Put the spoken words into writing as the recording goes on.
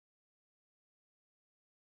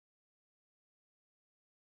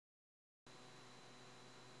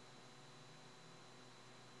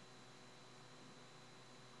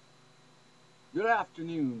Good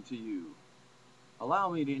afternoon to you. Allow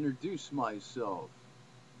me to introduce myself.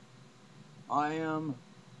 I am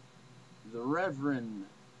the Reverend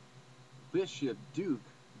Bishop Duke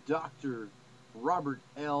Dr. Robert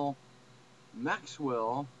L.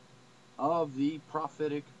 Maxwell of the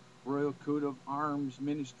Prophetic Royal Coat of Arms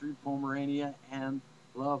Ministry, Pomerania and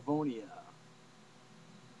Livonia,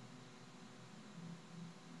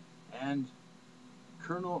 and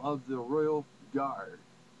Colonel of the Royal Guard.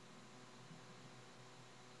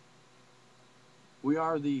 We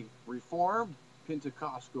are the Reformed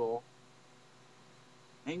Pentecostal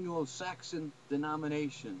Anglo-Saxon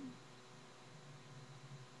denomination.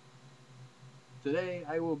 Today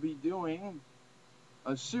I will be doing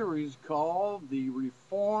a series called the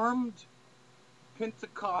Reformed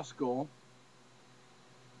Pentecostal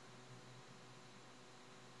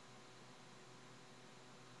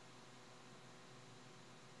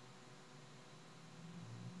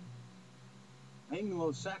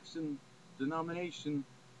Anglo-Saxon Denomination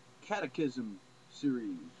Catechism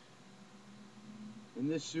series. In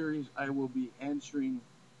this series, I will be answering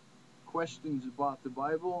questions about the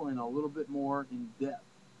Bible and a little bit more in depth,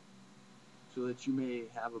 so that you may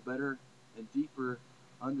have a better and deeper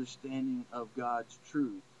understanding of God's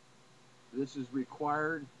truth. This is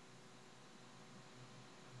required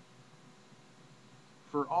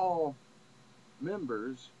for all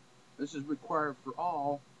members. This is required for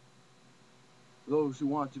all those who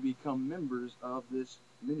want to become members of this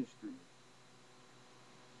ministry,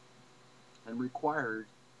 and required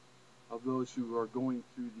of those who are going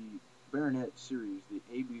through the Baronet series, the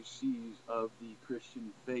ABCs of the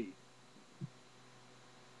Christian faith,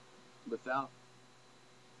 without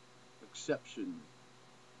exception.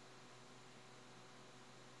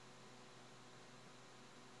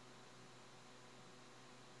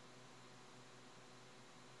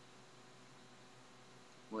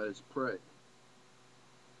 Let us pray.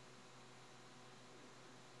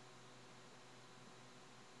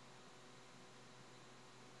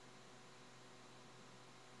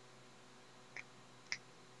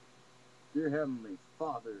 Dear Heavenly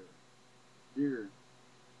Father, dear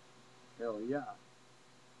Elia,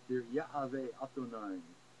 dear Yahweh Adonai,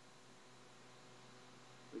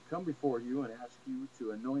 we come before you and ask you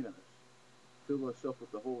to anoint us, fill us up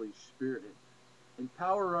with the Holy Spirit,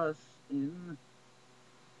 empower us in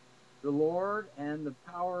the Lord and the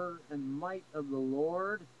power and might of the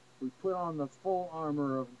Lord. We put on the full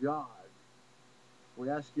armor of God. We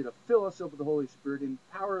ask you to fill us up with the Holy Spirit,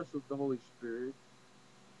 empower us with the Holy Spirit.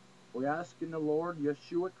 We ask in the Lord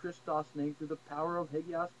Yeshua Christos' name, through the power of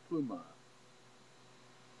Hagios Pluma.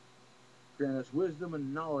 Grant us wisdom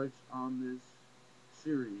and knowledge on this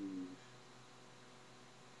series,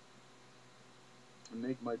 and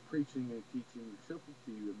make my preaching and teaching acceptable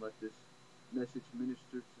to you, and let this message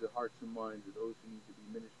minister to the hearts and minds of those who need to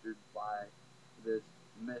be ministered by this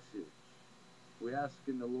message. We ask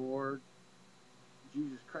in the Lord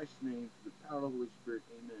Jesus Christ's name, through the power of the Holy Spirit.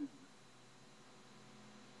 Amen.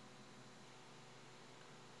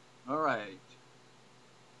 All right.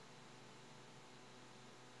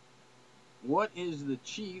 What is the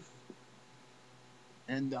chief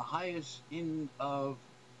and the highest end of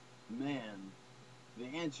man?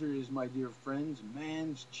 The answer is, my dear friends,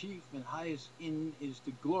 man's chief and highest end is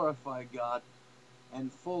to glorify God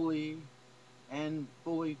and fully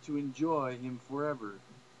to enjoy Him forever.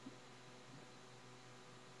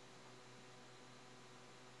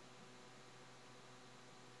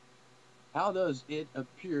 How does it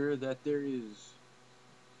appear that there is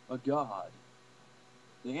a God?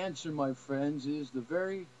 The answer, my friends, is the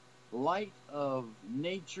very light of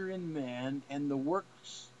nature in man and the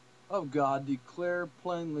works of God declare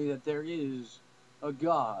plainly that there is a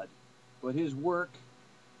God, but His word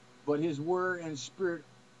and Spirit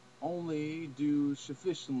only do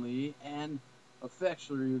sufficiently and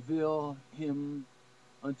effectually reveal Him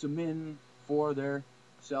unto men for their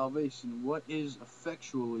salvation. What is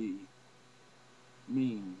effectually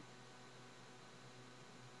mean?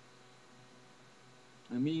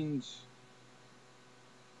 It means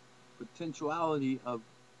potentially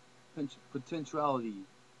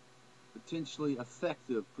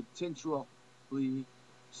effective, potentially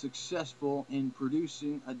successful in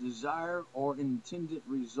producing a desired or intended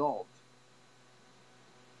result.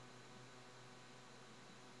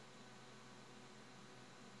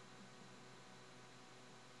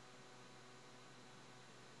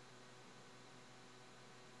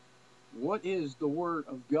 What is the Word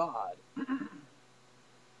of God?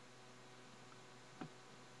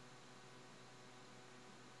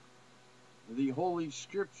 The Holy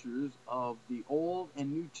Scriptures of the Old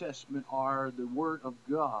and New Testament are the Word of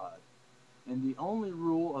God. and the only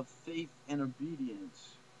rule of faith and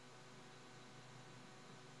obedience.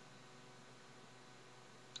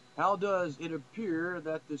 How does it appear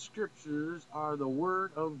that the Scriptures are the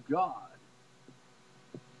Word of God?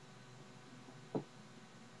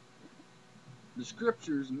 The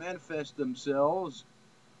Scriptures manifest themselves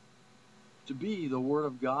to be the Word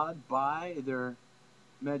of God by their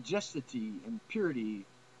majesty and purity,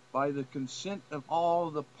 by the consent of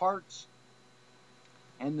all the parts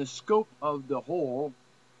and the scope of the whole,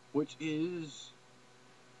 which is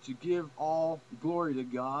to give all glory to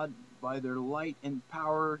God, by their light and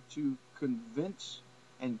power to convince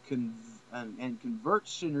and convert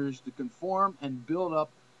sinners, to conform and build up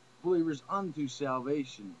believers unto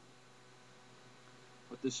salvation.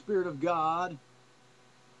 But the Spirit of God,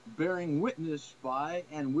 bearing witness by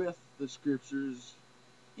and with the Scriptures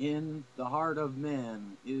in the heart of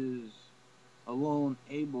man, is alone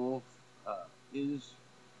able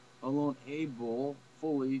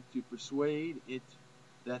fully to persuade it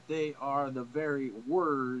that they are the very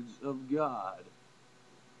words of God.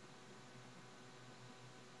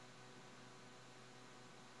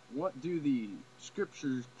 What do the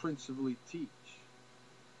Scriptures principally teach?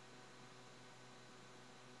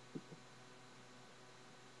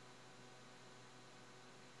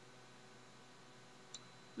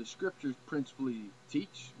 The Scriptures principally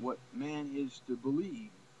teach what man is to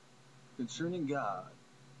believe concerning God,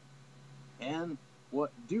 and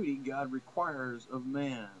what duty God requires of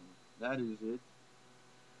man. That is it.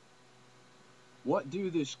 What do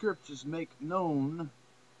the Scriptures make known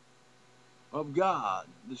of God?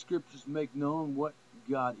 The Scriptures make known what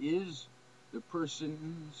God is, the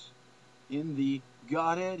persons in the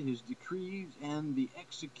Godhead, His decrees, and the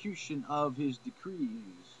execution of His decrees.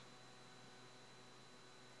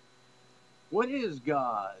 What is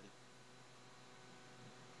God?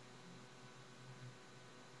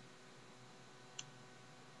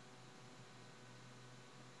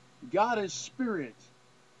 God is spirit,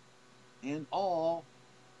 and all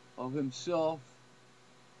of Himself,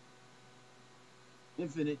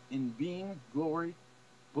 infinite in being, glory,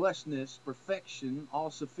 blessedness, perfection,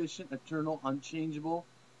 all-sufficient, eternal, unchangeable,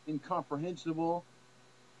 incomprehensible,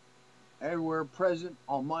 everywhere present,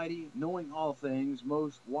 almighty, knowing all things,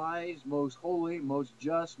 most wise, most holy, most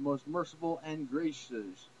just, most merciful and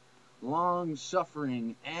gracious,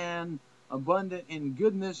 long-suffering, and abundant in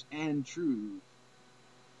goodness and truth.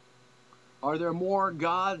 Are there more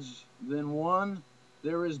gods than one?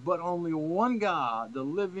 There is but only one God, the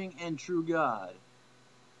living and true God.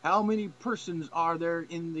 How many persons are there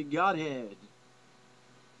in the Godhead?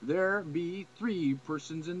 There be three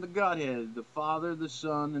persons in the Godhead, the Father, the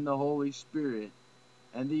Son, and the Holy Spirit.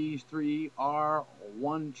 And these three are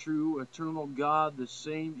one true, eternal God, the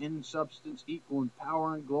same in substance, equal in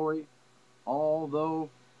power and glory, although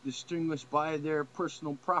distinguished by their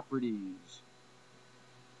personal properties.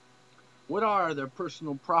 What are their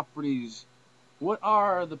personal properties? What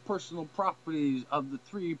are the personal properties of the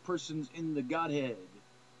three persons in the Godhead?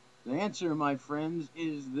 The answer, my friends,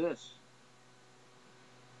 is this.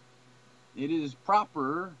 It is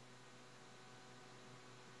proper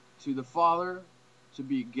to the Father to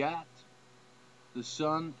begat the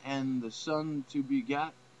Son, and the Son to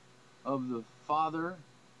begat of the Father,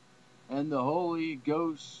 and the Holy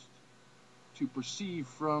Ghost to proceed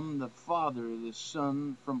from the Father, the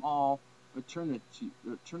Son, from all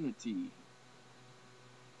eternity.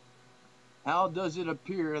 How does it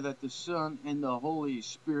appear that the Son and the Holy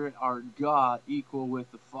Spirit are God, equal with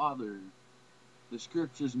the Father? The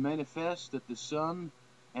Scriptures manifest that the Son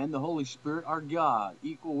and the Holy Spirit are God,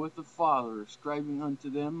 equal with the Father, ascribing unto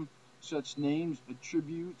them such names,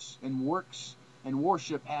 attributes, and works, and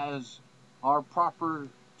worship as are proper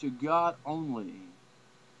to God only.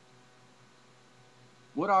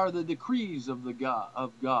 What are the decrees of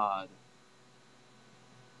God?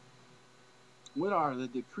 What are the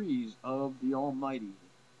decrees of the Almighty?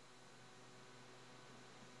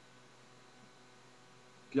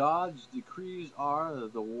 God's decrees are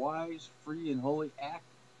the wise, free, and holy act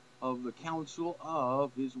of the counsel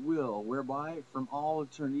of His will, whereby from all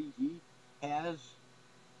eternity He has,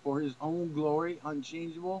 for His own glory,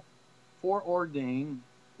 unchangeable, foreordained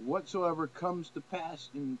whatsoever comes to pass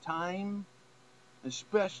in time,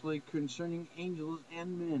 especially concerning angels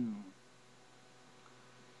and men.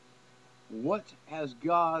 What has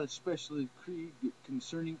God especially decreed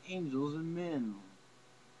concerning angels and men?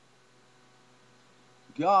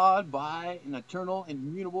 God, by an eternal and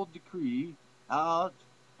immutable decree, out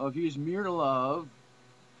of His mere love,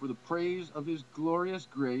 for the praise of His glorious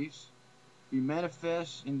grace, He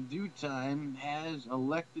manifests in due time, has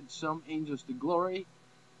elected some angels to glory,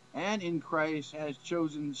 and in Christ has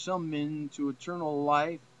chosen some men to eternal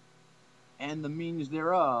life and the means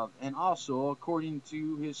thereof, and also according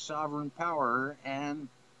to his sovereign power and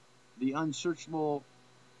the unsearchable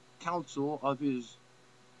counsel of his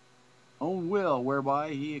own will, whereby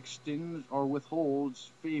he extends or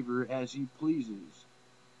withholds favor as he pleases,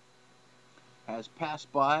 has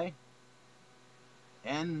passed by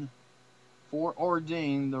and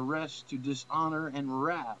foreordained the rest to dishonor and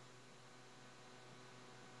wrath,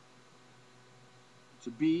 to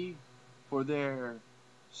be for their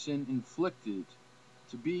sin inflicted,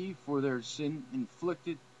 to be for their sin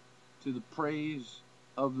inflicted to the praise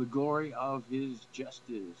of the glory of his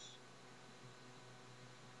justice.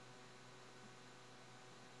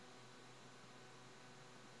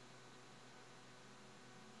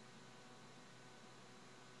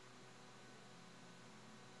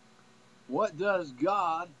 What does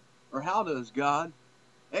God, or how does God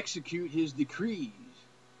execute his decrees?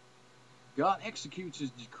 God executes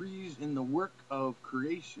his decrees in the work of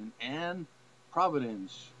creation and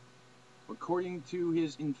providence, according to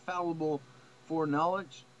his infallible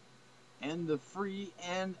foreknowledge and the free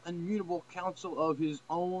and immutable counsel of his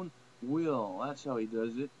own will. That's how he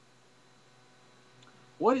does it.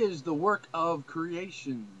 What is the work of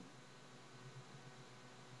creation?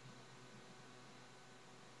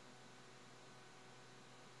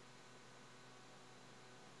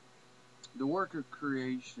 The work of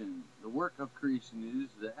creation. The work of creation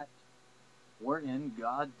is that wherein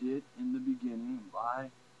God did in the beginning by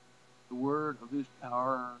the word of his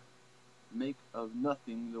power make of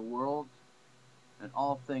nothing the world and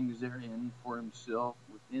all things therein for himself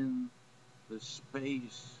within the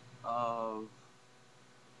space of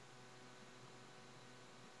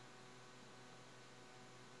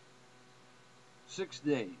 6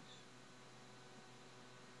 days,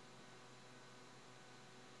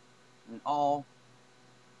 and all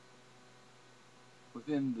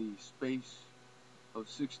within the space of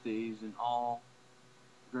 6 days, and all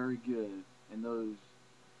very good. And those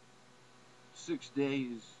 6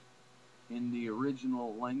 days in the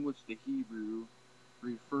original language, the Hebrew,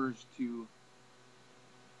 refers to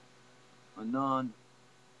a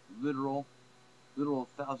non-literal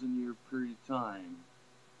 1,000-year period of time.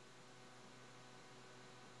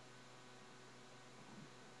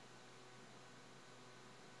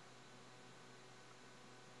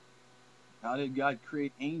 How did God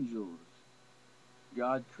create angels?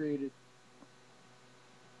 God created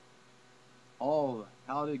all.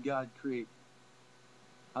 How did God create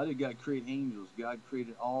angels? God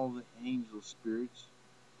created all the angel spirits,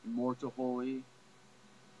 immortal, holy,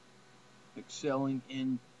 excelling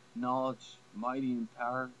in knowledge, mighty in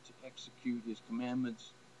power, to execute his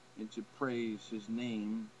commandments and to praise his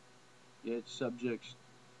name, yet subject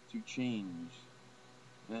to change.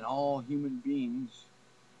 And all human beings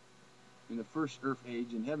in the first earth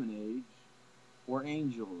age and heaven age were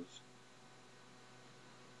angels.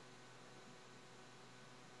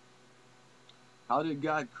 How did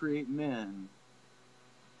God create men?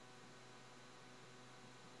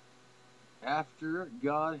 How did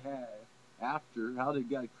God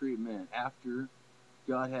create man? After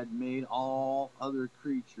God had made all other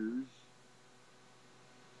creatures.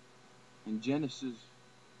 In Genesis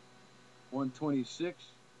 1:26,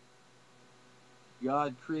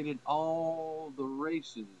 God created all the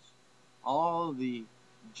races, all the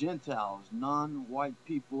Gentiles, non-white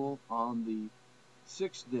people, on the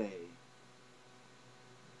 6th day.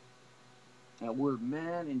 That word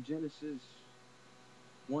man in Genesis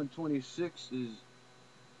 1:26 is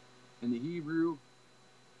in the Hebrew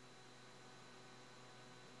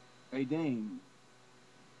Adam.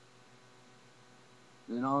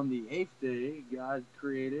 Then on the 8th day, God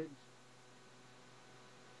created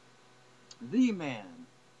the man,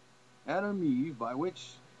 Adam and Eve, by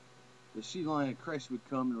which the seed line of Christ would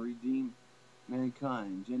come and redeem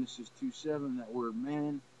mankind. Genesis 2:7, that word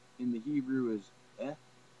man in the Hebrew is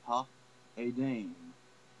Adam,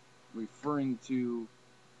 referring to,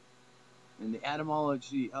 and the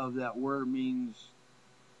etymology of that word means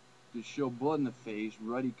to show blood in the face,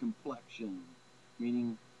 ruddy complexion,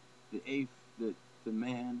 meaning that the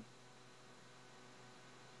man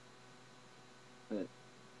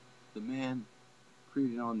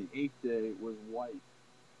created on the 8th day was white.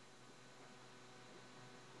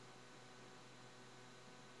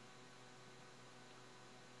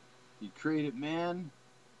 He created men,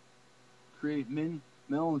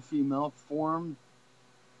 male and female, formed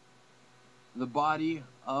the body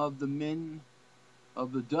of the men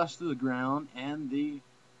of the dust of the ground, and the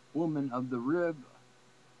woman of the rib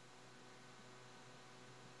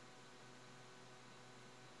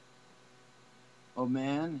of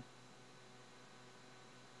man.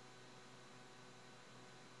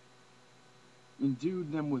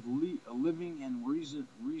 endued them with living and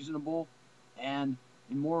reasonable and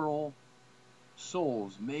immortal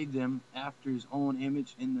souls, made them after his own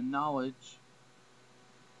image in the knowledge,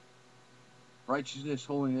 righteousness,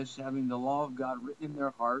 holiness, having the law of God written in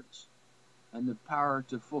their hearts, and the power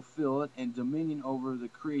to fulfill it, and dominion over the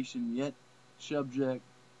creation, yet subject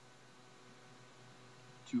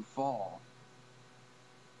to fall.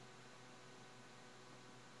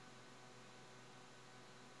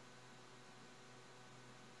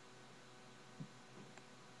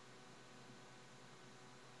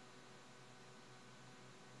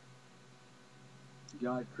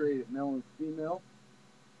 God created male and female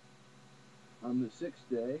on the sixth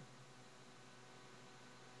day.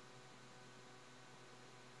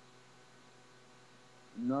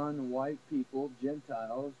 Non-white people,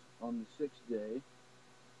 Gentiles, on the sixth day.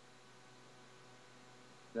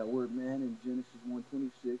 That word man in Genesis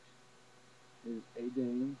 1:26 is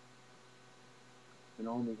Adam. And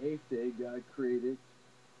on the eighth day, God created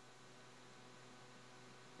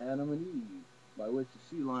Adam and Eve, by which the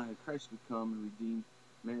seed line of Christ would come and redeem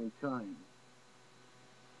mankind.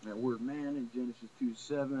 That word man in Genesis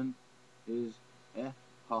 2:7 is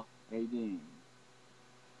Adam.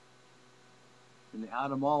 And the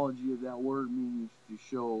etymology of that word means to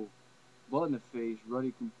show blood in the face,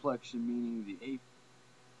 ruddy complexion, meaning the eighth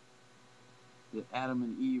that Adam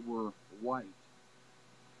and Eve were white.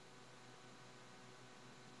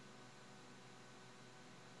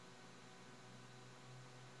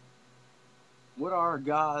 What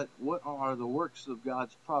are the works of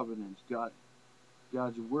God's providence?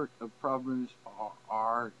 God's work of providence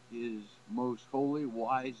is most holy,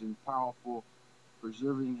 wise, and powerful,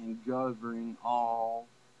 preserving and governing all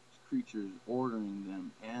creatures, ordering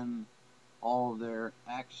them and all their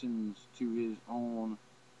actions to his own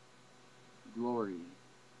glory.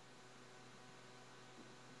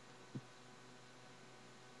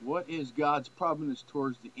 What is God's providence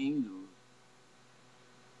towards the angels?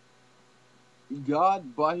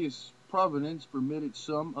 God, by his providence, permitted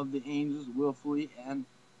some of the angels willfully and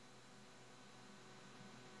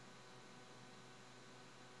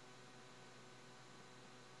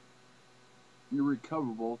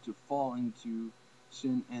irrecoverable to fall into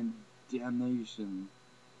sin and damnation,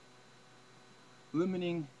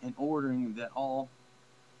 limiting and ordering that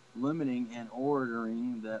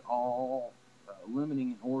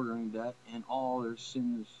in all their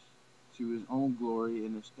sins to his own glory,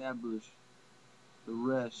 and establish the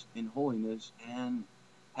rest in holiness and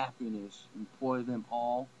happiness, employ them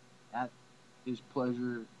all at his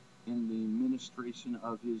pleasure in the ministration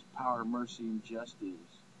of his power, mercy, and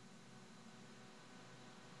justice.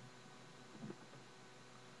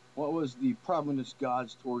 What was the providence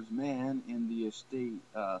God's towards man in the estate?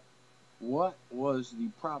 What was the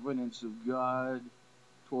providence of God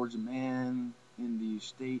towards man in the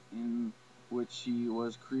state in which he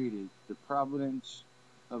was created? The providence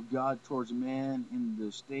of God towards man in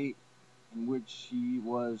the state in which he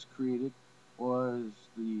was created was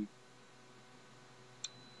the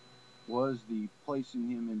placing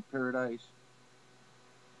him in paradise,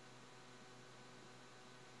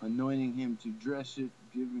 anointing him to dress it,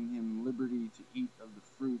 giving him liberty to eat of the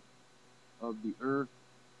fruit of the earth,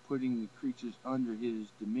 putting the creatures under his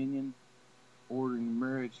dominion, ordering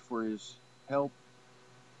marriage for his help,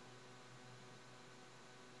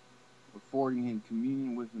 affording him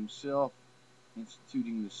communion with himself,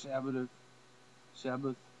 instituting the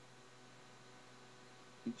Sabbath,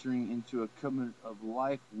 entering into a covenant of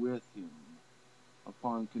life with him,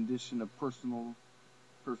 upon condition of personal,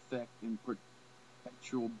 perfect, and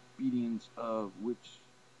perpetual obedience of which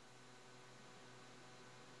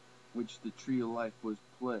the tree of life was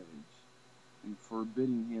pledged, and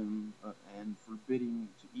forbidding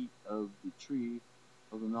to eat of the tree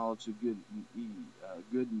of the knowledge of good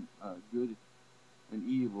and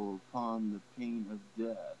evil, upon the pain of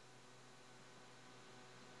death.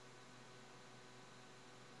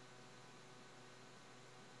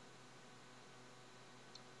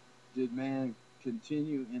 Did man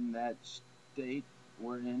continue in that state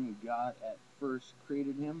wherein God at first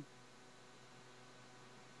created him?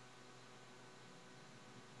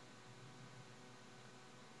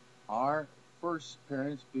 Our first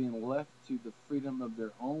parents, being left to the freedom of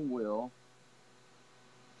their own will,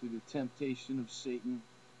 to the temptation of Satan,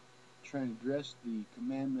 transgressed the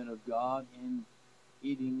commandment of God in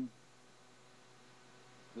eating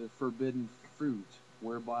the forbidden fruit,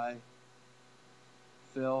 whereby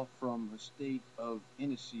fell from a state of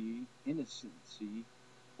innocency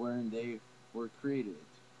wherein they were created.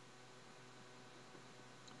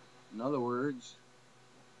 In other words,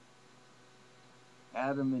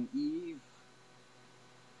 Adam and Eve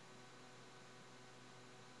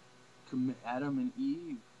Adam and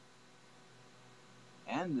Eve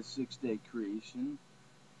and the six-day creation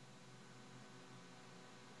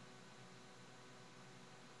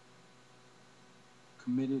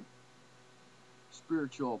committed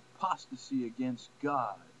spiritual apostasy against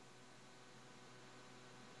God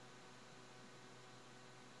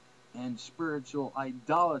and spiritual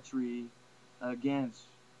idolatry against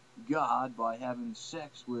God by having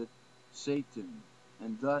sex with Satan,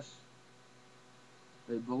 and thus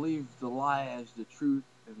they believed the lie as the truth,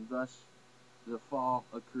 and thus the fall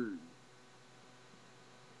occurred.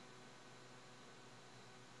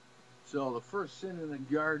 So the first sin in the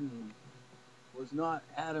garden was not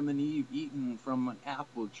Adam and Eve eating from an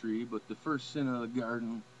apple tree, but the first sin of the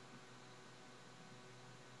garden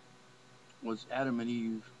was Adam and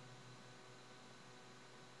Eve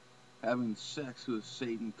having sex with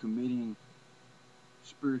Satan, committing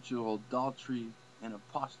spiritual adultery and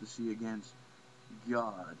apostasy against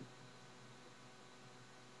God.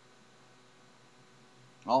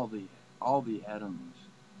 All the Adams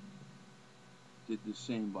did the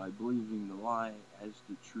same by believing the lie as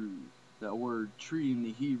the truth. That word tree in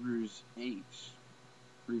the Hebrew is H,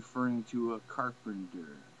 referring to a carpenter.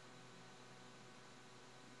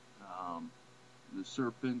 The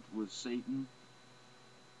serpent was Satan,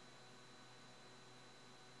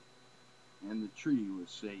 and the tree was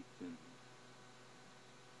Satan.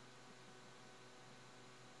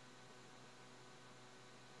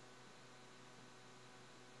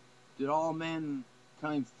 Did all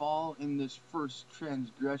mankind fall in this first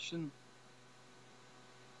transgression?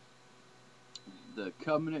 The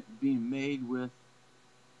covenant being made with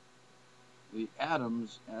the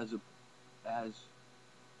Adams as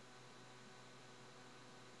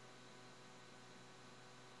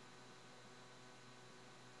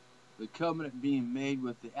the covenant being made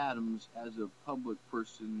with the Adams as a public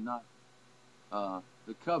person, not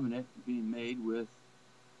the covenant being made with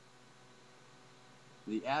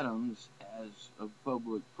the Adams as a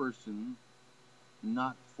public person,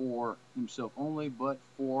 not for himself only, but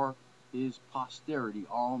for his posterity,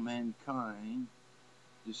 all mankind,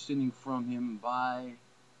 descending from him by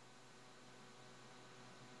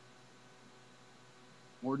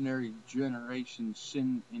ordinary generation,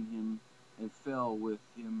 sinned in him and fell with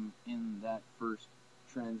him in that first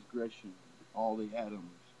transgression, all the Adams,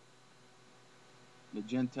 the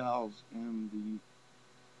Gentiles, and the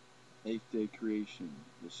eighth day creation,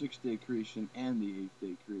 the sixth day creation, and the eighth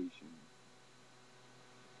day creation.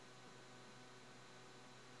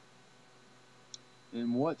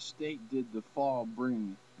 In what state did the fall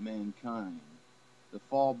bring mankind? The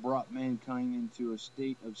fall brought mankind into a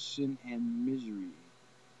state of sin and misery.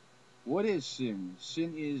 What is sin?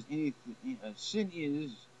 Sin is anything. Sin is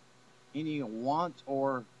any want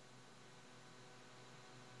or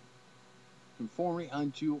conformity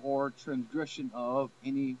unto or transgression of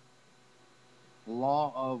any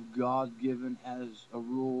law of God given as a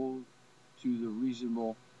rule to the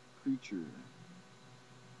reasonable creature.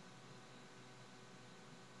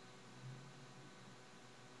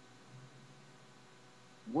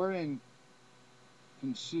 Wherein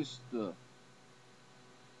consists the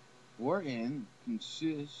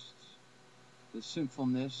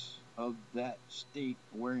sinfulness of that state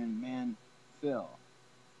wherein man fell.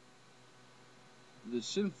 The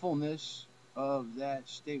sinfulness of that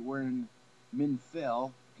state wherein men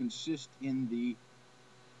fell consists in the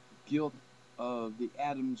guilt of the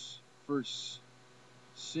Adam's first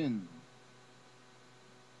sin,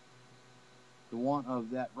 the want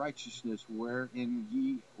of that righteousness wherein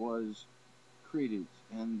he was created,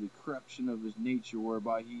 and the corruption of his nature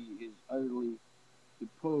whereby he is utterly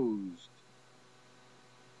deposed,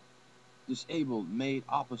 disabled, made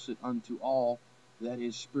opposite unto all that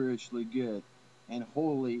is spiritually good, and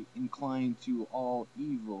wholly inclined to all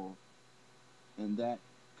evil, and that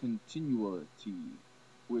continuity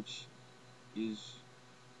which is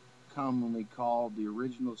commonly called the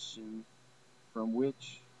original sin, from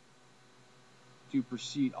which to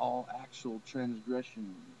proceed all actual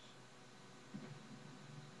transgressions.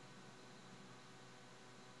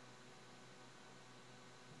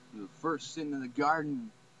 The first sin in the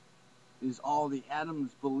garden is all the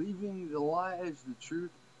Adams believing the lie as the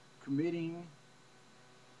truth, committing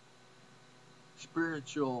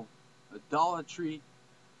spiritual idolatry,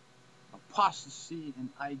 apostasy, and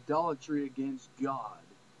idolatry against God.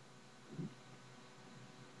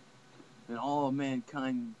 And all of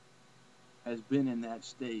mankind has been in that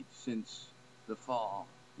state since the fall.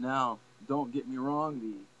 Now, don't get me wrong,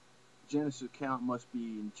 the Genesis account must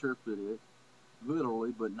be interpreted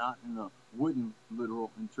literally, but not in a wooden literal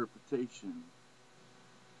interpretation.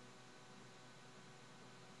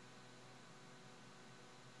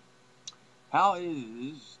 How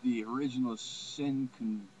is the original sin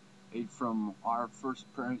conveyed from our first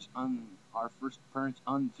parents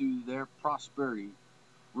unto their prosperity?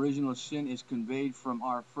 Original sin is conveyed from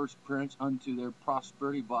our first parents unto their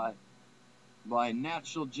prosperity by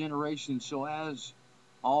natural generation, so as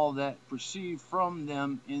all that proceed from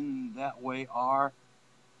them in that way are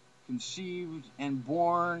conceived and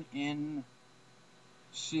born in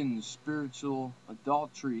sin, spiritual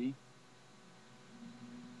adultery,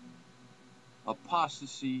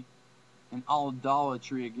 apostasy, and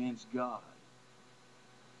idolatry against God.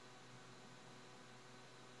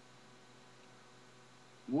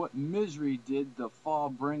 What misery did the fall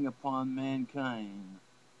bring upon mankind?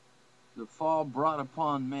 The fall brought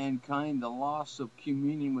upon mankind the loss of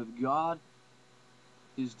communion with God,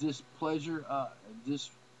 his displeasure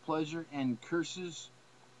and curses,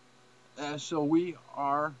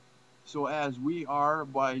 so as we are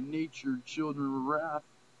by nature children of wrath,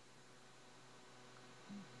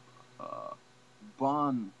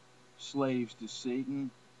 bond slaves to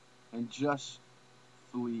Satan, and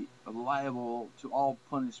justly liable to all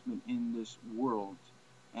punishment in this world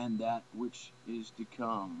and that which is to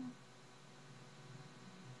come.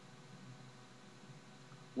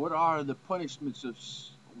 What are the punishments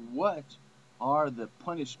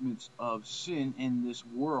of sin in this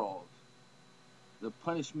world? The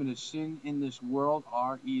punishment of sin in this world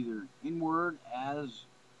are either inward, as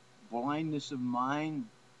blindness of mind,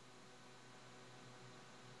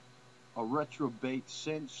 a reprobate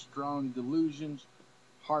sense, strong delusions,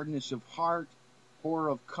 hardness of heart, horror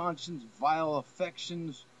of conscience, vile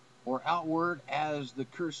affections, or outward, as the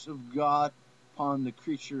curse of God upon the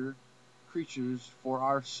creatures for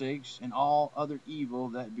our sakes, and all other evil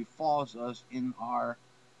that befalls us in our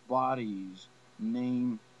bodies,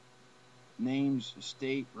 names,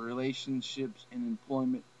 state, relationships, and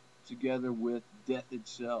employment, together with death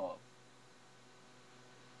itself.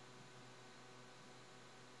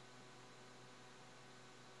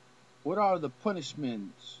 What are the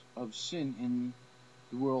punishments of sin in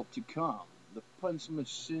the world to come? The punishment of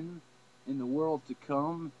sin in the world to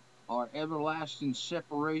come are everlasting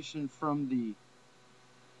separation from the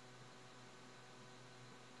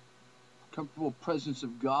comfortable presence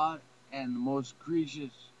of God, and the most grievous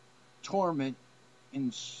torments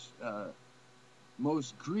in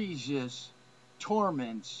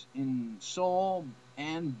soul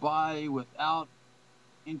and body without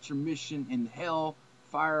intermission in hell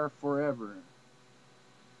fire forever.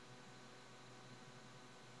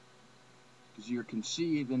 Because you're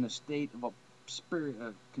conceived in a state of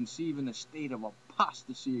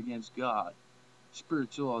apostasy against God,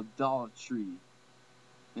 spiritual idolatry,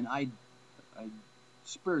 and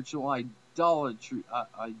spiritual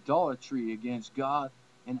idolatry against God,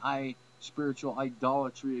 and spiritual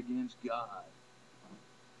idolatry against God.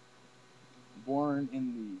 Born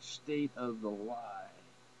in the state of the lie.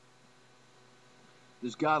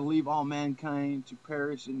 Does God leave all mankind to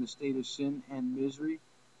perish in the state of sin and misery?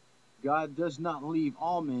 God does not leave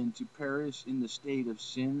all men to perish in the state of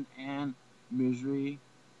sin and misery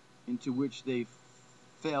into which they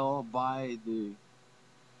fell by the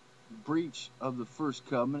breach of the first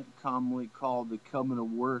covenant, commonly called the covenant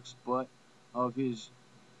of works, but of his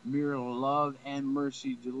mere love and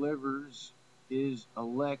mercy delivers his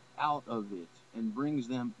elect out of it and brings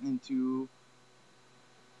them into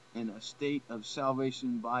a state of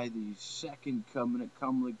salvation by the second covenant,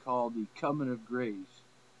 commonly called the covenant of grace.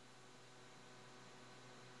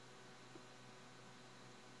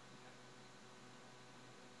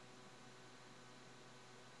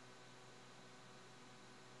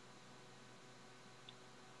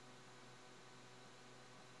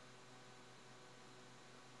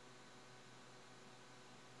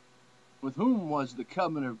 With whom was the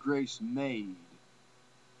covenant of grace made?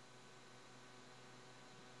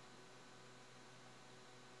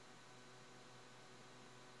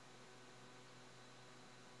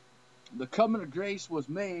 The covenant of grace was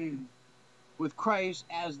made with Christ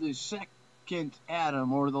as the second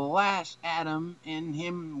Adam, or the last Adam, in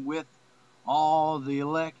him with all the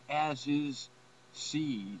elect as his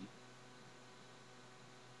seed.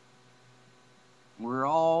 We're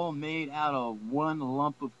all made out of one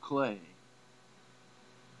lump of clay.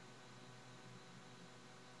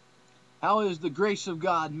 How is the grace of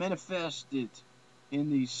God manifested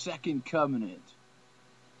in the second covenant?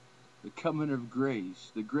 The covenant of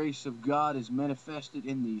grace. The grace of God is manifested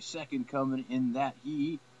in the second covenant in that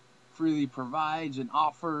he freely provides and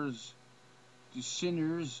offers to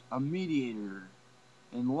sinners a mediator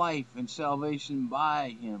in life and salvation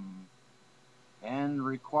by him, and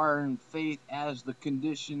requiring faith as the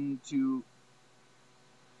condition to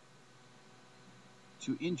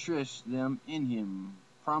to interest them in him,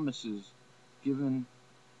 promises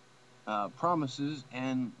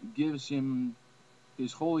and gives him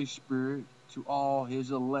his Holy Spirit to all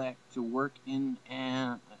his elect to work in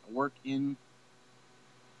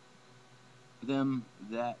them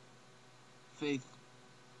that faith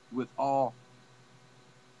with all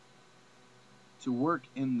to work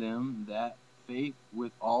in them that faith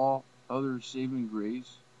with all other saving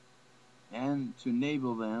grace, and to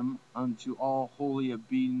enable them unto all holy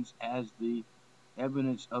obedience as the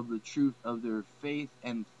evidence of the truth of their faith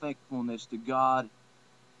and thankfulness to God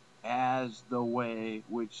as the way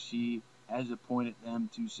which he has appointed them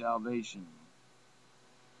to salvation.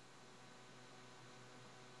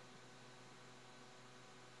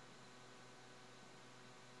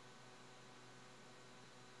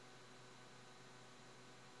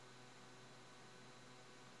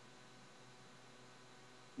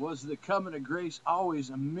 Was the covenant of grace always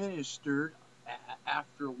administered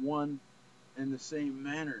after one and the same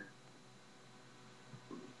manner?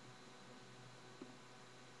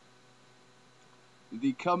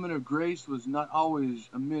 The covenant of grace was not always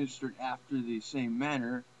administered after the same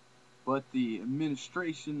manner, but the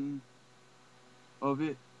administration of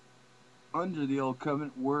it under the old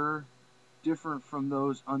covenant were different from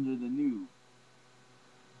those under the new.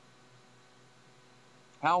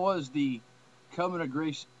 How was the covenant of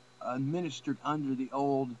grace administered under the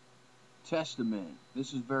Old Testament?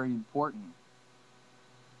 This is very important.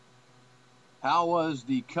 How was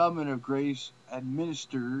the covenant of grace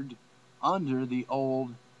administered under the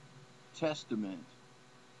Old Testament?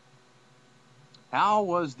 How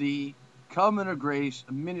was the covenant of grace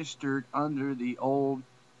administered under the Old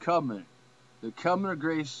Covenant? The covenant of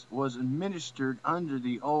grace was administered under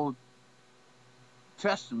the Old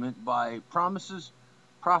Testament by promises,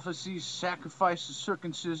 prophecies, sacrifices,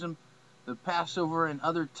 circumcision, the Passover, and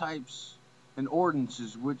other types and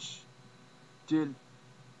ordinances, which did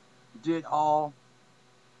all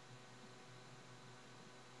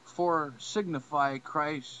for signify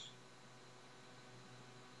Christ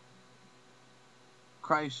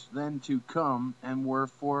then to come, and were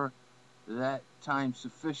for that time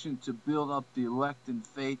sufficient to build up the elect in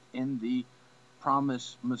faith in the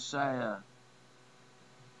promised Messiah,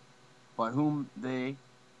 by whom they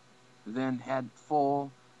then had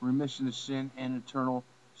full remission of sin and eternal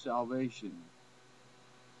salvation.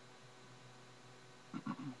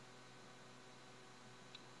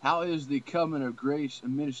 How is the covenant of grace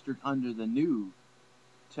administered under the New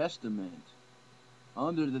Testament?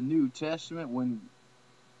 Under the New Testament, when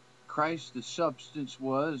Christ the substance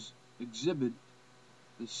was exhibited,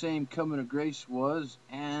 the same covenant of grace was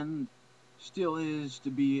and still is to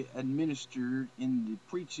be administered in the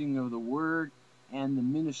preaching of the word and the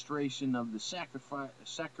ministration of the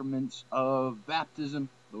sacraments of baptism,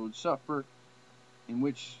 Lord's Supper, in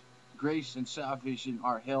which grace and salvation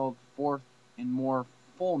are held forth in more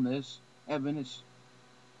fullness, evidence.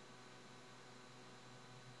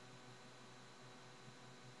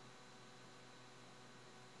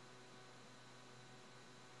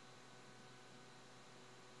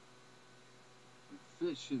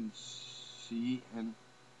 Efficiency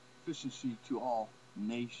to all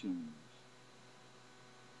nations.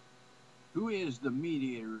 Who is the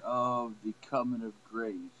mediator of the covenant of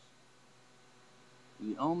grace?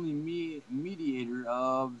 The only mediator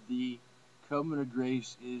of the covenant of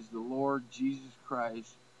grace is the Lord Jesus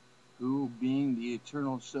Christ, who, being the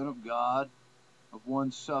eternal Son of God, of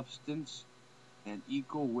one substance and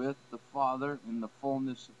equal with the Father in the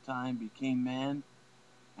fullness of time, became man,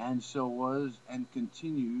 and so was and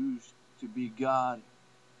continues to be God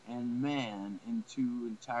and man in two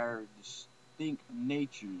entire distinct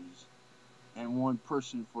natures and one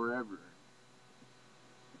person forever.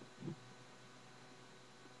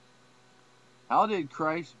 How did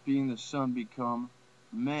Christ, being the Son, become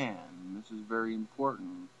man? This is very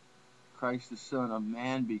important. Christ, the Son of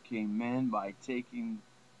Man, became man by taking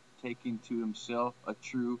to himself a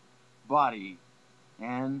true body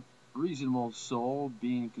and reasonable soul,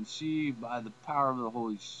 being conceived by the power of the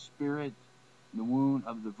Holy Spirit in the womb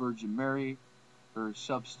of the Virgin Mary, her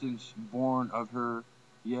substance born of her,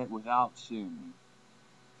 yet without sin.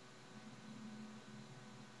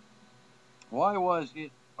 Why was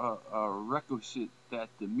it a requisite that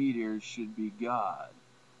the mediator should be God?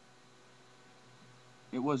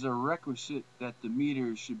 It was a requisite that the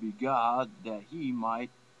mediator should be God, that he might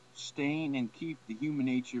stain and keep the human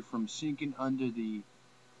nature from sinking under the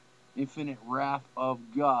infinite wrath of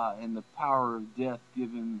God and the power of death,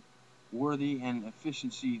 given worthy and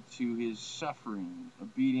efficiency to his suffering,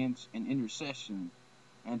 obedience, and intercession,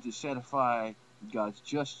 and to satisfy God's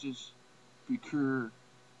justice,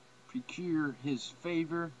 procure his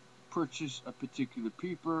favor, purchase a particular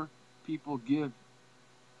people, give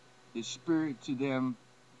his spirit to them,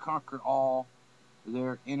 conquer all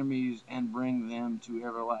their enemies, and bring them to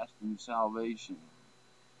everlasting salvation.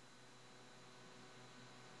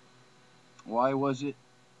 Why was it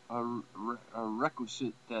a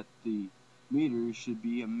requisite that the mediator should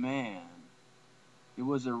be a man? It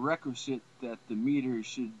was a requisite that the mediator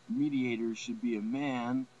should be a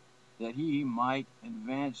man, that he might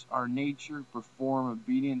advance our nature, perform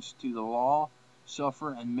obedience to the law,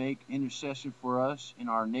 suffer and make intercession for us in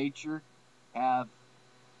our nature, have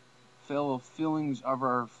fellow feelings of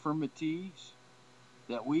our infirmities,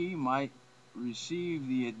 that we might receive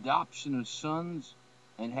the adoption of sons,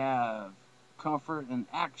 and have comfort and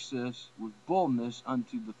access with boldness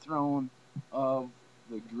unto the throne of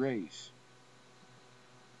the grace.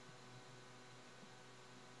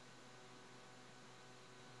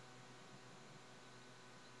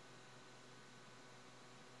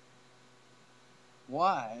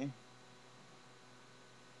 Why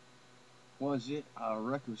was it a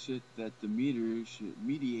requisite that the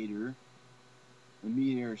mediator, the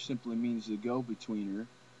mediator simply means the go-betweener,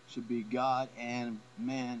 should be God and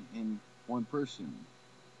man in one person?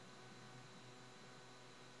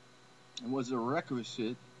 It was a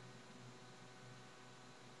requisite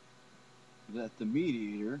that the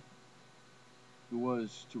mediator, who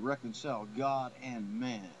was to reconcile God and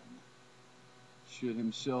man, should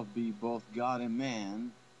himself be both God and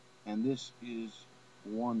man, and this is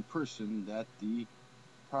one person, that the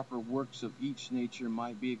proper works of each nature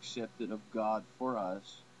might be accepted of God for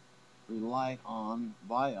us, relied on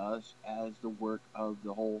by us as the work of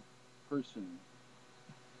the whole person.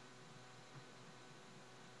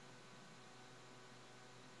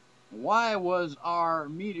 Why was our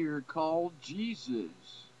mediator called Jesus?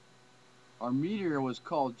 Our mediator was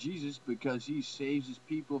called Jesus because he saves his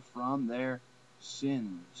people from their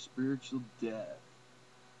sin, spiritual death,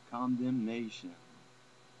 condemnation.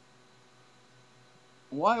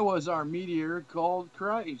 Why was our mediator called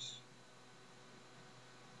Christ?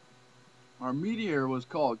 Our mediator was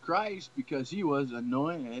called Christ because he was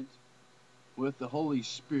anointed with the Holy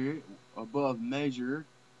Spirit above measure,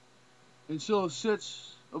 and so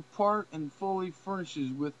sits apart and fully furnishes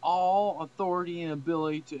with all authority and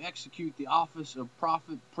ability to execute the office of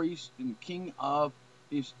prophet, priest, and king of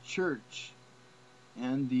his church,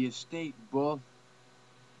 and the estate both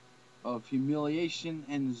of humiliation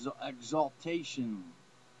and exaltation.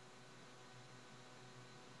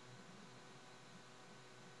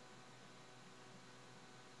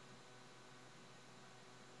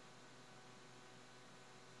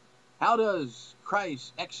 How does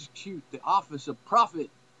Christ execute the office of prophet?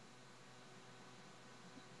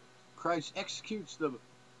 Christ executes the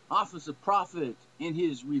office of prophet in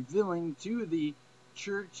his revealing to the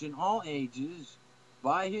church in all ages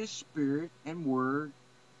by his spirit and word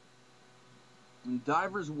in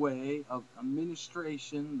divers way of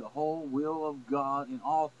administration the whole will of God in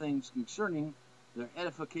all things concerning their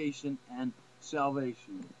edification and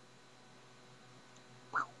salvation.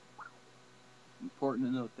 Important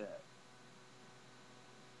to note that.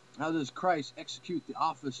 How does Christ execute the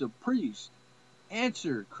office of priest?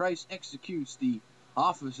 Answer: Christ executes the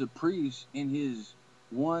office of priest in his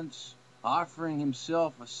once offering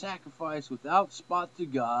himself a sacrifice without spot to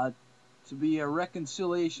God, to be a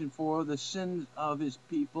reconciliation for the sins of his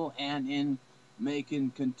people, and in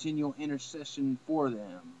making continual intercession for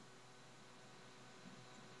them.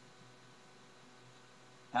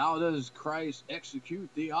 How does Christ execute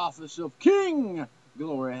the office of king?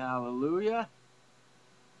 Glory, hallelujah.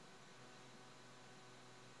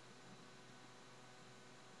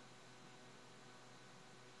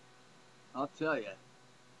 I'll tell you.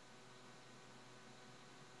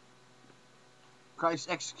 Christ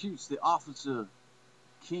executes the office of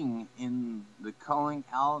king in the calling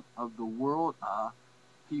out of the world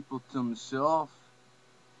people to himself,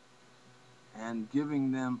 and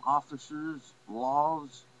giving them officers,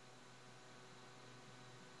 laws,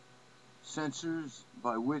 censors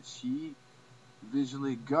by which he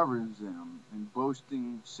visually governs them, and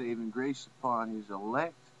boasting saving grace upon his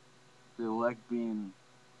elect, the elect being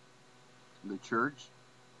the church,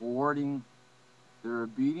 rewarding their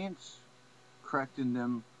obedience, correcting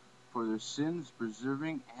them for their sins,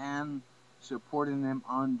 preserving and supporting them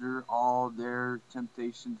under all their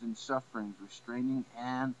temptations and sufferings, restraining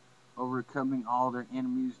and overcoming all their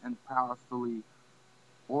enemies, and powerfully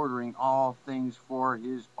ordering all things for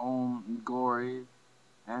his own glory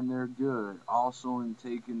and their good, also in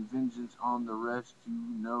taking vengeance on the rest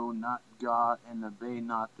who know not God and obey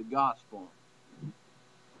not the gospel.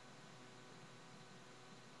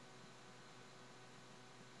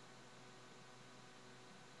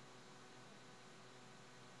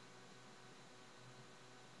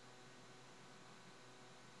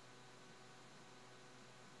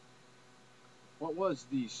 What was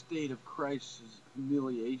the state of Christ's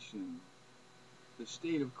humiliation? The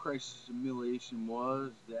state of Christ's humiliation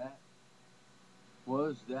was that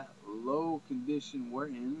low condition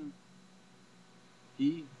wherein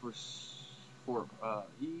he for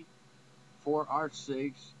our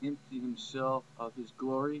sakes emptied himself of his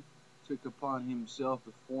glory, took upon himself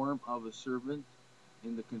the form of a servant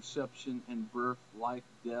in the conception and birth, life,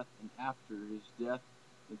 death, and after his death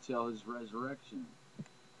until his resurrection.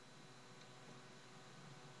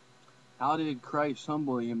 How did Christ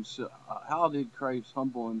humble himself?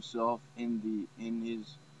 In his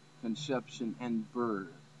conception and birth?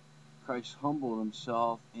 Christ humbled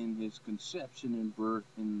himself in his conception and birth,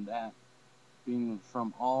 in that, being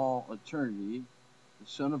from all eternity, the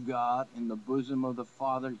Son of God in the bosom of the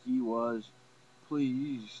Father, he was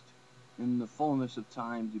pleased in the fullness of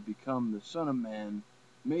time to become the Son of Man,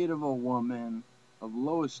 made of a woman of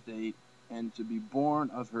low estate, and to be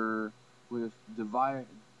born of her with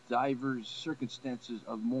divers circumstances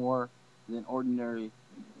of more than ordinary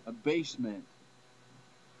abasement.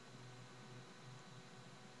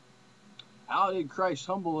 How did Christ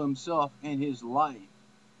humble himself in his life?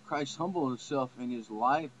 Christ humbled himself in his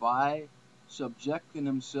life by subjecting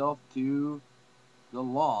himself to the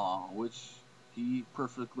law, which he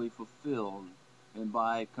perfectly fulfilled, and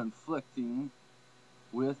by conflicting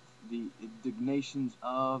with the indignations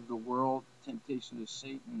of the world, temptation of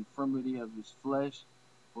Satan, infirmity of his flesh,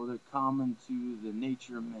 whether common to the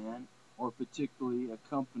nature of man, or particularly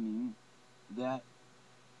accompanying that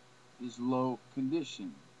his low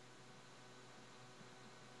condition.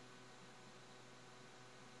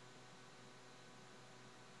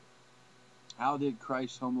 How did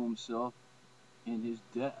Christ humble himself in his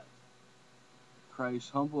death?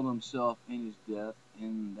 Christ humbled himself in his death,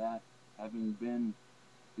 in that, having been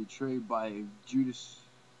betrayed by Judas,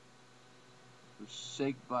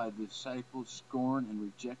 forsaken by the disciples, scorned and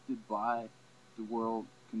rejected by the world,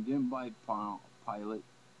 condemned by Pilate,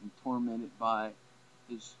 and tormented by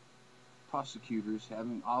his prosecutors,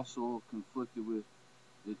 having also conflicted with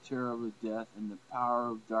the terror of death and the power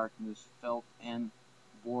of darkness, felt and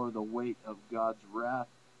bore the weight of God's wrath,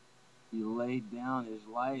 he laid down his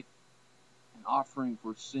life an offering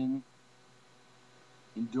for sin,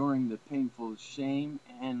 enduring the painful shame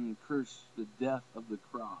and curse, the death of the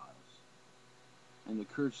cross, and the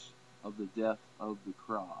curse of the death of the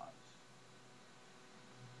cross.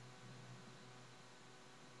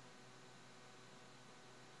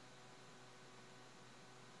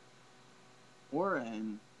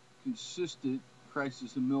 Wherein consisted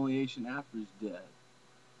Christ's humiliation after his death?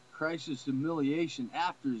 Christ's humiliation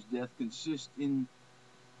after his death consists in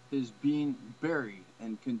his being buried,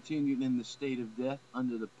 and continued in the state of death,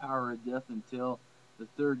 under the power of death, until the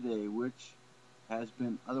third day, which has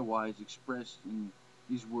been otherwise expressed in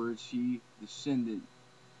these words: he descended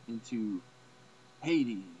into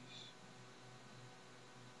Hades.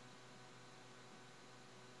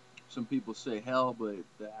 Some people say hell, but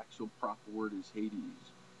the actual proper word is Hades.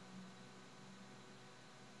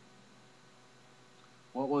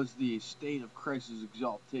 What was the state of Christ's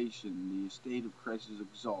exaltation? The state of Christ's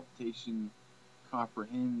exaltation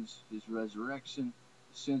comprehends his resurrection,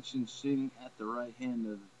 ascension, sitting at the right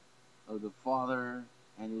hand of the Father,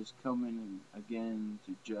 and his coming again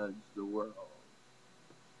to judge the world.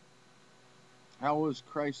 How was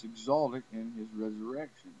Christ exalted in his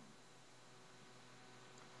resurrection?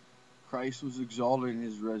 Christ was exalted in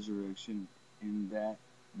his resurrection, in that,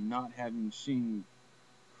 not having seen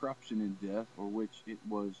corruption in death, or which it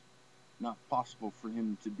was not possible for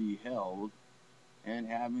him to be held, and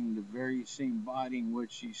having the very same body in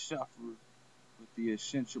which he suffered, with the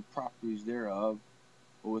essential properties thereof,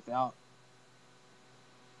 but without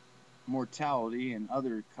mortality and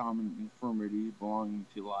other common infirmities belonging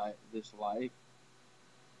to this life,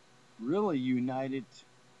 really united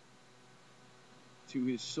to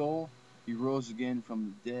his soul, he rose again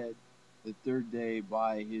from the dead the third day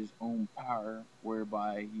by his own power,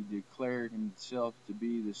 whereby he declared himself to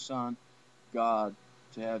be the Son of God,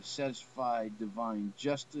 to have satisfied divine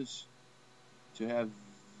justice, to have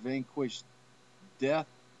vanquished death,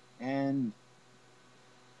 and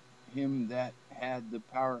him that had the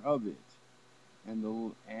power of it,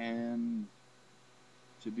 and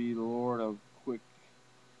to be the Lord of quick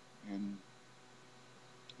and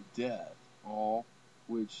death, all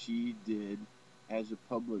which he did as a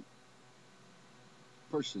public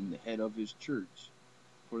person, the head of his church,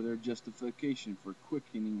 for their justification, for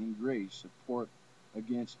quickening in grace, support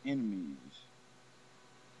against enemies,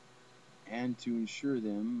 and to ensure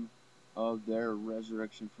them of their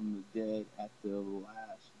resurrection from the dead at the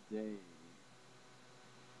last day.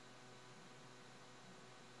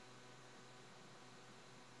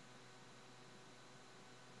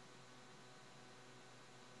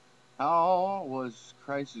 was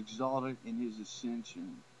Christ exalted in his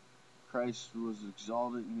ascension? Christ was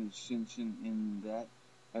exalted in his ascension in that,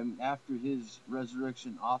 and after his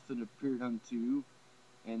resurrection often appeared unto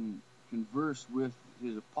and conversed with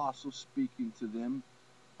his apostles, speaking to them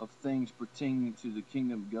of things pertaining to the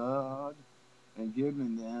kingdom of God, and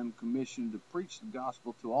giving them commission to preach the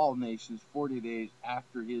gospel to all nations 40 days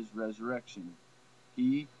after his resurrection.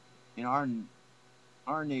 He, in our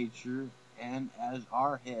nature, and as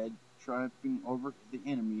our head, triumphing over the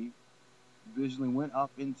enemy, visually went up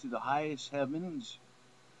into the highest heavens,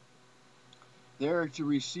 there to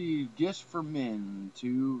receive gifts from men,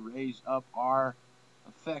 to raise up our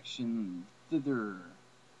affection thither,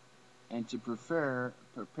 and to prepare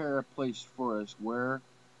a place for us where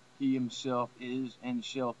he himself is and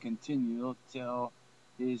shall continue till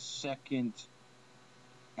his second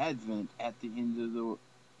advent at the end of the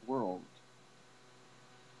world.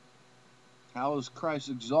 How is Christ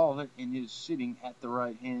exalted in his sitting at the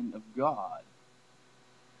right hand of God?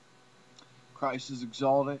 Christ is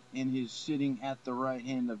exalted in his sitting at the right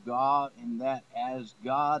hand of God, in that as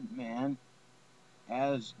God-man,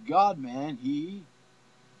 he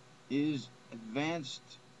is advanced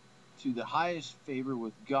to the highest favor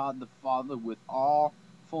with God the Father, with all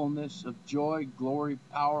fullness of joy, glory,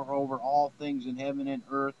 power over all things in heaven and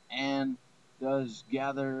earth, and does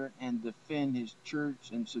gather and defend his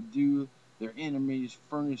church and subdue their enemies,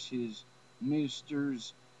 furnish his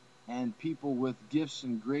ministers and people with gifts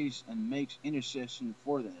and grace, and makes intercession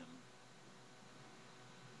for them.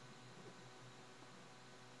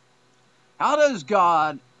 How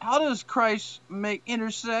does Christ make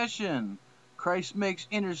intercession? Christ makes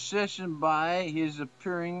intercession by his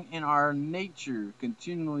appearing in our nature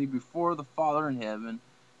continually before the Father in heaven,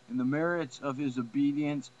 in the merits of his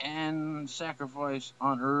obedience and sacrifice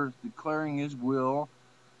on earth, declaring his will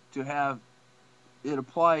to have it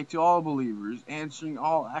apply to all believers, answering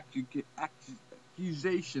all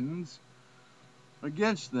accusations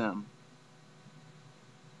against them,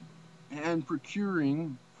 and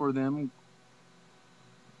procuring for them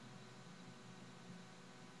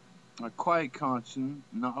a quiet conscience,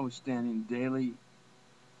 notwithstanding daily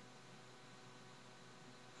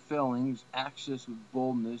failings, access with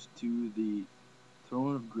boldness to the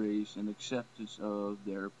throne of grace and acceptance of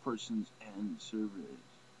their persons and service.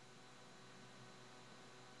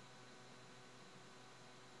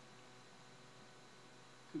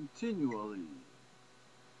 Continually.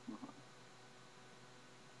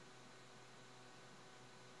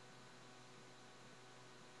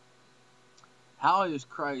 How is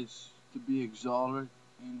Christ to be exalted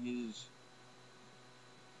in his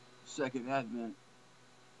second advent,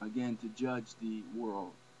 again to judge the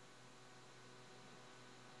world?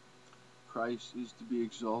 Christ is to be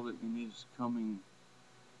exalted in his coming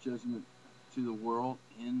judgment to the world,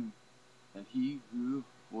 in that he who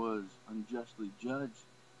was unjustly judged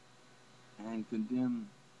and condemned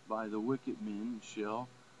by the wicked men shall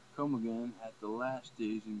come again at the last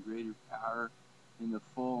days in greater power, in the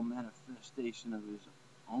full manifestation of his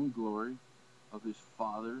own glory, of his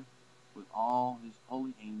Father, with all his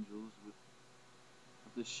holy angels, with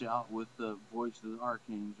the shout, with the voice of the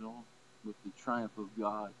archangel, with the triumph of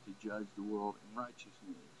God, to judge the world in righteousness.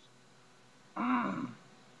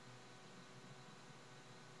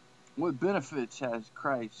 What benefits has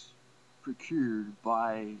Christ procured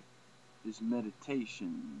by his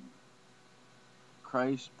meditation?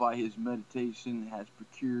 Christ, by his meditation, has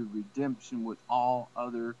procured redemption with all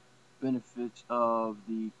other benefits of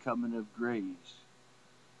the covenant of grace.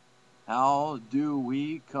 How do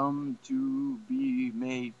we come to be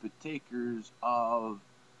made partakers of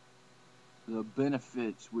the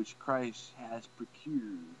benefits which Christ has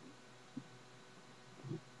procured?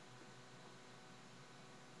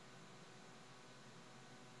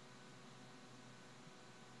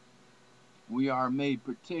 We are made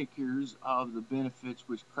partakers of the benefits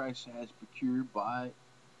which Christ has procured by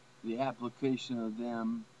the application of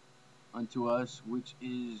them unto us, which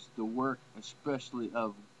is the work especially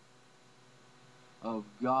of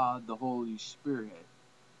God the Holy Spirit,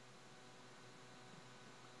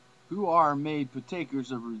 who are made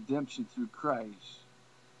partakers of redemption through Christ.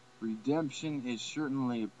 Redemption is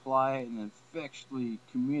certainly applied and effectually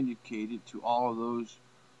communicated to all those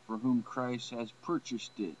for whom Christ has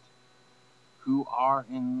purchased it, who are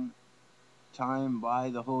in time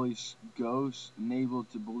by the Holy Ghost enabled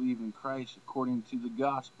to believe in Christ according to the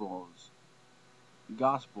gospel.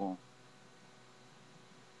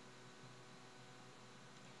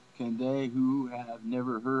 Can they who have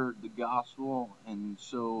never heard the gospel and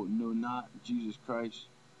so know not Jesus Christ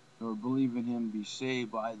nor believe in him be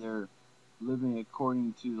saved by their living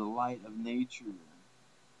according to the light of nature?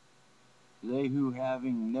 They who,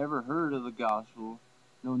 having never heard of the gospel,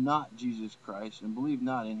 know not Jesus Christ, and believe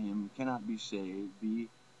not in him, cannot be saved, be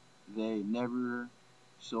they never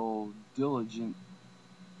so diligent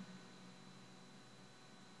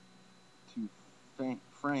to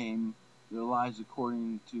frame their lives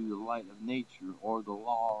according to the light of nature, or the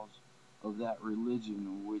laws of that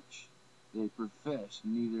religion which they profess,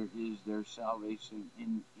 neither is there salvation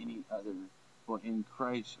in any other, but in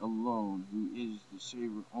Christ alone, who is the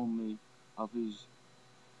Savior only of his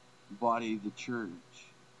body, the church.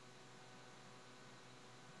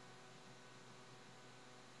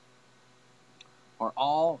 Are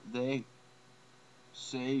all they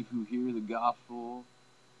saved who hear the gospel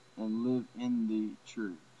and live in the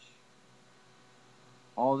church?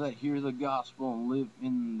 All that hear the gospel and live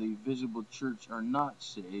in the visible church are not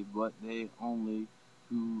saved, but they only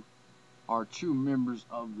who are true members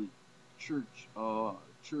of the church,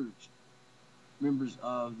 members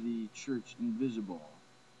of the church invisible.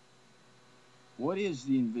 What is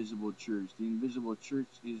the invisible church? The invisible church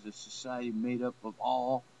is a society made up of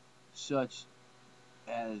all such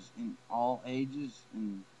as in all ages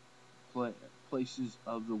and places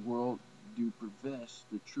of the world do profess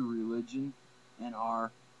the true religion and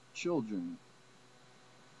are children.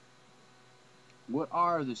 What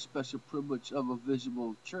are the special privileges of a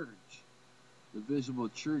visible church? The visible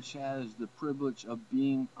church has the privilege of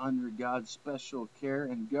being under God's special care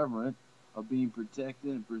and government, of being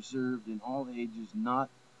protected and preserved in all ages,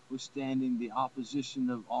 notwithstanding the opposition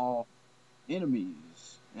of all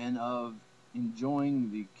enemies, and of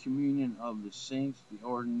enjoying the communion of the saints, the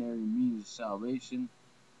ordinary means of salvation,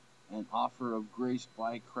 and offer of grace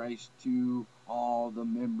by Christ to all the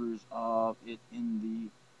members of it in the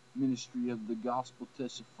ministry of the gospel,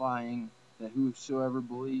 testifying that whosoever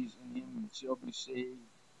believes in him shall be saved,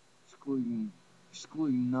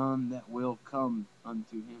 excluding none that will come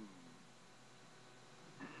unto him.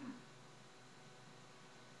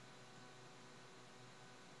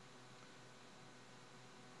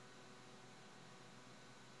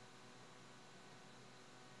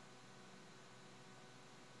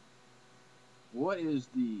 What is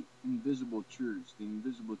the invisible church? The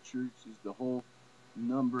invisible church is the whole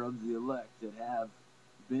number of the elect that have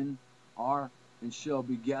been, are, and shall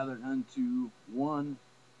be gathered unto one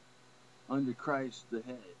under Christ the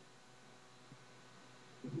head.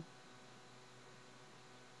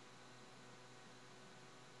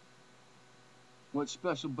 What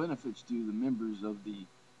special benefits do the members of the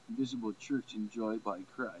invisible church enjoy by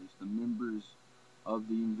Christ? The members of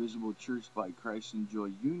the invisible church by Christ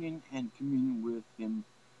enjoy union and communion with him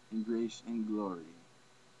in grace and glory.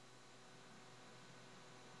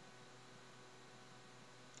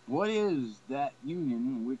 What is that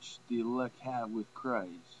union which the elect have with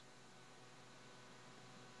Christ?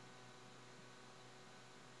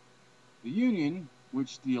 The union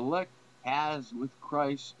which the elect has with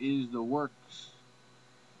Christ is the works.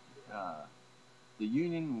 The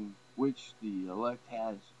union which the elect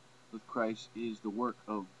has with Christ is the work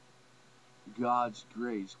of God's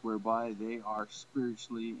grace, whereby they are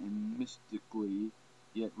spiritually and mystically,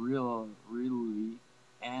 yet really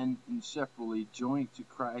and inseparably joined to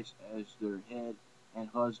Christ as their head and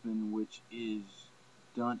husband, which is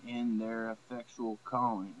done in their effectual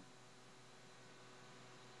calling.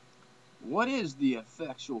 What is the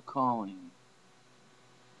effectual calling,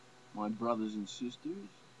 my brothers and sisters?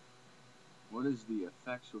 What is the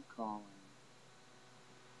effectual calling?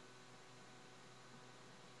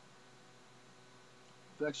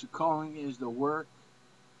 Effectual calling is the work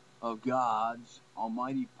of God's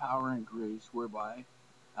almighty power and grace, whereby,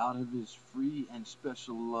 out of his free and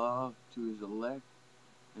special love to his elect,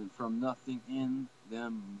 and from nothing in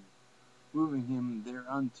them moving him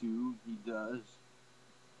thereunto, he does,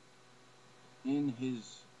 in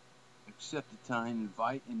his accepted time,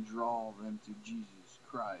 invite and draw them to Jesus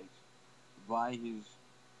Christ by his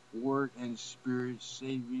word and spirit,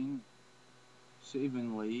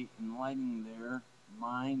 savingly enlightening their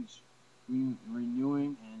minds,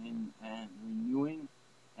 renewing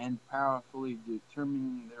and powerfully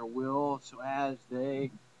determining their will, so as they,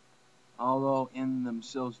 although in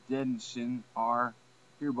themselves dead in sin, are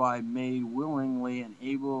hereby made willingly and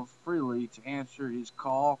able freely to answer his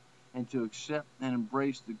call and to accept and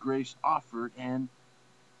embrace the grace offered and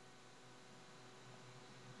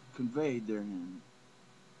conveyed therein.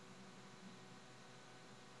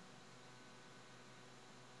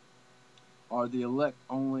 Are the elect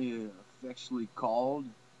only effectually called?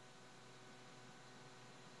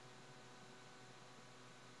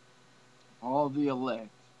 All the elect,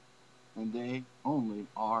 and they only,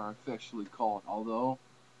 are effectually called, although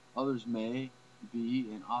others may be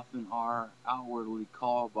and often are outwardly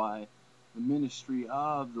called by the ministry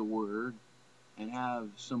of the Word and have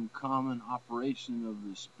some common operation of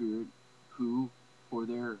the Spirit, who, for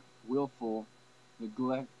their willful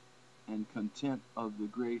neglect and contempt of the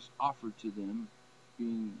grace offered to them,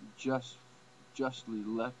 being justly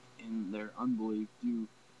left in their unbelief, do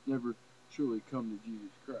never truly come to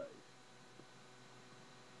Jesus Christ.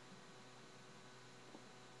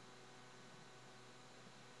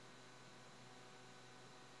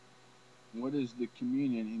 What is the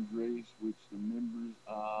communion and grace which the members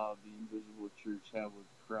of the invisible church have with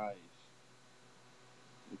Christ?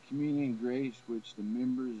 The communion and grace which the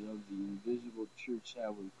members of the invisible church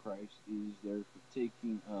have with Christ is their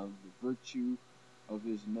partaking of the virtue of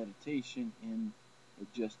his meditation in the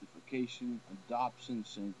justification, adoption,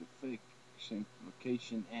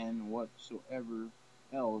 sanctification, and whatsoever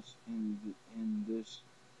else in this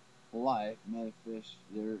life manifests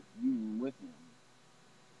their union with him.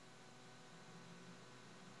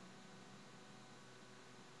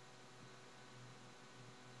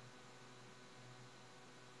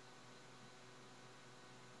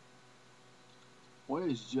 What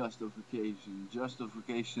is justification?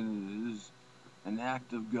 Justification is an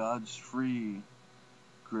act of God's free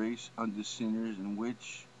grace unto sinners, in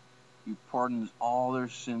which he pardons all their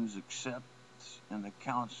sins, accepts and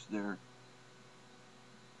accounts their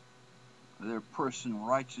person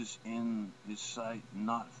righteous in his sight,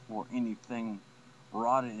 not for anything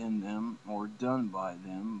wrought in them or done by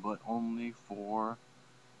them, but only for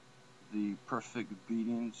the perfect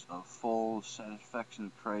obedience of full satisfaction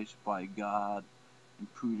of Christ by God,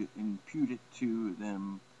 imputed to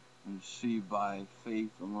them and received by faith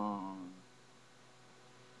alone.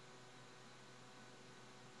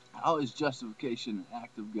 How is justification an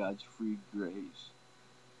act of God's free grace?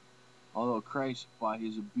 Although Christ, by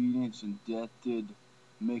his obedience and death, did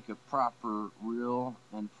make a proper, real,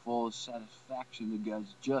 and full satisfaction to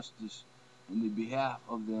God's justice in the behalf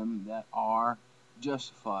of them that are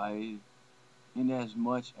justified,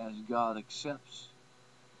 inasmuch as God accepts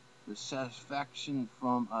the satisfaction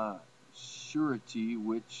from a surety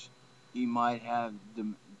which he might have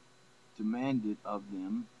demanded of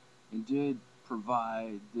them, and did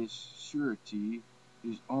provide this surety,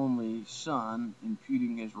 his only Son,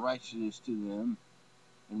 imputing his righteousness to them,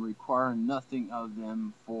 and requiring nothing of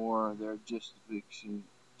them for their justification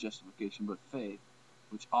but faith,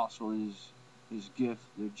 which also is his gift.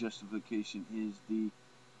 Their justification is the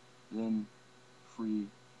then free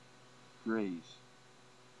grace.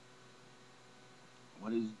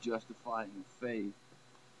 What is justifying faith?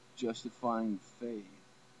 Justifying faith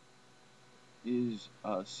is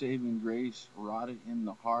a saving grace wrought in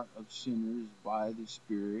the heart of sinners by the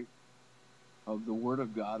Spirit of the Word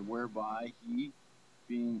of God, whereby he,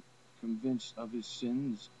 being convinced of his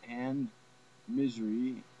sins and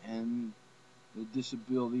misery and the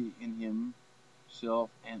disability in himself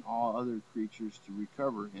and all other creatures to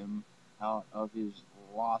recover him out of his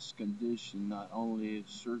lost condition, not only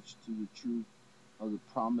asserts to the truth of the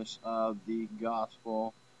promise of the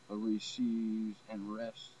gospel, but receives and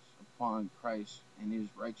rests upon Christ and his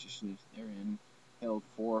righteousness therein held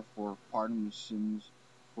forth for pardon of sins,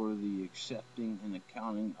 for the accepting and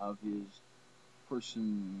accounting of his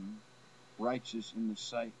person righteous in the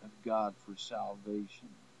sight of God for salvation.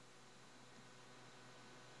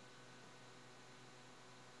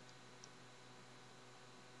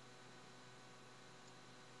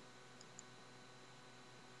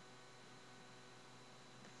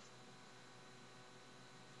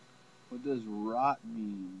 What does rot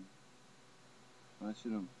mean? That's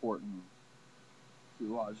an important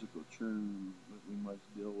theological term that we must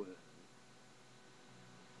deal with.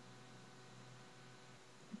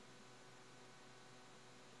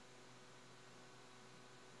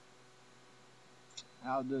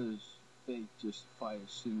 How does faith justify a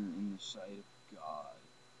sinner in the sight of God?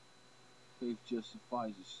 Faith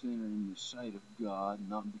justifies a sinner in the sight of God,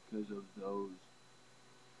 not because of those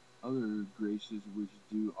other graces which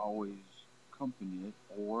do always accompany it,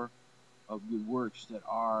 or of good works that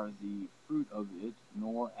are the fruit of it,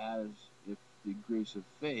 nor as if the grace of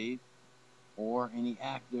faith, or any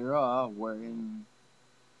act thereof, were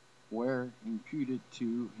imputed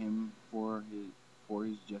to him for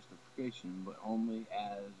his justification, but only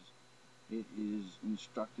as it is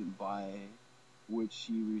instructed by which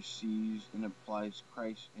he receives and applies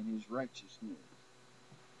Christ and his righteousness.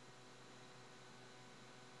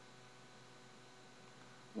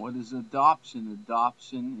 What is adoption?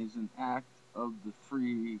 Adoption is an act of the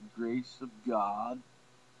free grace of God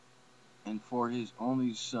and for his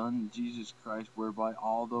only Son, Jesus Christ, whereby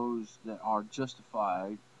all those that are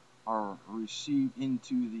justified are received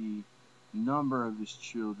into the number of his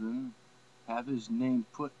children, have his name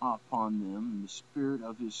put upon them, and the Spirit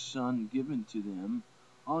of his Son given to them,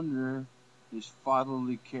 under his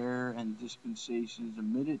fatherly care and dispensations,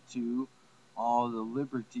 admitted to all the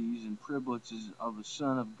liberties and privileges of a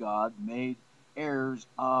Son of God, made heirs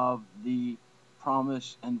of the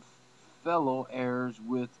promise and fellow heirs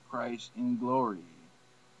with Christ in glory.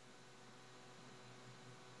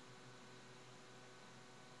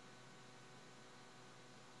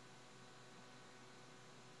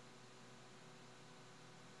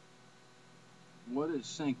 What is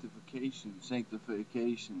sanctification?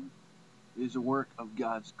 Sanctification is a work of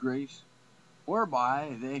God's grace,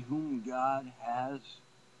 whereby they whom God has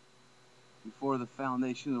before the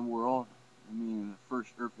foundation of the world, I mean the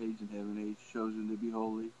first earth age and heaven age, chosen to be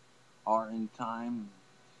holy, are in time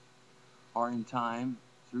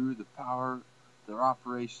through the power, the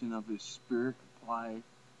operation of his Spirit, apply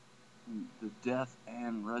the death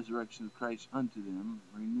and resurrection of Christ unto them,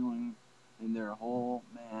 renewing in their whole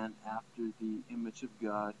man after the image of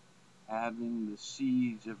God, having the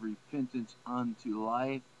seeds of repentance unto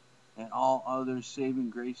life, and all other saving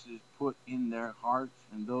graces put in their hearts,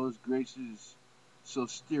 and those graces so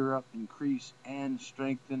stir up, increase, and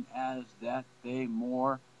strengthen, as that they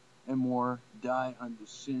more and more die unto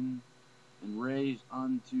sin, and raise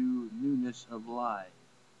unto newness of life.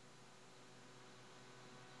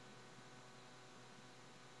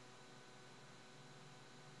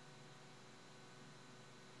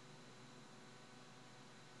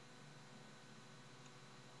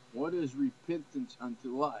 What is repentance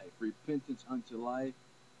unto life? Repentance unto life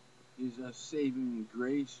is a saving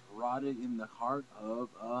grace wrought in the heart of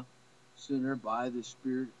a sinner by the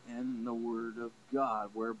Spirit and the Word of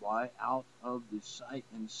God, whereby out of the sight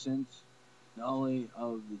and sense not only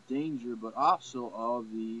of the danger, but also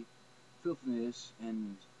of the filthiness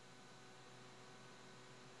and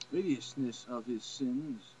hideousness of his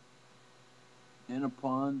sins, and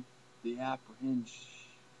upon the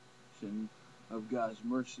apprehension of God's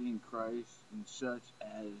mercy in Christ, and such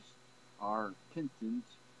as are penitent,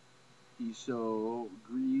 he so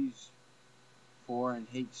grieves for and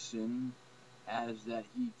hates sin, as that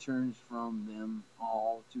he turns from them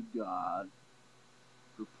all to God,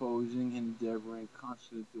 proposing and endeavoring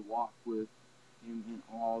constantly to walk with him in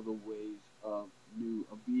all the ways of new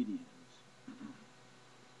obedience.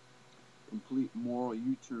 Complete moral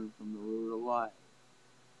U-turn from the road of life.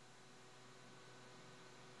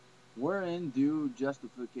 Wherein do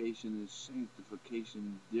justification and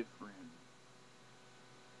sanctification differ?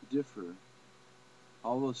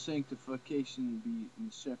 Although sanctification be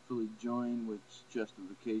inseparably joined with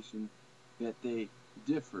justification, yet they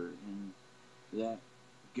differ in that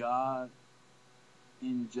God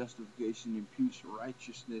in justification imputes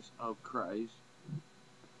righteousness of Christ.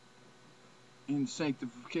 In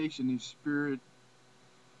sanctification, his Spirit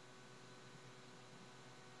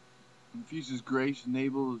infuses grace,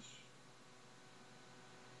 enables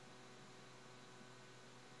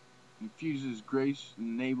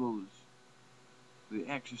the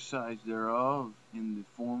exercise thereof. In the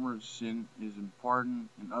former, sin is in pardon;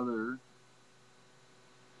 in other,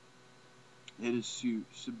 it is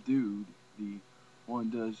subdued. The one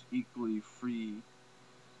does equally free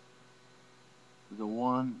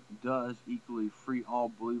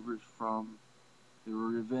all believers from the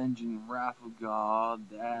revenging wrath of God,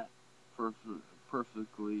 that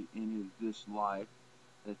perfectly in this life,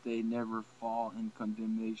 that they never fall in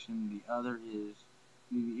condemnation. The other is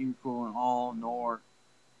neither equal in all, nor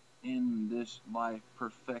in this life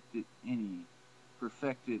perfected in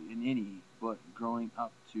any, but growing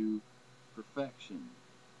up to perfection.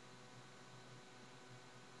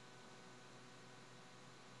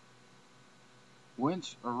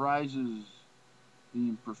 Whence arises the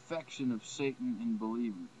imperfection of Satan in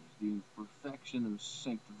believers? The imperfection of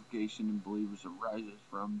sanctification in believers arises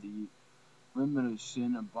from the remnant of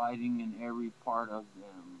sin abiding in every part of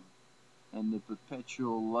them, and the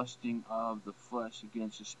perpetual lusting of the flesh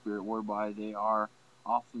against the Spirit, whereby they are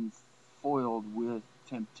often foiled with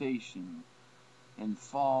temptation, and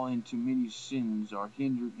fall into many sins, are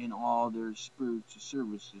hindered in all their spiritual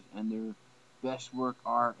services, and their best work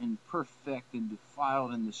are imperfect and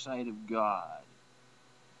defiled in the sight of God.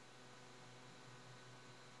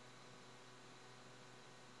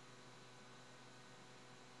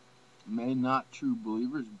 May not true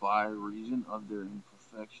believers, by reason of their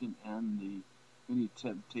imperfection and the many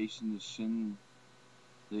temptations of sin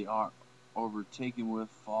they are overtaken with,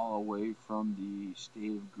 fall away from the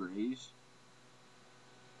state of grace?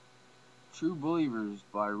 True believers,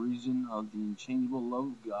 by reason of the unchangeable love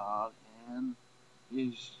of God and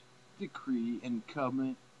his decree and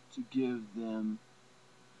covenant to give them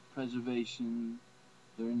preservation,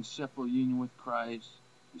 their inseparable union with Christ,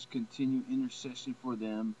 his continued intercession for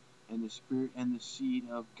them, and the Spirit and the seed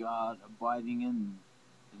of God abiding in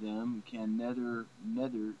them can neither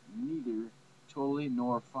totally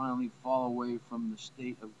nor finally fall away from the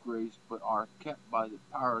state of grace, but are kept by the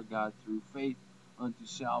power of God through faith unto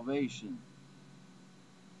salvation.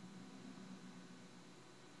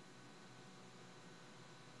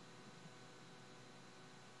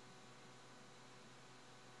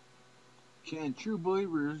 Can true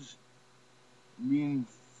believers be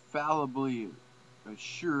infallibly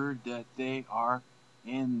assured that they are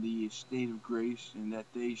in the state of grace and that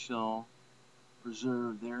they shall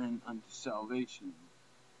preserve therein unto salvation?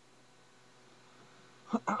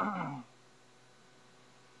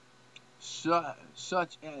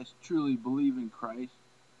 Such as truly believe in Christ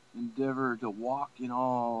endeavor to walk in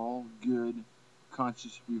all good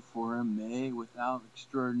conscience before him, may, without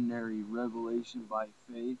extraordinary revelation by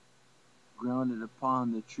faith, grounded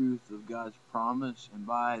upon the truth of God's promise, and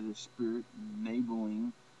by the Spirit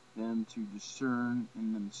enabling them to discern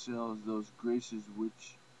in themselves those graces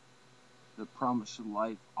which the promise of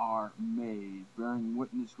life are made, bearing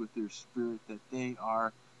witness with their spirit that they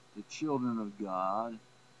are the children of God,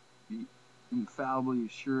 be infallibly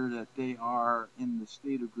assured that they are in the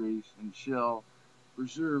state of grace and shall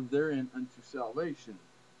preserve therein unto salvation.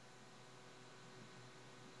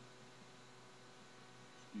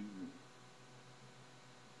 Excuse me.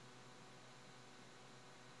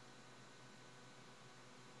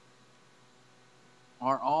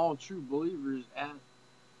 Are all true believers at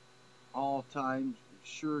all times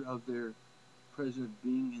assured of their present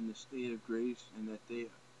being in the state of grace and that they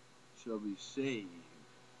shall be saved?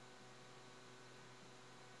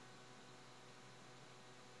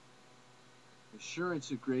 Assurance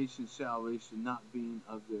of grace and salvation not being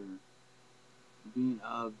of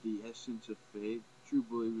the essence of faith, true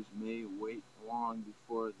believers may wait long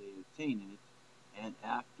before they attain it, and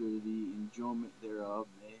after the enjoyment thereof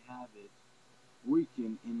may have it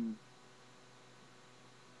weakened in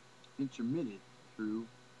intermittent through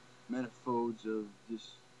manifolds of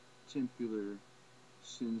distemper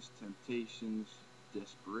sins, temptations,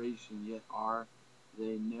 desperation, yet are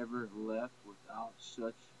they never left without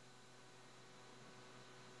such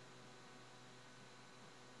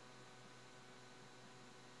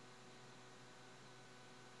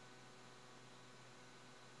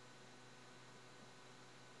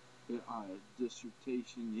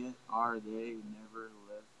dissertation, yet are they never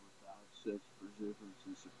left without such perseverance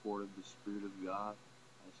and support of the Spirit of God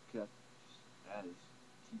as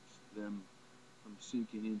keeps them from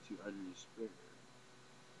sinking into utter despair.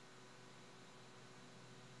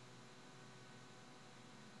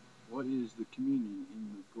 What is the communion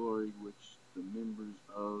in the glory which the members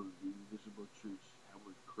of the invisible church have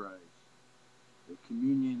with Christ? The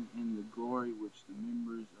communion in the glory which the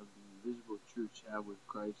members of the invisible church have with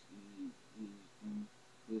Christ is in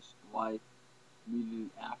this life, immediately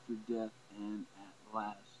after death, and at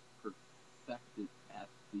last perfected at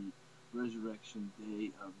the resurrection day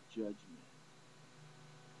of judgment.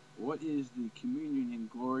 What is the communion in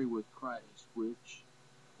glory with Christ which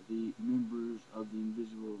the members of the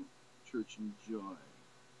invisible church enjoy?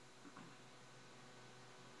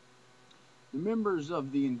 The members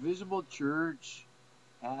of the invisible church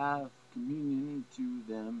have communion to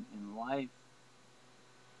them in life,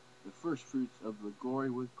 the first fruits of the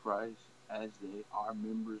glory with Christ, as they are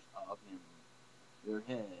members of him, their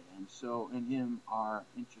head, and so in him are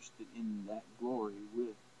interested in that glory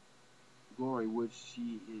which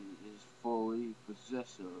he is fully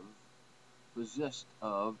possessed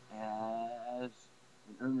of, as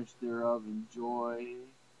an earnest thereof enjoy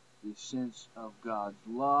the sense of God's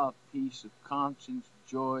love, peace of conscience,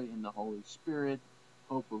 joy in the Holy Spirit,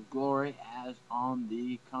 hope of glory, as on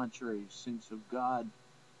the contrary, sense of God,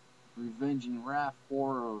 revenging wrath,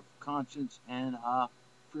 horror of conscience, and a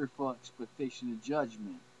fearful expectation of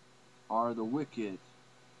judgment, are the wicked,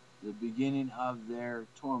 the beginning of their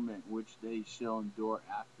torment which they shall endure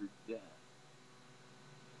after death.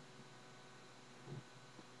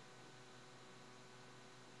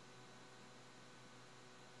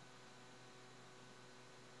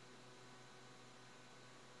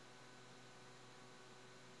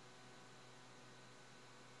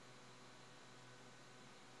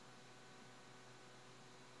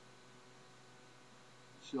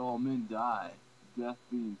 Shall all men die, death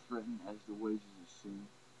being threatened as the wages of sin,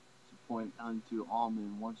 to point unto all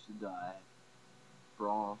men once to die, for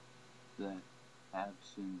all that have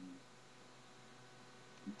sinned.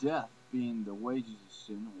 Death being the wages of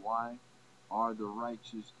sin, why are the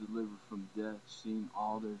righteous delivered from death, seeing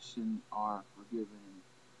all their sins are forgiven in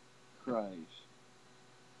Christ?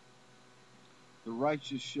 The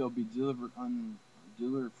righteous shall be delivered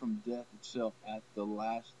from death itself at the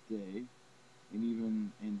last day, and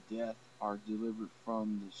even in death are delivered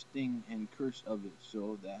from the sting and curse of it,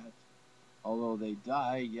 so that although they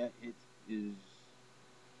die, is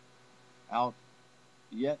out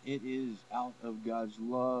it is out of God's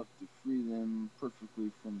love to free them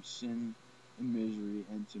perfectly from sin and misery,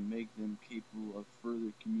 and to make them capable of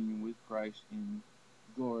further communion with Christ in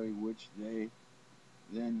glory, which they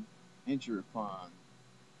then enter upon.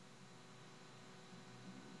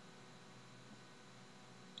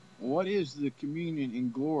 What is the communion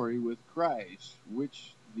in glory with Christ,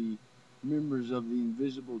 which the members of the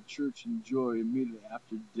invisible church enjoy immediately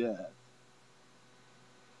after death?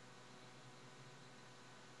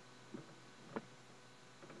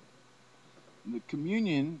 The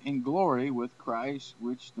communion in glory with Christ,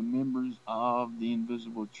 which the members of the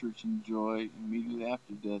invisible church enjoy immediately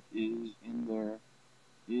after death, is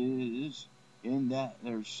in that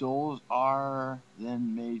their souls are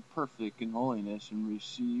then made perfect in holiness and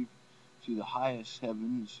receive to the highest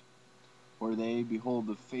heavens, where they behold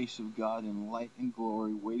the face of God in light and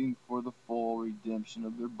glory, waiting for the full redemption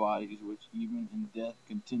of their bodies, which even in death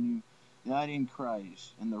continue united in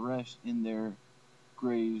Christ, and the rest in their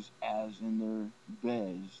graves as in their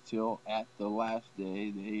beds, till at the last day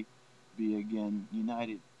they be again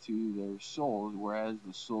united to their souls, whereas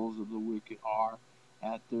the souls of the wicked are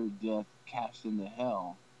at their death cast into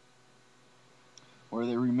hell, where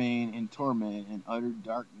they remain in torment and utter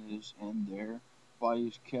darkness, and their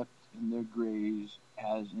bodies kept in their graves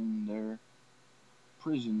as in their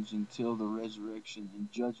prisons until the resurrection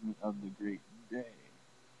and judgment of the great day.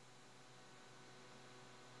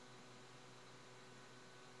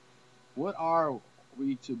 What are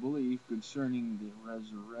we to believe concerning the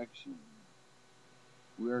resurrection?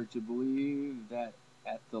 We are to believe that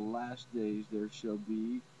at the last days there shall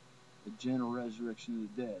be a general resurrection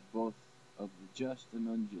of the dead, both of the just and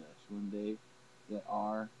unjust, when they that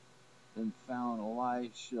are then found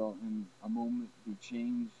alive shall in a moment be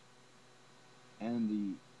changed, and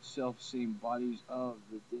the self-same bodies of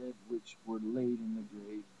the dead which were laid in the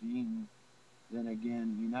grave, being then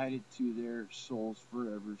again united to their souls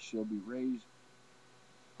forever, shall be raised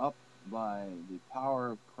up by the power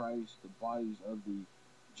of Christ, the bodies of the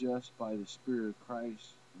just by the Spirit of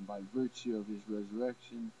Christ, and by virtue of his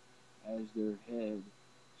resurrection, as their head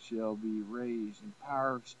shall be raised in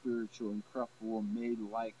power spiritual, incorruptible, made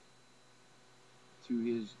like to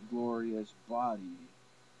his glorious body.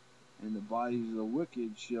 And the bodies of the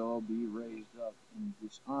wicked shall be raised up in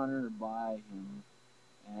dishonor by him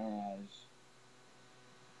as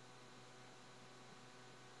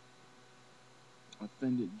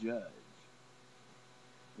offended judge.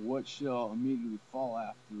 What shall immediately fall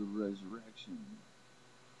after the resurrection?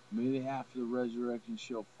 Immediately after the resurrection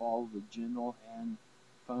shall follow the general and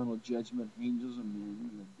final judgment of angels and men,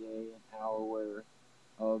 in the day and hour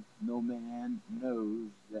whereof no man knows,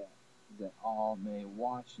 that all may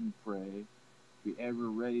watch and pray, be ever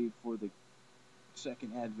ready for the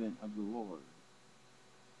second advent of the Lord.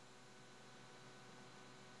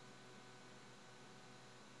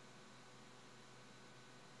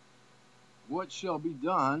 What shall be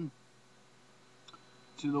done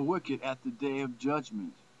to the wicked at the day of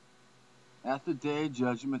judgment? At the day of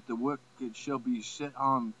judgment the wicked shall be set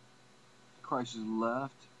on Christ's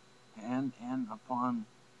left hand, and upon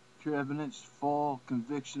pure evidence, full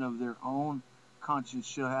conviction of their own conscience,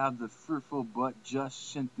 shall have the fearful but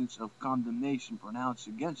just sentence of condemnation pronounced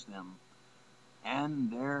against them,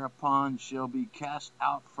 and thereupon shall be cast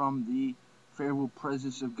out from the favorable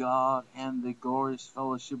presence of God and the glorious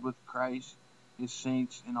fellowship with Christ, his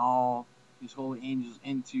saints, and all his holy angels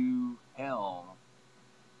into hell,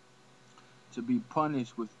 to be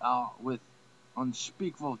punished with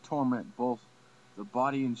unspeakable torment, both the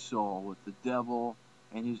body and soul, with the devil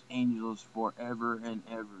and his angels forever and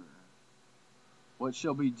ever. What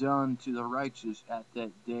shall be done to the righteous at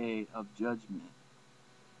that day of judgment?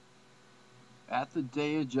 At the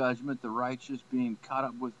day of judgment, the righteous, being caught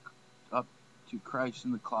up to Christ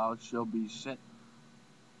in the clouds, shall be set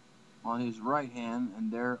on his right hand,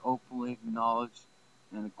 and there openly acknowledged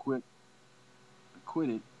and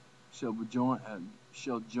acquitted, shall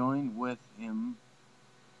join with him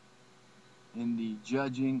in the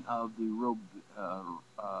judging of the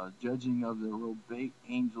reprobate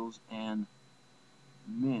angels and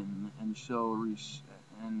men, and shall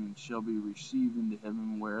be received into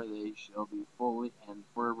heaven, where they shall be fully and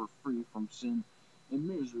forever free from sin and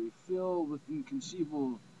misery, filled with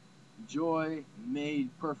inconceivable joy, made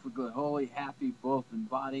perfectly holy, happy both in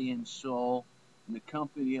body and soul, in the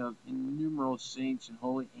company of innumerable saints and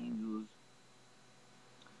holy angels,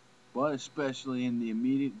 but especially in the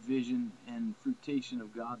immediate vision and fruition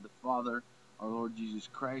of God the Father, our Lord Jesus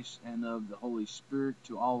Christ, and of the Holy Spirit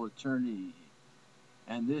to all eternity.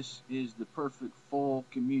 And this is the perfect full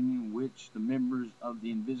communion which the members of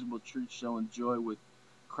the invisible church shall enjoy with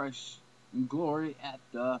Christ in glory at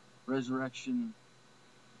the resurrection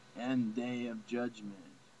and day of judgment.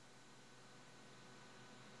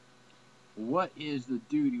 What is the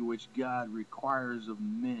duty which God requires of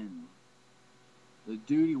men? The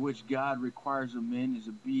duty which God requires of men is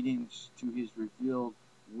obedience to his revealed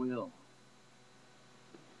will.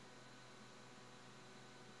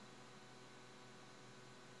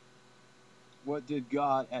 What did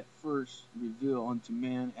God at first reveal unto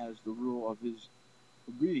man as the rule of his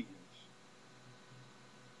obedience?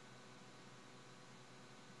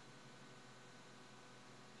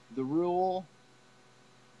 The rule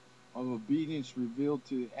of obedience revealed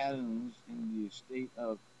to Adams in the state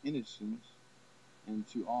of innocence and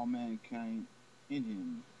to all mankind in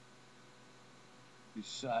him,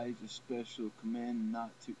 besides a special command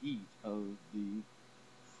not to eat of the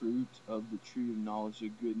fruit of the tree of knowledge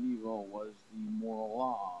of good and evil, was the moral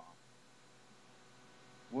law.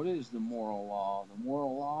 What is the moral law? The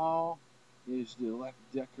moral law is the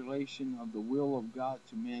declaration of the will of God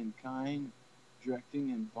to mankind,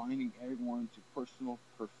 directing and binding everyone to personal,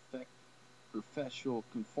 professional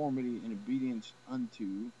conformity and obedience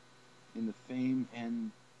unto, in the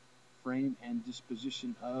frame and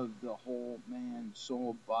disposition of the whole man,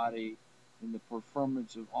 soul, body, in the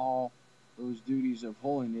performance of all those duties of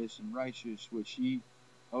holiness and righteousness which he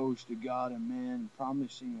owes to God and man,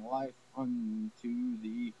 promising life unto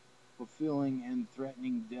the fulfilling and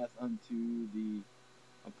threatening death unto the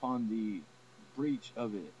upon the breach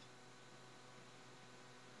of it.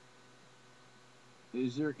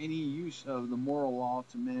 Is there any use of the moral law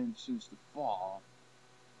to man since the fall?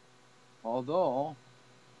 Although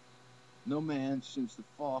no man since the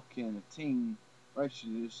fall can attain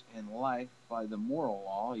righteousness and life by the moral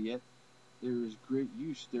law, yet there is great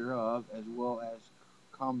use thereof, as well as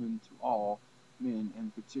common to all men,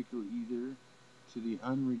 and particularly either to the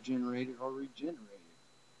unregenerated or regenerated.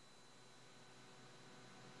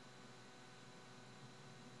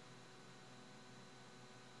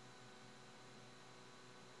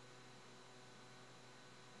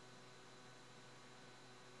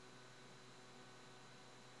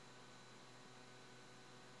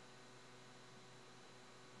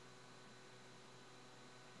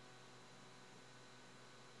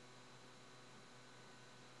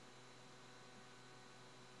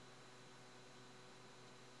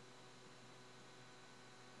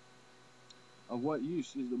 Of what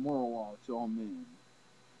use is the moral law to all men?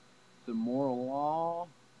 The moral law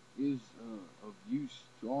is of use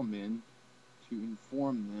to all men to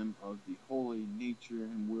inform them of the holy nature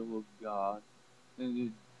and will of God,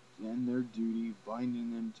 and their duty,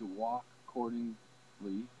 binding them to walk accordingly,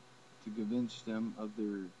 to convince them of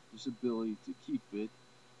their disability to keep it,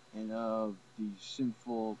 and of the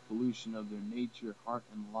sinful pollution of their nature, heart,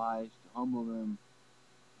 and lives, to humble them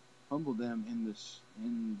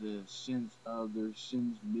in the sense of their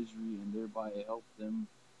sins, misery, and thereby help them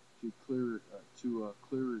to a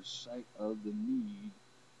clearer sight of the need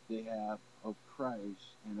they have of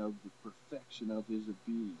Christ and of the perfection of his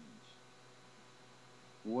obedience.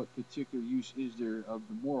 What particular use is there of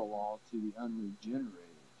the moral law to the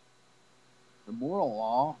unregenerated? The moral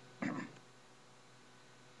law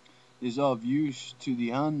is of use to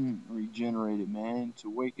the unregenerated man to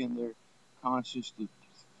waken their conscience to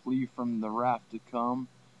flee from the wrath to come,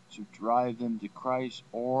 to drive them to Christ,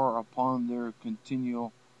 or upon their continue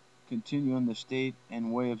in the state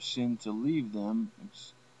and way of sin, to leave them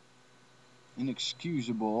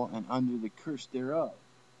inexcusable and under the curse thereof.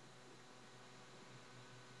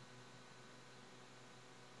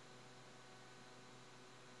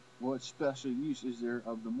 What special use is there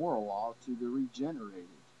of the moral law to the regenerated,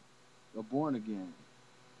 the born again?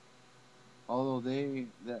 Although they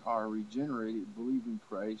that are regenerated believe in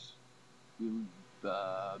Christ, be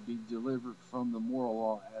delivered from the moral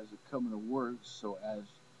law as a covenant of works, so as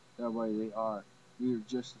thereby they are neither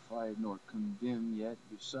justified nor condemned, yet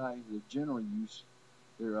besides the general use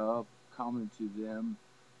thereof common to them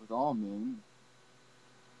with all men,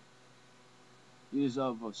 it is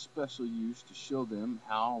of a special use to show them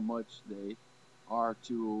how much they are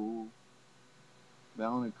to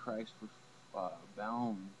bound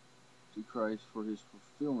to Christ for his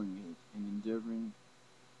fulfilling it, and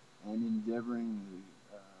endeavoring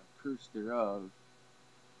the curse thereof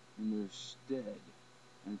in their stead,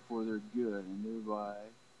 and for their good, and thereby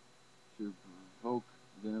to provoke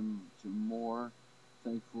them to more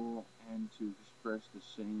thankful and to express the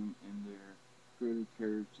same in their greater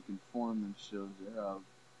care to conform themselves thereof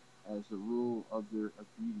as the rule of their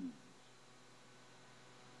obedience.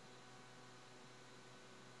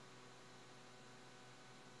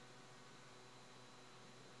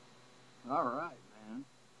 All right, man.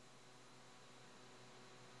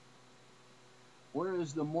 Where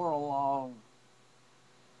is the moral law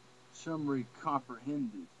summary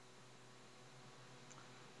comprehended?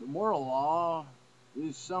 The moral law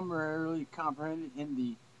is summarily comprehended in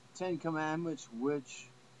the Ten Commandments, which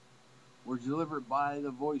were delivered by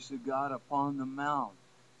the voice of God upon the mount.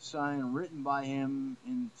 Sign written by him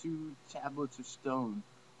in 2 tablets of stone,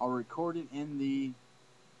 are recorded in the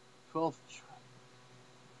 12th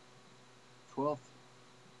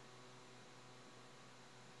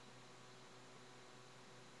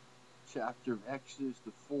chapter of Exodus.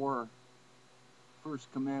 The 4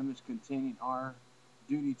 first commandments containing our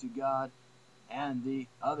duty to God, and the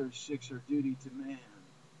other 6 are duty to man.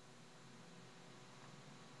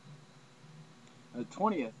 The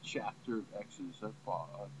 20th chapter of Exodus. I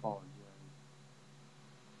apologize.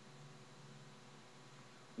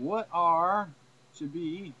 What are to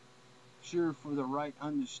be sure for the right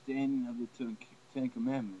understanding of the Ten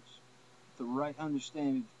Commandments? The right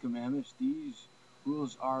understanding of the commandments, these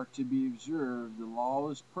rules are to be observed. The law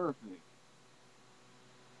is perfect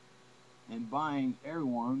and binds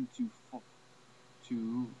everyone to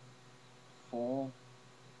full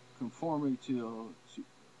conformity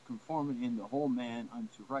conformity in the whole man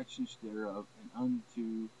unto righteousness thereof, and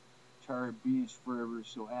unto entire obedience forever,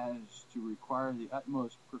 so as to require the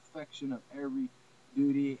utmost perfection of every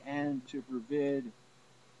duty, and to forbid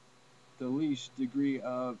the least degree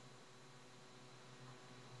of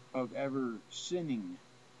ever sinning,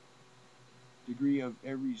 degree of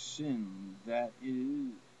every sin, that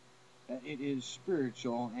it is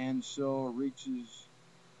spiritual, and so reaches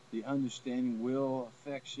the understanding, will,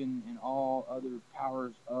 affection, and all other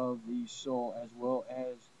powers of the soul, as well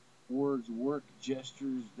as words, work,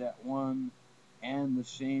 gestures, that one and the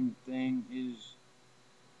same thing is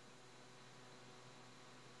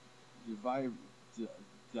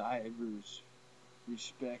divers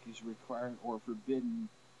respect is required or forbidden.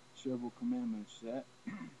 Several commandments that,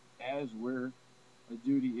 as where a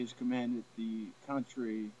duty is commanded, the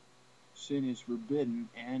contrary sin is forbidden,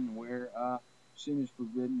 and where sin is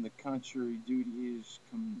forbidden, the contrary duty is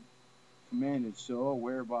commanded. So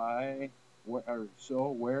where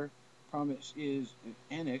promise is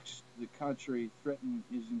annexed, the contrary threatening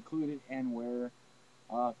is included, and where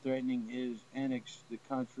threatening is annexed, the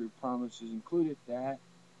contrary promise is included. That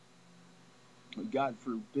God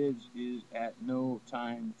forbids is at no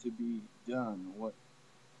time to be done. What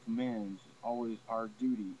commands always our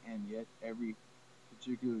duty, and yet every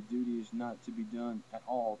particular duty is not to be done at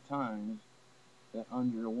all times. That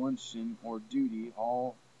under one sin or duty,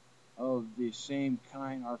 all of the same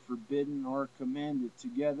kind are forbidden or commanded,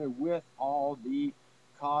 together with all the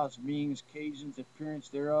cause, means, occasions, appearance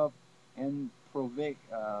thereof, and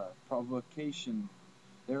provocation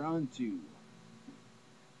thereunto.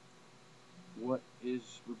 What is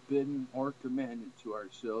forbidden or commanded to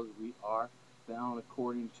ourselves, we are bound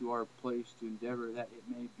according to our place to endeavor that it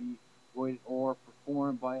may be voided or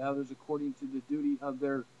performed by others according to the duty of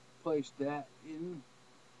their place. That in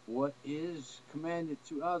what is commanded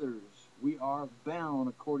to others, we are bound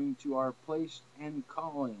according to our place and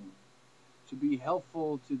calling to be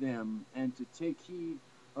helpful to them, and to take heed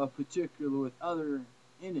of particular with other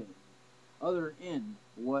in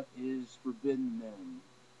what is forbidden them.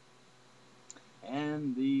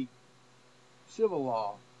 And the civil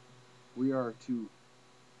law we are to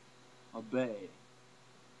obey.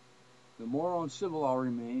 The moral and civil law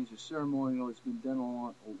remains. The ceremonial has been done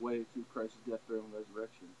along the way through Christ's death, burial, and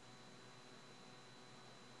resurrection.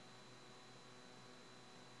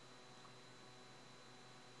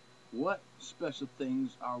 What special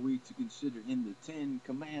things are we to consider in the Ten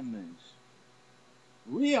Commandments?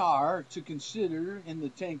 We are to consider in the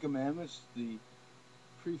Ten Commandments the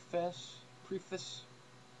preface,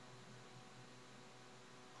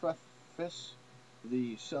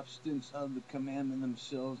 the substance of the commandment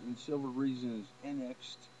themselves, and several reasons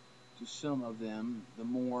annexed to some of them, the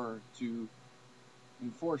more to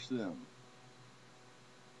enforce them.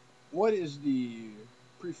 What is the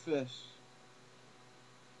preface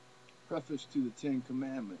to the Ten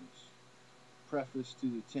Commandments? Preface to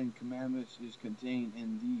the Ten Commandments is contained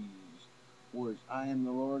in these words: I am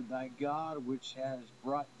the Lord thy God, which has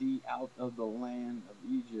brought thee out of the land of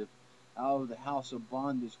Egypt, out of the house of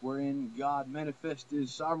bondage, wherein God manifested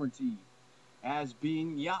his sovereignty as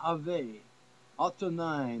being Yahweh,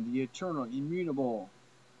 Adonai, the eternal, immutable,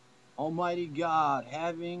 Almighty God,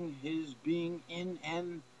 having his being in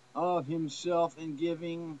and of himself and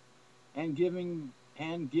giving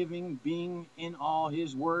being in all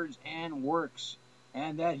his words and works,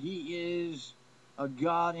 and that he is a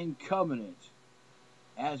God in covenant,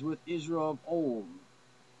 as with Israel of old,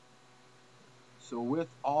 so with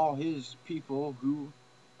all his people who,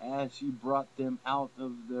 as he brought them out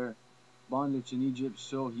of their bondage in Egypt,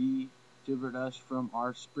 so he delivered us from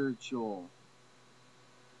our spiritual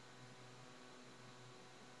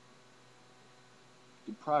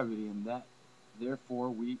depravity, and that therefore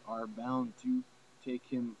we are bound to take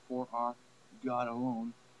him for our God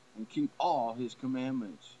alone, and keep all his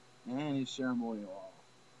commandments and his ceremonial law.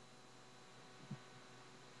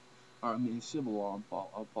 Or, I mean, civil law,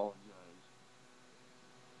 I apologize.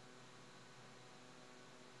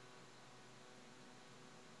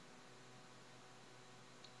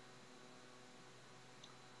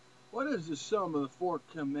 What is the sum of the four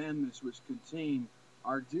commandments which contain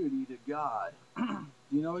our duty to God? Do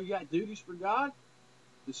you know you got duties for God?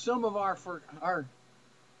 The sum of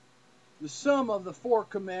the sum of the four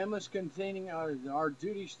commandments containing our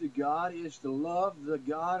duties to God is to love the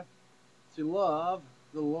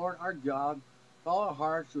Lord our God with all our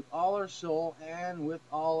hearts, with all our soul, and with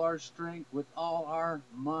all our strength, with all our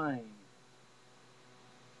mind.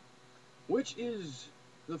 Which is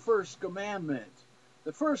the first commandment?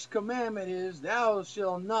 The first commandment is, thou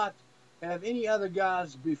shalt not have any other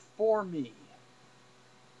gods before me.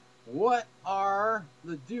 What are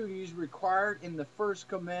the duties required in the first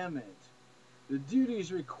commandment? The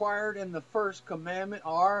duties required in the first commandment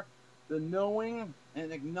are the knowing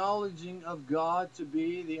and acknowledging of God to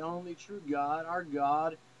be the only true God, our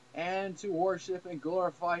God, and to worship and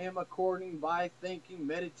glorify him according by thinking,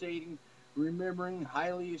 meditating, remembering,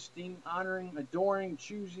 highly esteeming, honoring, adoring,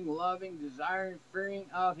 choosing, loving, desiring, fearing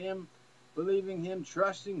of him, believing him,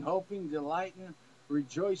 trusting, hoping, delighting,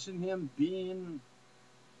 rejoicing him, being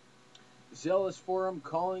zealous for him,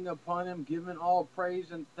 calling upon him, giving all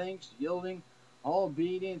praise and thanks, yielding all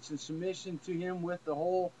obedience and submission to him with the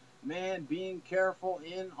whole man, being careful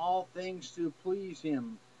in all things to please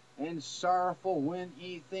him, and sorrowful when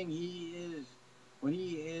he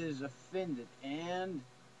is offended, and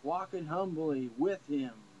walking humbly with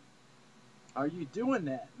him. Are you doing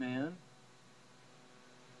that, man?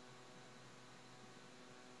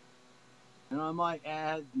 And I might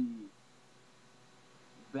add,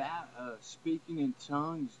 speaking in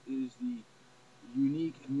tongues is the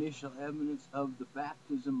unique initial evidence of the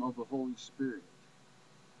baptism of the Holy Spirit.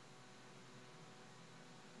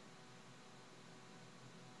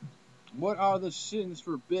 What are the sins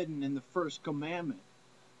forbidden in the first commandment?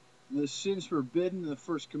 The sins forbidden in the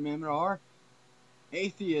first commandment are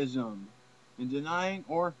atheism, and denying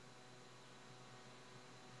or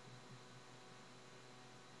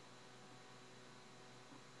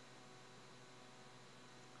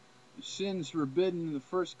sins forbidden in the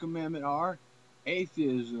first commandment are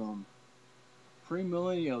atheism,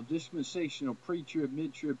 premillennial, dispensational, pre-trib,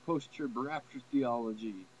 mid-trib, post-trib, rapture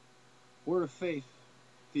theology, word of faith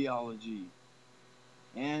theology,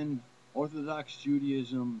 and Orthodox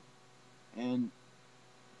Judaism and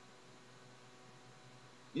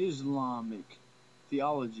Islamic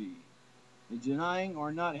theology, and denying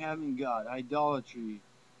or not having God, idolatry,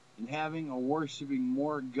 and having or worshiping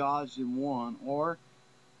more gods than one, or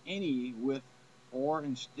any with or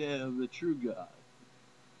instead of the true God,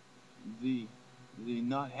 the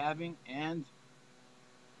not having and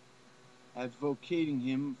advocating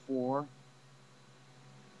him for,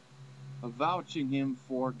 avouching him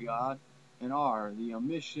for God, and are the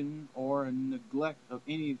omission or neglect of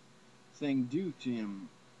anything due to him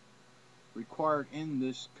required in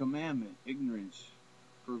this commandment, ignorance,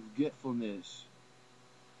 forgetfulness,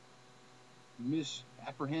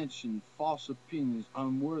 misapprehension, false opinions,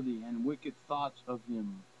 unworthy and wicked thoughts of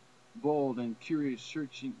him, bold and curious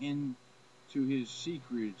searching into his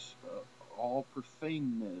secrets, all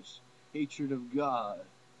profaneness, hatred of God,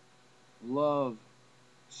 love,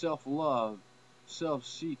 self-love,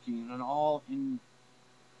 self-seeking, and all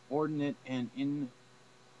inordinate and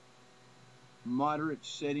immoderate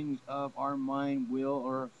settings of our mind, will,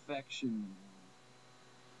 or affection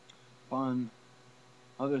upon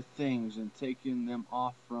other things, and taking them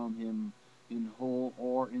off from him in whole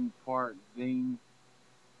or in part, vain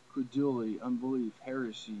credulity, unbelief,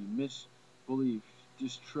 heresy, misbelief,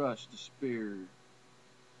 distrust, despair,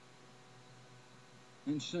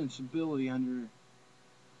 insensibility under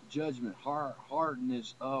judgment,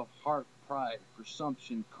 hardness of heart, pride,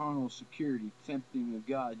 presumption, carnal security, tempting of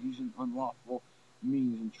God, using unlawful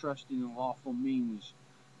means and trusting in lawful means,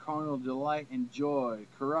 carnal delight and joy,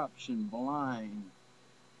 corruption, blind,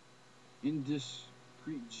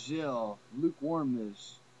 indiscreet zeal,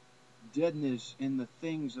 lukewarmness, deadness in the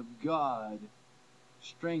things of God,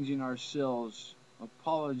 stranging ourselves,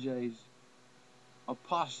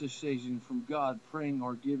 apostatizing from God, praying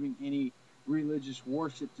or giving any religious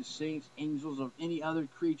worship to saints, angels, or any other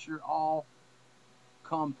creature, all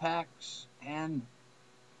compacts and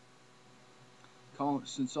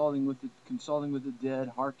consulting with the dead,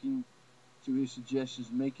 hearkening to his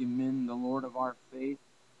suggestions, making men the Lord of our faith,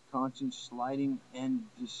 conscience slighting and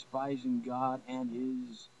despising God and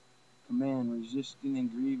his command, resisting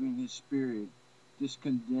and grieving his spirit,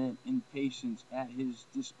 discontent, impatience at his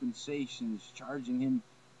dispensations, charging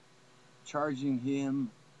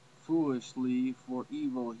him foolishly for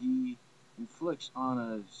evil he inflicts on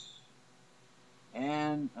us,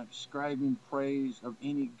 and ascribing praise of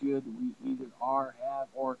any good we either are, have,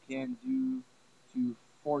 or can do to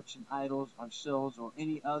fortune, idols, ourselves, or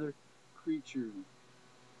any other creature.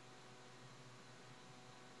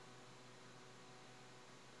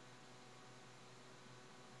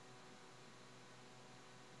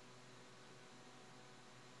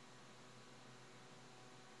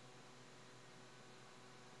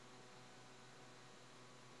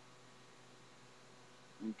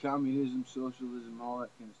 And communism, socialism, all that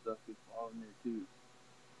kind of stuff could fall in there too.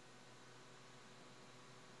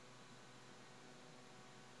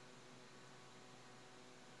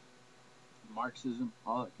 Marxism,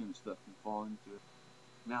 all that kind of stuff can fall into it.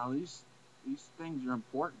 Now these things are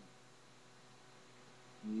important.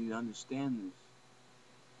 You need to understand this.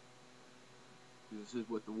 Because this is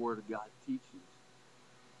what the Word of God teaches.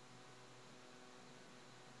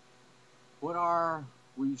 What are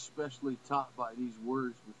we specially taught by these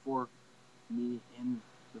words before me in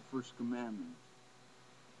the first commandment?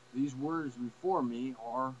 These words before me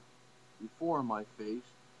are before my face,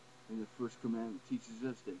 and the first commandment teaches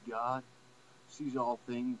us that God sees all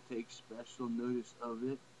things, takes special notice of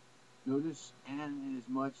it. Notice and is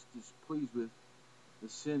much displeased with the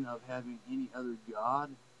sin of having any other God,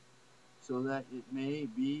 so that it may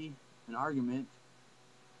be an argument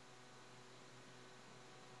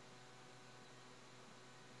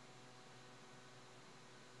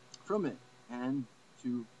from it, and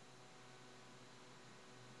to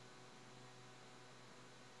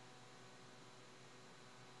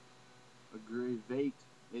aggravate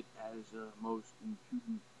it as a most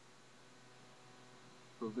impudent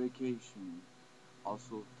provocation,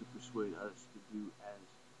 also to persuade us to do as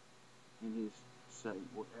in his sight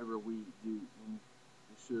whatever we do in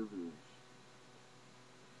the service,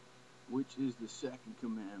 which is the second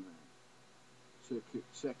commandment.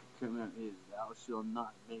 Second commandment is, thou shalt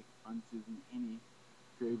not make unto thee any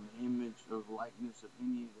graven image of likeness of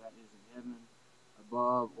any that is in heaven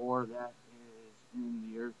above, or that is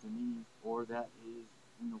in the earth beneath, or that is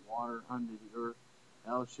in the water under the earth.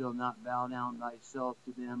 Thou shalt not bow down thyself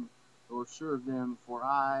to them, or serve them, for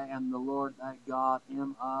I am the Lord thy God,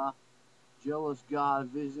 am a jealous God,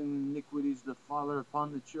 visiting iniquities of the father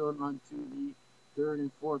upon the children unto the third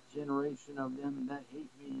and fourth generation of them that hate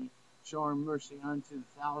me, showing mercy unto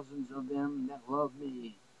thousands of them that love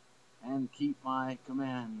me and keep my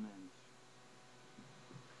commandments.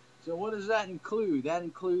 So what does that include? That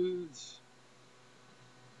includes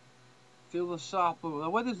philosophical.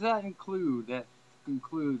 What does that include? That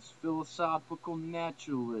includes philosophical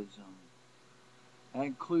naturalism. That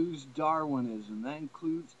includes Darwinism. That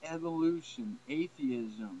includes evolution,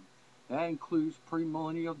 atheism. That includes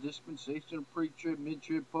premillennial, dispensational, pre-trib,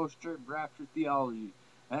 mid-trib, post-trib, rapture theology.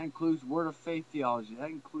 That includes Word of Faith theology. That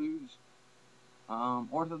includes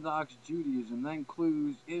Orthodox Judaism. That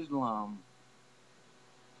includes Islam.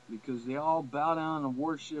 Because they all bow down and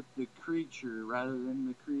worship the creature rather than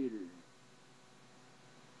the creator.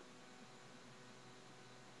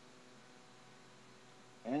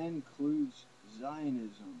 And includes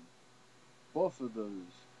Zionism. Both of those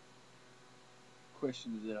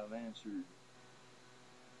questions that I've answered.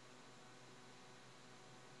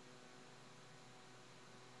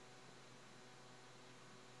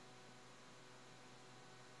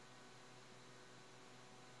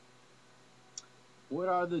 What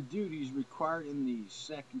are the duties required in the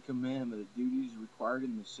second commandment? The duties required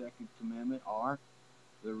in the second commandment are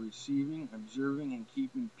the receiving, observing, and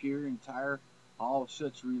keeping pure, entire, all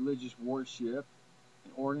such religious worship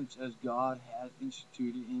and ordinance as God has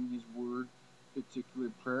instituted in His Word,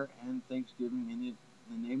 particularly prayer and thanksgiving in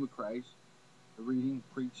the name of Christ, the reading,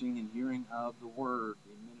 preaching, and hearing of the Word,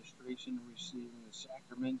 the administration and receiving the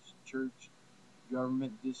sacraments, church,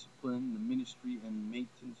 government, discipline, the ministry and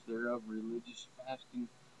maintenance thereof, religious fasting,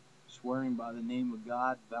 swearing by the name of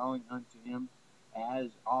God, vowing unto Him, as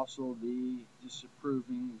also the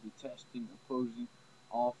disapproving, detesting, opposing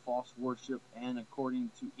all false worship, and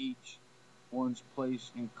according to each one's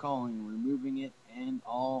place and calling, removing it and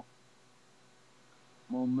all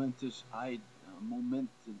momentous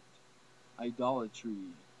idolatry.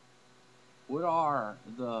 What are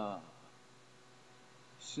the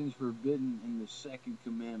sins forbidden in the second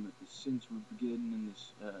commandment? The sins forbidden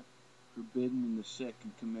in the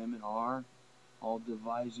second commandment are all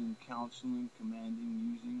devising, counseling,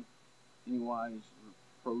 commanding, using, anywise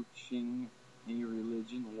reproaching any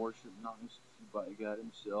religion, worship not instituted by God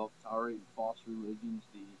Himself, tolerating false religions,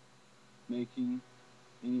 the making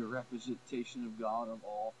any representation of God of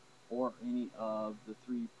all, or any of the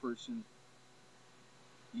three persons,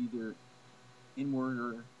 either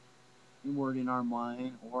inward in our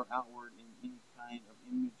mind, or outward in any kind of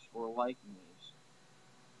image or likeness,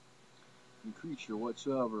 in creature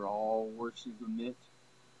whatsoever, all worship of it,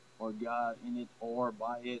 or God in it, or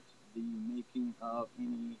by it, the making of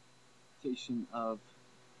any imitation of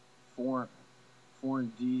foreign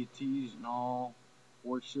deities, and all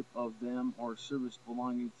worship of them, or service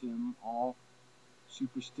belonging to them, all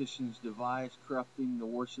superstitions devised, corrupting the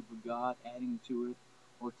worship of God, adding to it,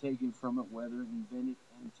 or taken from it, whether invented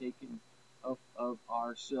and taken up of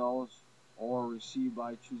ourselves, or received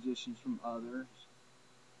by traditions from others,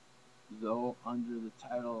 though under the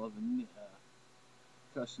title of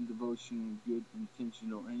custom, devotion, good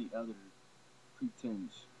intention, or any other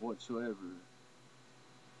pretense whatsoever.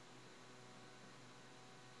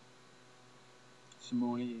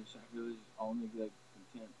 Simony, sacrilege, all neglect,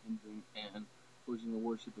 contempt, hindering, and opposing the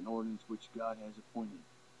worship and ordinance which God has appointed.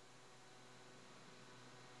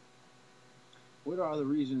 What are the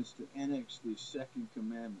reasons to annex the second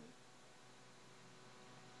commandment?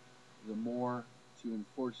 The more to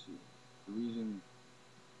enforce it. The reason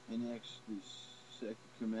to annex the second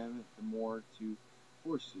commandment, the more to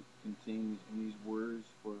force it, contains in these words,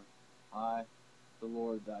 for I, the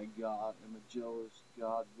Lord thy God, am a jealous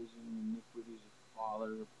God, visiting iniquities of the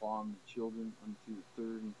father upon the children unto the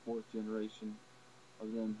third and fourth generation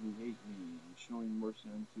of them who hate me, and showing mercy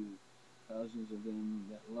unto thousands of them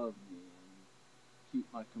that love me, and keep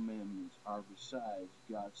my commandments, are besides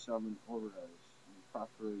God's sovereign over us, and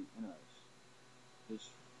properly in us, his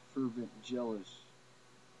fervent, jealous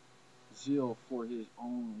zeal for his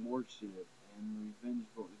own worship, and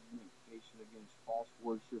revengeful indignation against false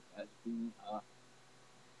worship, as being a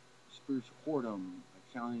spiritual whoredom,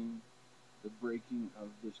 accounting the breaking of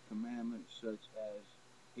this commandment such as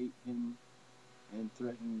hate him, and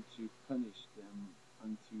threaten to punish them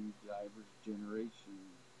unto divers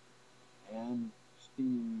generations, and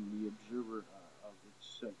esteeming the observer of it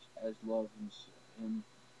such as love him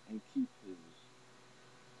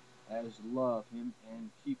and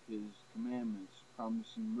keep his commandments,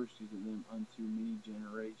 promising mercy to them unto many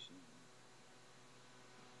generations.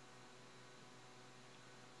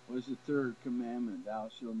 What is the third commandment? Thou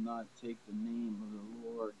shalt not take the name of the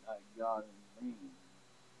Lord thy God in vain.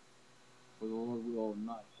 For the Lord will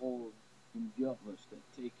not hold him guiltless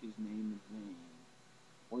that take his name in vain.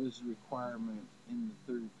 What is the requirement in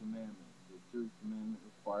the third commandment? The third commandment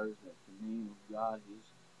requires that the name of God, his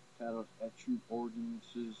title, attribute,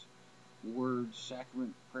 ordinances, words,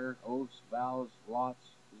 sacrament, prayer, oaths, vows, lots,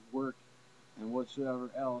 his work, and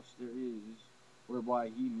whatsoever else there is, whereby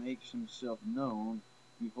he makes himself known,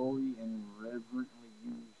 be holy and reverently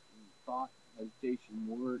used in thought, meditation,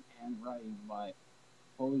 word, and writing, by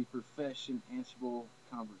holy profession, answerable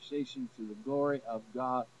conversation, to the glory of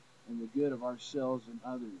God and the good of ourselves and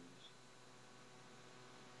others.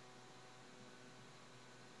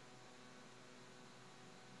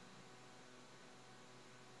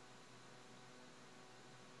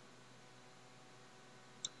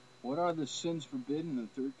 What are the sins forbidden in the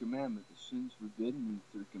third commandment? The sins forbidden in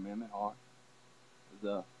the third commandment are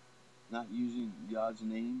the not using God's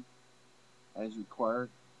name as required,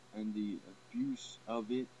 and the abuse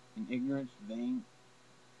of it in ignorance, vain,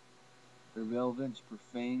 irrelevance,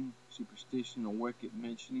 profane, superstition, or wicked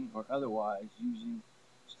mentioning, or otherwise using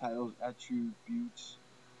titles, attributes,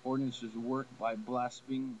 ordinances, work by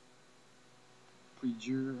blaspheming,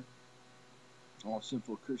 perjury, all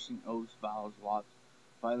sinful cursing, oaths, vows, lots,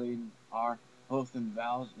 violating our oath and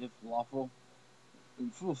vows if lawful,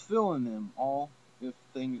 and fulfilling them all if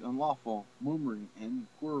things unlawful, murmuring and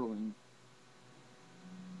quarreling,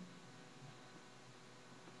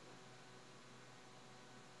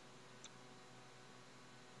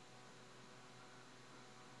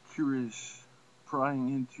 curious, prying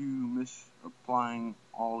into, misapplying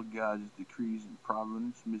all God's decrees and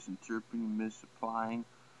providence, misinterpreting, misapplying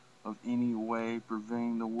of any way,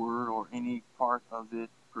 purveying the word or any part of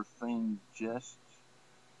it, profane jests,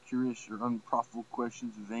 curious or unprofitable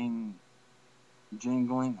questions, vain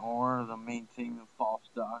jangling, or the maintaining of false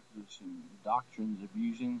doctrines and doctrines,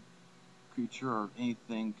 abusing creature or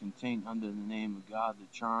anything contained under the name of God, the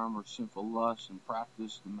charm or sinful lust and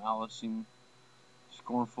practice, the malicing,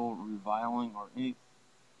 scornful, reviling,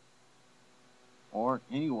 or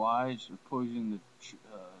anywise opposing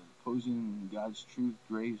God's truth,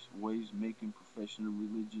 grace, ways, making profession of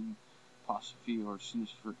religion, philosophy, or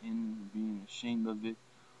sinister in being ashamed of it,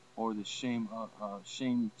 or the shame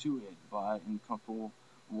to it by incomparable,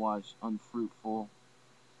 wise, unfruitful,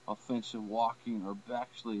 offensive walking, or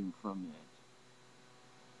backsliding from it.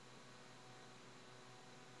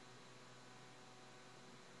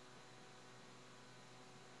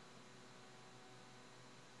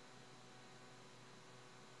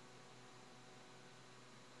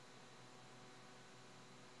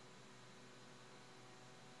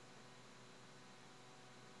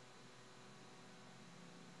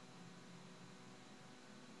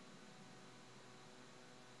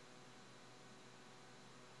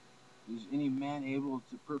 Is any man able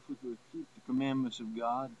to perfectly keep the commandments of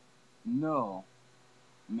God? No,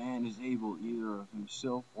 man is able either of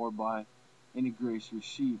himself or by any grace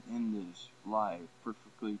received in this life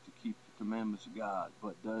perfectly to keep the commandments of God,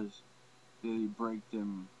 but does daily break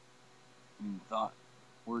them in thought,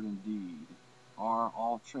 word, and deed. Are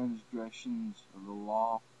all transgressions of the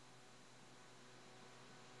law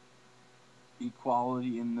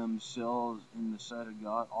equality in themselves in the sight of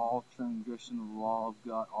God? All transgressions of the law of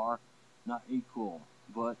God are not equal,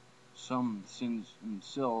 but some sins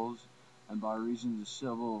themselves, and by reason of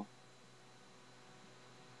civil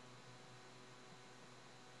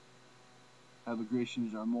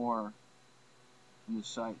obligations are more in the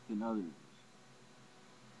sight than others.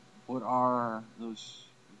 What are those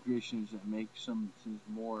obligations that make some sins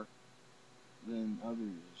more than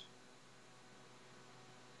others?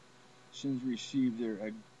 Sins receive their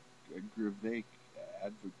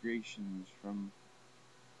aggravations from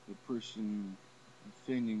the person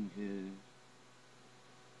offending is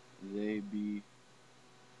they be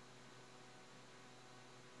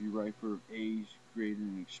riper of age, greater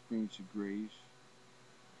in experience of grace,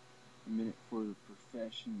 minute for the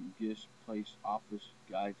profession, gifts, place, office,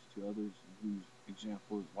 guides to others, and whose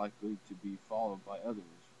example is likely to be followed by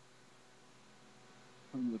others.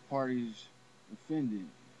 From the parties offended,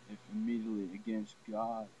 if immediately against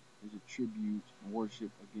God, is a tribute and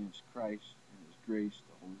worship against Christ and His grace,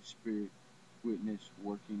 the Holy Spirit, witness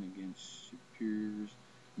working against superiors,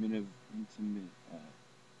 men of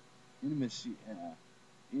intimacy,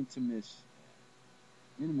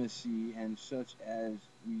 intimacy, and such as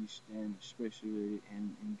we stand especially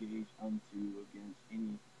and engage unto against any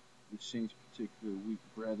of the saints, particular weak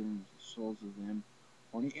brethren, the souls of them,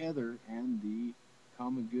 or any other, and the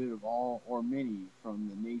common good of all or many, from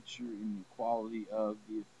the nature and the quality of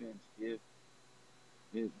the offense, if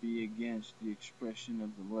it be against the expression of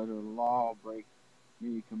the letter of the law, break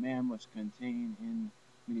many commandments contained in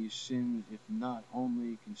many sins, if not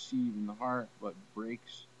only conceived in the heart, but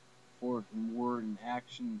breaks forth in word and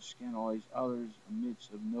action, scandalize others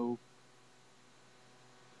amidst of no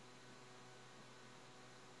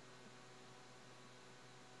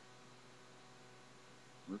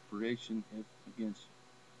reparation, if against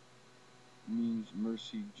means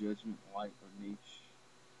mercy, judgment, light, or nature,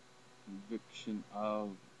 conviction of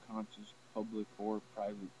conscience, public or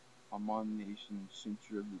private, abomination,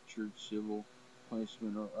 censure of the church, civil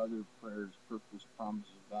punishment, or other prayers, purpose, promises,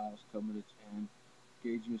 vows, covenants, and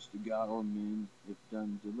engagements to God or men, if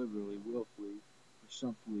done deliberately, willfully,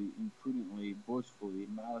 presumptuously, imprudently, boastfully,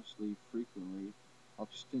 maliciously, frequently,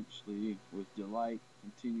 obstinately, with delight,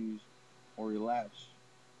 continues or relapse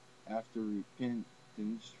after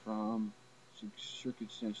repentance from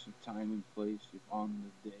circumstances of time and place, if on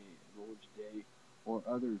the day, Lord's day, or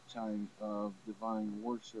other times of divine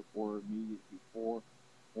worship, or immediate before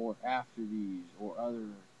or after these, or other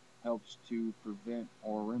helps to prevent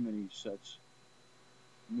or remedy such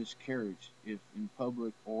miscarriage, if in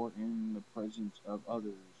public or in the presence of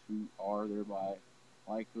others, who are thereby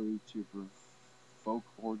likely to provoke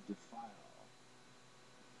or defile.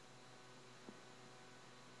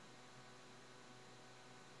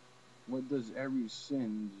 What does every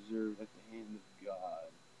sin deserve at the hand of God?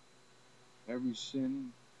 Every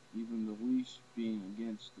sin, even the least, being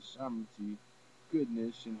against the sovereignty,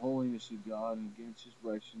 goodness, and holiness of God, and against His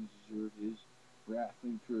righteousness, deserve His wrath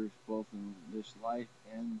and curse, both in this life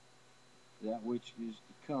and that which is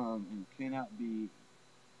to come, and cannot be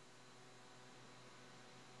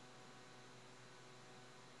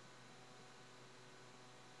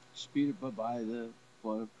speeded but by the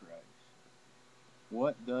blood of Christ.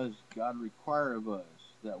 What does God require of us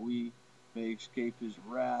that we may escape His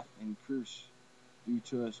wrath and curse due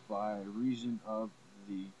to us by reason of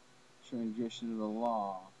the transgression of the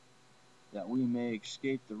law, that we may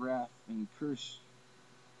escape the wrath and curse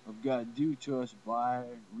of God due to us by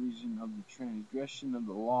reason of the transgression of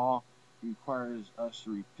the law. Requires us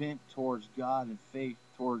to repent towards God and faith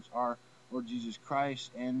towards our Lord Jesus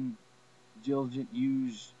Christ, and diligent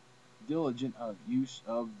use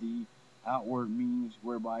of the outward means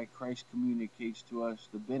whereby Christ communicates to us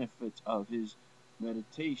the benefits of his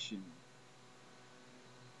meditation.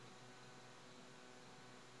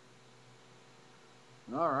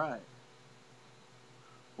 All right.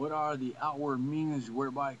 What are the outward means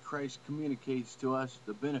whereby Christ communicates to us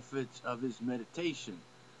the benefits of his meditation?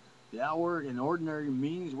 The outward and ordinary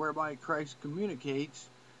means whereby Christ communicates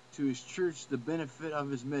to his church the benefit of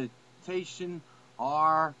his meditation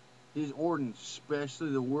are his ordinance,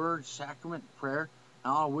 especially the word, sacrament, prayer,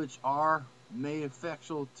 all which are made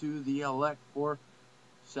effectual to the elect for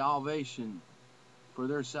salvation, for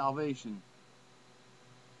their salvation.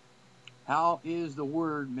 How is the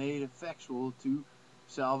word made effectual to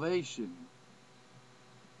salvation?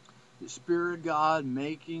 The Spirit of God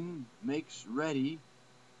makes ready,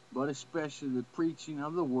 but especially the preaching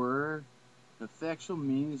of the word, effectual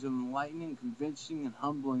means of enlightening, convincing, and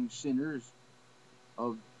humbling sinners,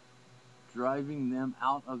 of driving them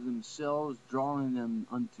out of themselves, drawing them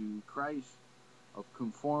unto Christ, of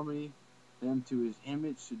conformity them to his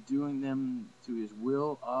image, subduing them to his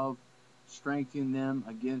will, of strengthening them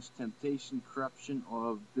against temptation, corruption, or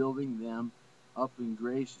of building them up in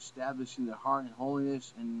grace, establishing their heart in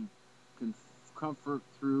holiness, and comfort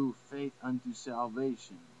through faith unto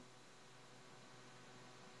salvation.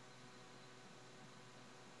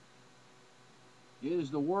 It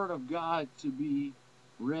is the word of God to be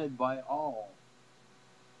read by all.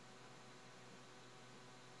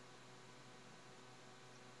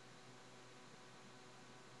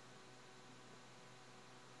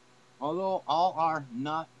 Although all are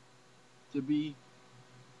not to be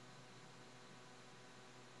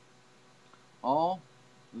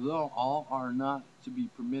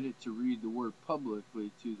permitted to read the word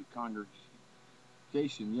publicly to the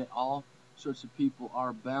congregation, yet all sorts of people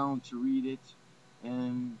are bound to read it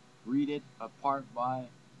apart by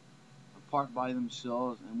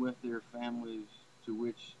themselves and with their families, to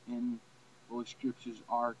which in Holy Scriptures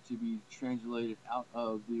are to be translated out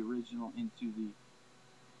of the original into the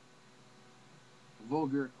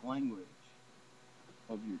vulgar language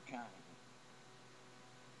of your kind.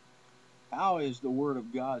 How is the Word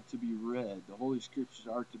of God to be read? The Holy Scriptures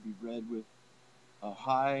are to be read with a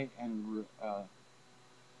high and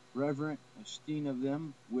reverent esteem of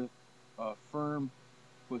them, with a firm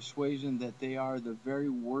persuasion that they are the very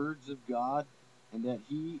words of God, and that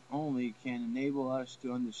He only can enable us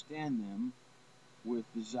to understand them, with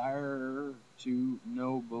desire to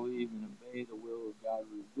know, believe, and obey the will of God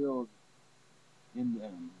revealed in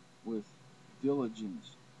them, with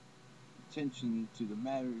diligence, attention to the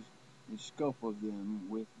matters and scope of them,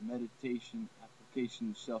 with meditation,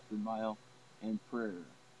 application, self-denial, and prayer.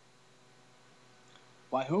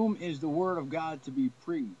 By whom is the word of God to be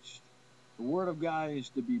preached? The word of God is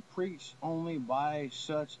to be preached only by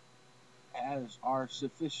such as are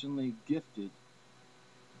sufficiently gifted.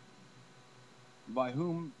 By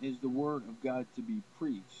whom is the word of God to be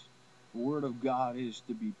preached? The word of God is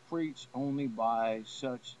to be preached only by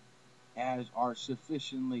such as are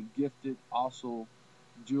sufficiently gifted, also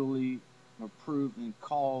duly approved and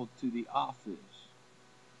called to the office.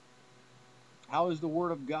 How is the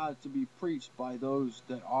word of God to be preached? By those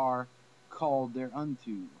that are called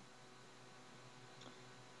thereunto.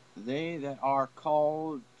 They that are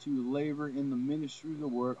called to labor in the ministry of the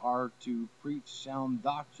word are to preach sound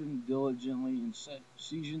doctrine diligently, in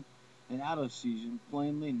season and out of season,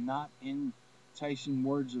 plainly, not in enticing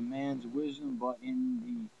words of man's wisdom, but in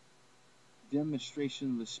the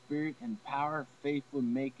demonstration of the Spirit and power, faithfully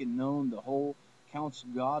making known the whole counsel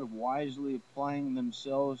of God, wisely applying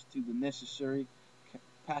themselves to the necessary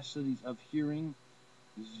capacities of hearing,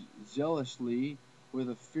 zealously, with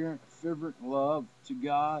a fervent love to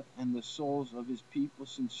God and the souls of his people,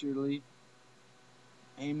 sincerely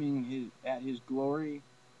aiming at his glory,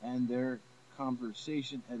 and their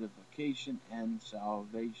conversation, edification, and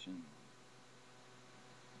salvation.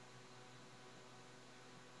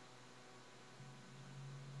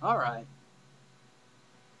 All right.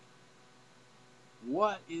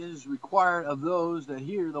 What is required of those that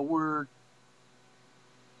hear the word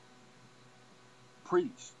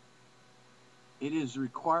preached? It is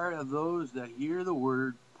required of those that hear the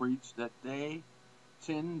word preached that they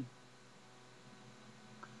tend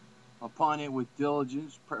upon it with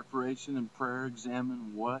diligence, preparation, and prayer,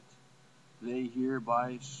 examine what they hear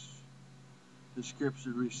by the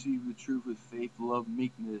scripture, receive the truth with faith, love,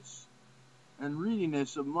 meekness, and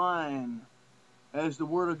readiness of mind, as the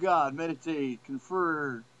word of God, meditate,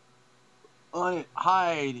 confer on it,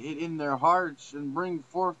 hide it in their hearts, and bring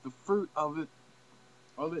forth the fruit of it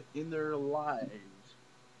in their lives.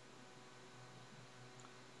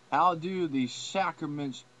 How do the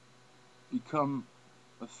sacraments become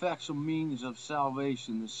effectual means of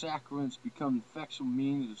salvation? The sacraments become effectual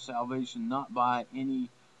means of salvation not by any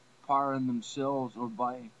power in themselves or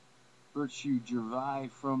by virtue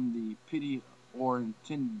derived from the pity or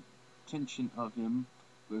intention of him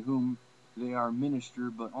by whom they are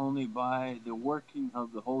ministered, but only by the working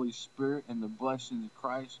of the Holy Spirit and the blessings of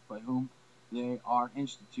Christ by whom they are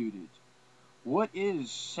instituted. What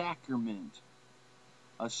is sacrament?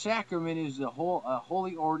 A sacrament is a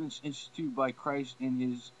holy ordinance instituted by Christ in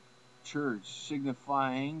his church,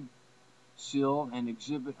 signifying, seal, and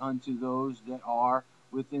exhibit unto those that are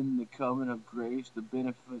within the covenant of grace the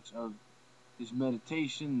benefits of his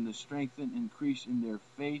meditation, the strength and increase in their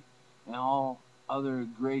faith, and all other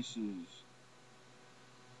graces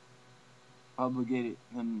obligated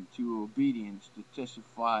them to obedience, to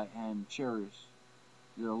testify and cherish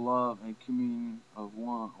their love and communion of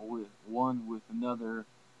one with another,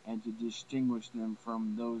 and to distinguish them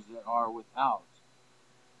from those that are without.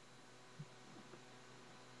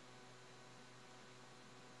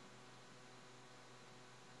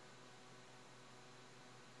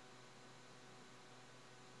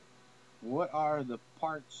 What are the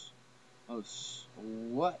parts of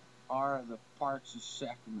sacrament?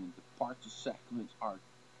 The parts of sacraments are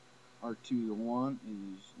two. The one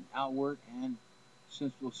is an outward and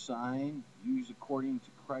sensible sign used according to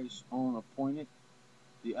Christ's own appointed.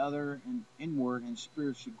 The other an inward and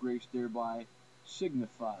spiritual grace thereby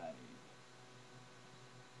signified.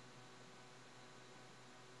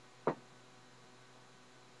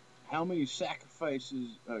 How many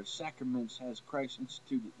sacraments has Christ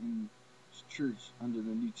instituted in his church under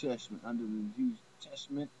the New Testament? Under the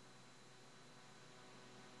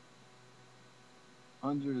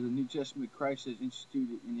New Testament, Christ has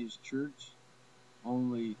instituted in his church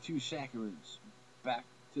only two sacraments: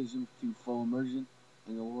 baptism through full immersion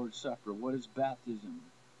and the Lord's Supper. What is baptism?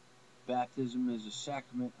 Baptism is a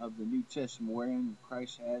sacrament of the New Testament wherein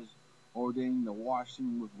Christ has ordained the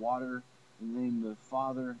washing with water in the name of the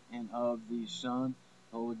Father and of the Son,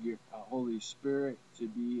 Holy Spirit, to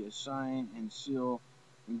be a sign and seal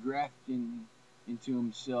and grafting into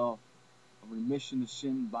himself of remission of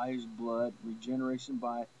sin by his blood, regeneration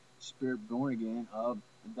by Spirit born again, of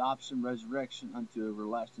adoption, resurrection unto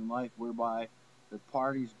everlasting life, whereby the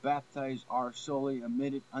parties baptized are solely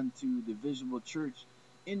admitted unto the visible church,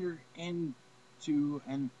 enter into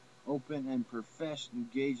an open and professed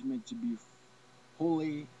engagement to be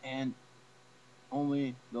holy and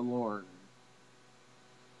only the Lord.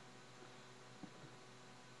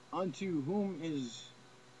 Unto whom is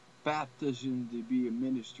baptism to be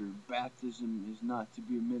administered? Baptism is not to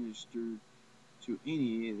be administered to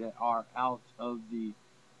any that are out of the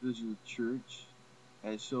visible church,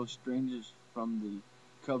 as so strangers from the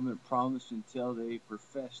covenant promise until they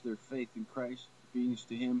profess their faith in Christ, obedience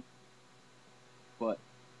to him, but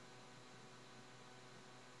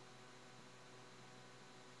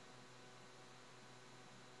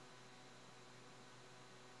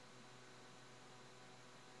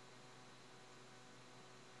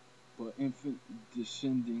infant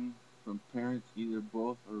descending from parents, either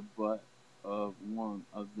both or but of one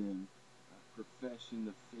of them, professing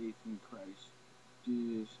the faith in Christ,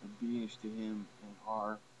 Jesus, obedience to him, and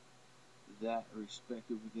are that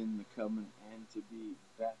respected within the covenant, and to be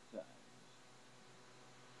baptized.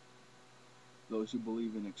 Those who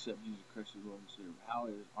believe and accept Jesus Christ as Lord and Savior. How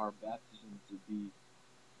is our baptism to be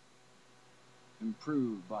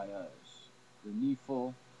improved by us? The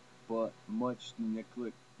needful but much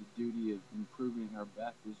neglect the duty of improving our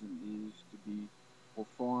baptism is to be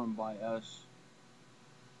performed by us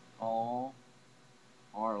all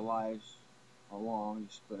our lives along,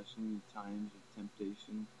 especially in times of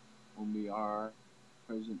temptation when we are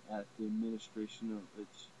present at the administration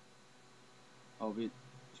of it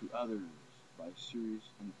to others by serious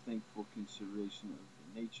and thankful consideration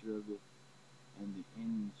of the nature of it and the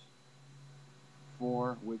ends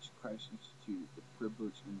for which Christ instituted, the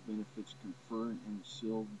privilege and benefits conferred and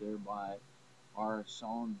sealed thereby, our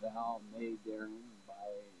solemn vow made therein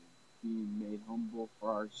by being made humble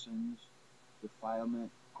for our sins,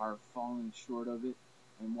 defilement, our falling short of it,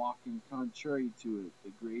 and walking contrary to it,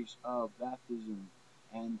 the grace of baptism,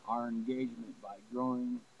 and our engagement by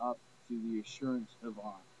growing up to the assurance of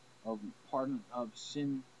pardon of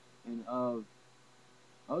sin and of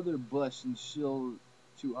other blessings sealed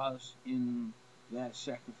to us in that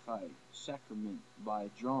sacrament by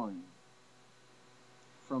drawing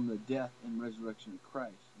from the death and resurrection of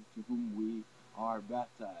Christ, into whom we are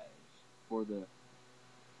baptized for the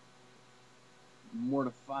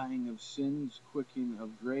mortifying of sins, quickening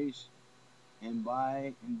of grace, and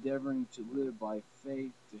by endeavoring to live by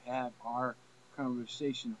faith, to have our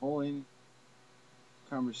conversation holiness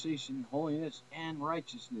and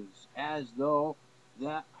righteousness, as those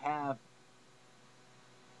that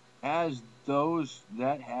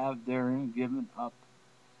have therein given up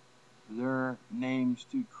their names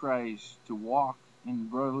to Christ, to walk in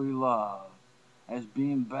brotherly love, as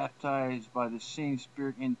being baptized by the same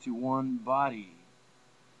Spirit into one body.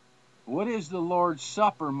 What is the Lord's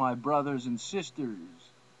Supper, my brothers and sisters?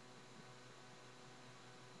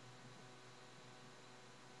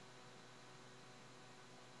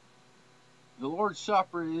 The Lord's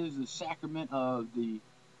Supper is the sacrament of the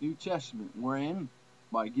New Testament, wherein,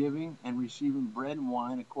 by giving and receiving bread and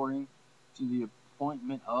wine according to the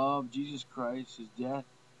appointment of Jesus Christ, his death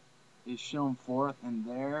is shown forth, and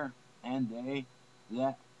they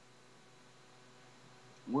that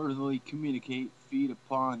worthily communicate feed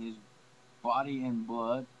upon his body and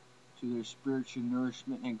blood to their spiritual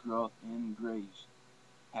nourishment and growth in grace,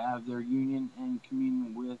 have their union and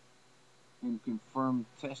communion with him confirmed,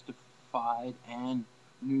 testified, and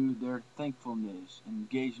renew their thankfulness and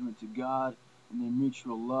engagement to God and their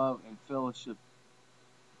mutual love and fellowship,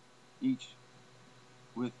 each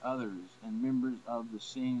with others, and members of the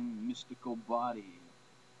same mystical body.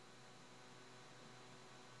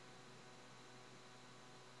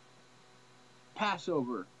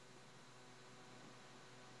 Passover.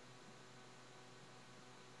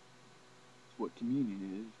 That's what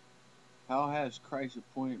communion is. How has Christ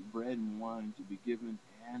appointed bread and wine to be given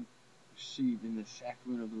and received in the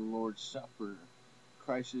sacrament of the Lord's Supper?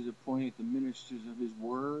 Christ has appointed the ministers of his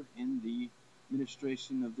word in the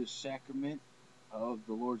ministration of this sacrament of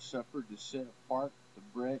the Lord's Supper to set apart the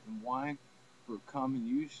bread and wine for common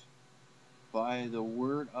use by the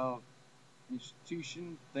word of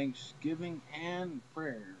institution, thanksgiving, and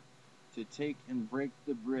prayer, to take and break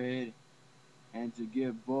the bread, and to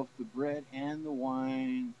give both the bread and the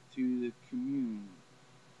wine to the communion,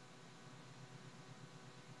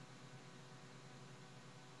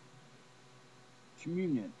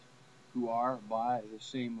 who are by the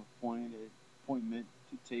same appointment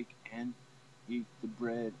to take and eat the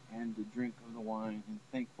bread and to drink of the wine, in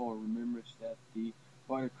thankful remembrance that the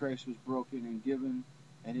body of Christ was broken and given,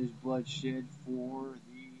 and his blood shed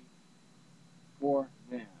for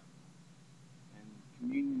them. And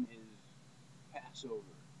communion is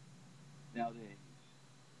Passover nowadays.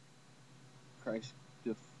 Christ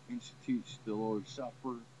institutes the Lord's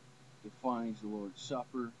Supper, defines the Lord's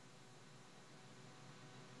Supper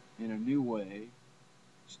in a new way,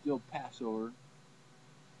 still Passover,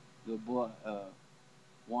 the blood,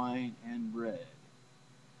 wine and bread.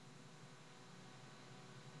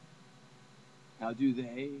 How do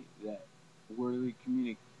they that worthily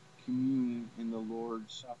commune in the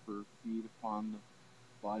Lord's Supper feed upon the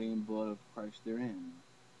body and blood of Christ therein?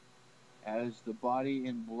 As the body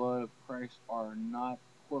and blood of Christ are not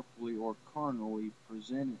corporally or carnally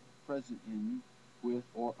present in, with,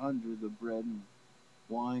 or under the bread and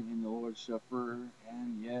wine in the Lord's Supper,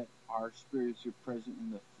 and yet our spirits are present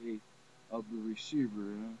in the faith of the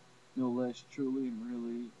receiver, no less truly and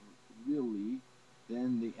really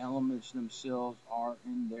than the elements themselves are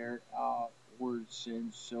in their outward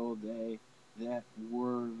sense, so they that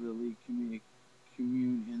worthily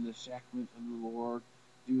commune in the sacrament of the Lord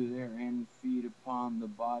do therein feed upon the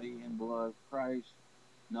body and blood of Christ,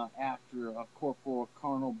 not after a corporal or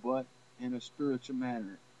carnal, but in a spiritual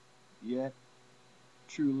manner, yet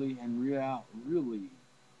truly and really,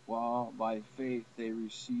 while by faith they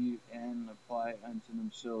receive and apply unto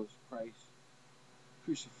themselves Christ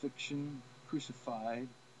crucified,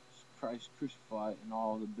 and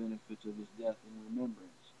all the benefits of his death in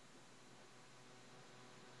remembrance.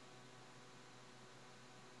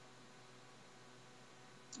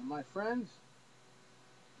 And my friends,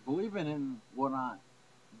 believing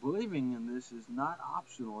in this is not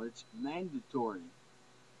optional, it's mandatory.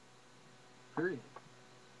 Period.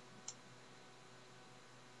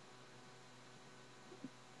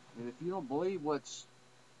 And if you don't believe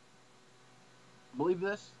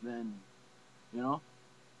this, then you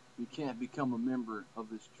can't become a member of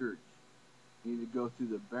this church. You need to go through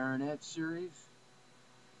the Baronet series,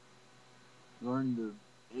 learn the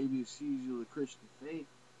ABCs of the Christian faith,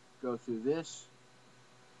 go through this,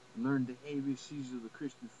 learn the ABCs of the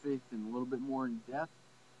Christian faith in a little bit more in depth,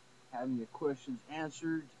 having your questions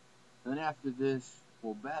answered. Then after this,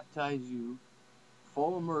 we'll baptize you,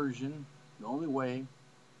 full immersion, the only way,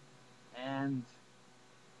 and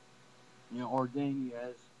ordain you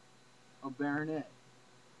as a baronet,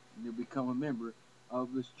 and you become a member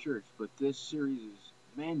of this church. But this series is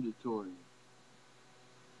mandatory.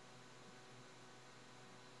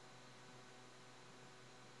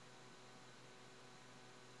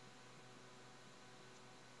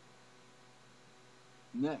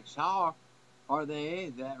 Next, how are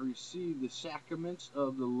they that receive the sacraments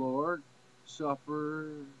of the Lord Supper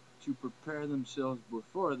to prepare themselves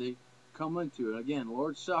before they come into it? Again,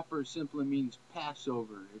 Lord's Supper simply means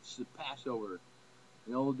Passover. It's the Passover.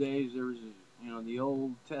 In the old days, there was, the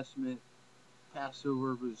Old Testament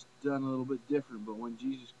Passover was done a little bit different, but when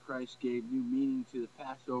Jesus Christ gave new meaning to the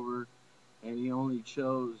Passover, and he only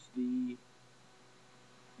chose the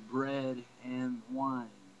bread and wine.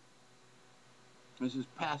 This is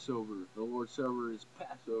Passover. The Lord's Supper is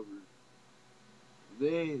Passover.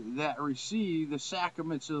 They that receive the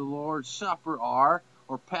sacraments of the Lord's Supper are,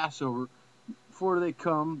 or Passover, before they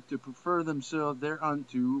come to prefer themselves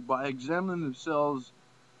thereunto, by examining themselves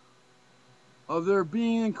of their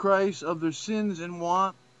being in Christ, of their sins and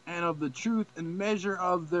want, and of the truth and measure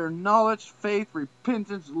of their knowledge, faith,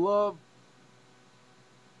 repentance, love,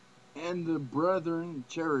 and the brethren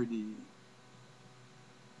charity.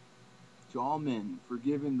 To all men,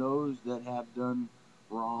 forgiving those that have done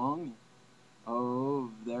wrong, of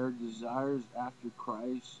their desires after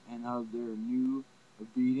Christ, and of their new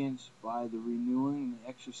obedience by the renewing and the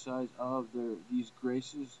exercise of these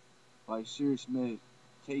graces, by serious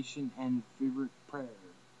meditation and fervent prayer.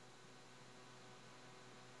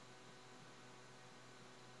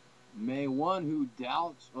 May one who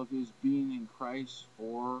doubts of his being in Christ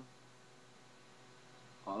or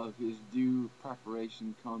of his due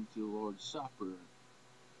preparation come to the Lord's Supper.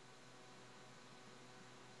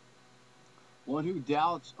 One who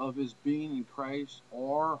doubts of his being in Christ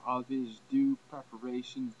or of his due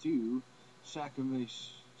preparation to sacrament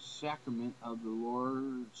of the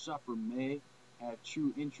Lord's Supper may have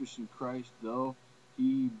true interest in Christ, though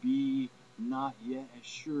he be not yet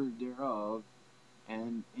assured thereof,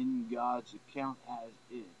 and in God's account as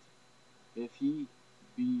it, if he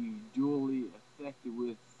be duly affected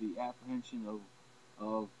with the apprehension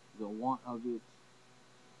of the want of it,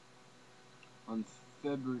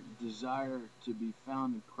 unfettered desire to be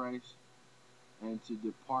found in Christ, and to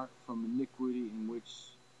depart from iniquity, in which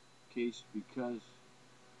case, because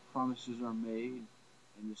promises are made,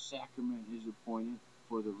 and the sacrament is appointed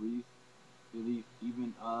for the relief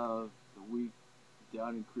even of the weak,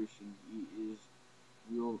 doubting Christian, he is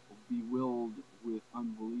bewildered with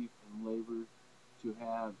unbelief and labor to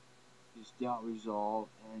have his doubt resolved,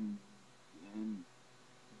 and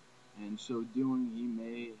so doing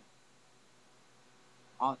he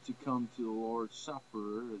ought to come to the Lord's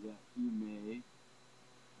Supper, that he may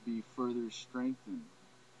be further strengthened.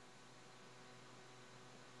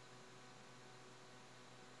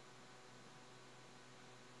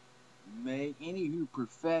 May any who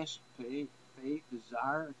profess faith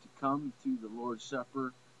desire to come to the Lord's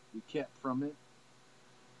Supper be kept from it.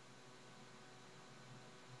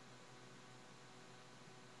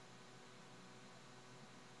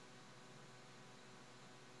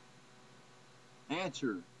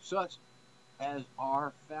 Answer: such as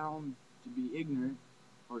are found to be ignorant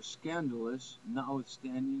or scandalous,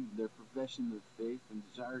 notwithstanding their profession of faith and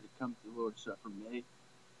desire to come to the Lord's Supper, may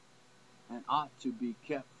and ought to be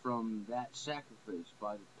kept from that sacrifice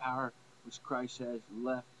by the power which Christ has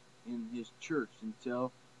left in his church,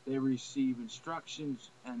 until they receive instructions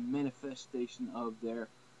and manifestation of their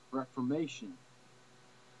reformation.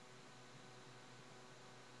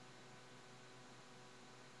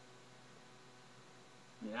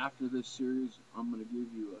 And after this series, I'm going to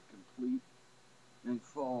give you a complete and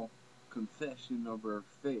full confession of our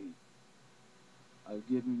faith. I've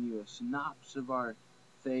given you a synopsis of our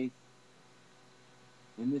faith.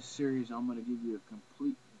 In this series, I'm going to give you a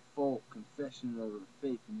complete and full confession of our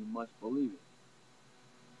faith, and you must believe it,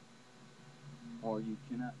 or you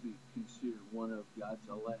cannot be considered one of God's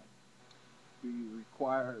elect.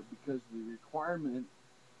 Because the requirement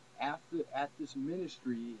at this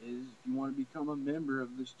ministry is, if you want to become a member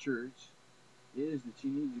of this church, is that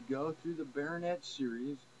you need to go through the Baronet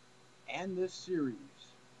series and this series.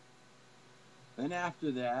 Then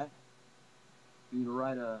after that, you need to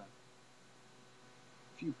write a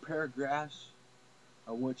few paragraphs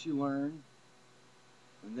of what you learned,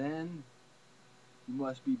 and then you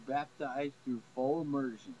must be baptized through full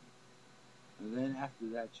immersion. And then after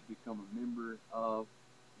that, you become a member of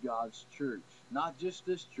God's church. Not just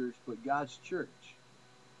this church, but God's church.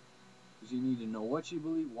 Because you need to know what you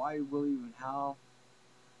believe, why you believe, and how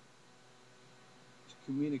to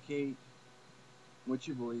communicate what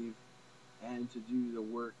you believe, and to do the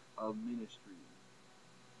work of ministry.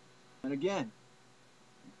 And again,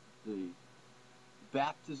 the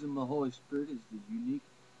baptism of the Holy Spirit is the unique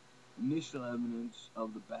initial evidence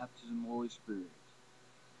of the baptism of the Holy Spirit.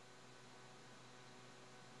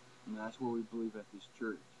 And that's what we believe at this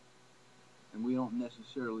church. And we don't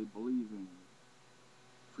necessarily believe in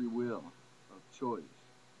free will of choice.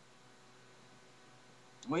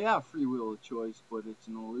 We have free will of choice, but it's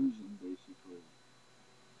an illusion, basically.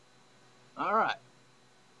 Alright,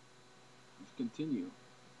 let's continue.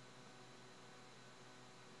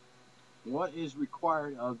 What is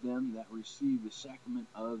required of them that receive the sacrament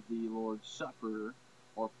of the Lord's Supper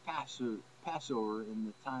or Passover in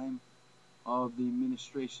the time of the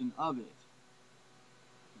administration of it?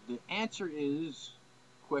 The answer is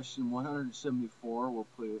question 174, we'll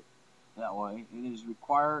put it that way. It is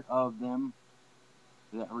required of them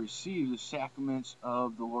that receive the sacraments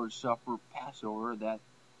of the Lord's Supper, Passover, that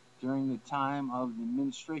during the time of the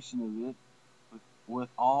administration of it, with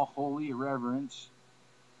all holy reverence,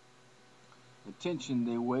 attention,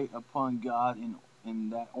 they wait upon God in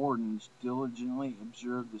that ordinance, diligently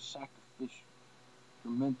observe the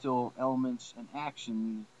sacramental elements and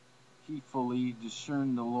actions, heedfully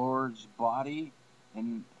discern the Lord's body,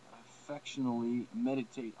 and affectionately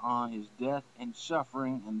meditate on his death and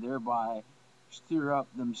suffering, and thereby stir up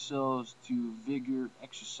themselves to vigor,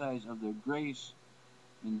 exercise of their grace,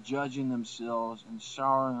 in judging themselves and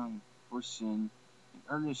sorrowing for sin, in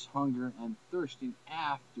earnest hunger and thirsting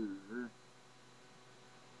after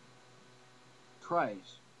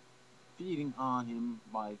Christ, feeding on him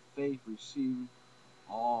by faith, receiving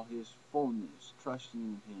all his fullness,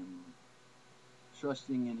 trusting in him,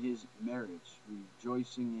 trusting in his merits,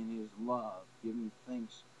 rejoicing in his love, giving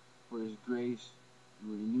thanks for his grace,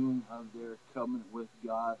 and renewing of their covenant with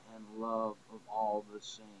God and love of all the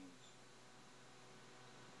saints.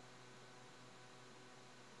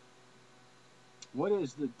 What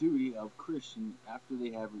is the duty of Christians after they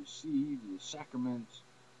have received the sacraments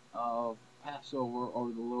of Passover or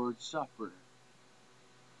the Lord's Supper?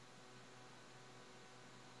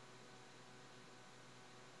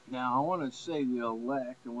 Now, I want to say the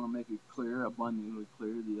elect, I want to make it clear, abundantly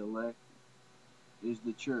clear, the elect is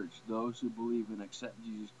the church, those who believe and accept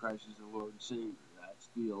Jesus Christ as the Lord and Savior. That's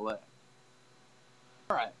the elect.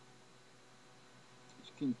 Alright,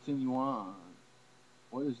 let's continue on.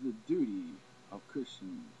 What is the duty of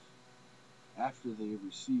Christians after they have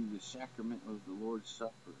received the sacrament of the Lord's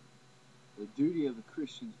Supper? The duty of the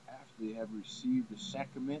Christians after they have received the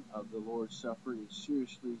sacrament of the Lord's Supper is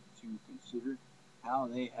seriously to consider how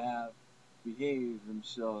they have behaved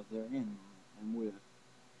themselves therein, and with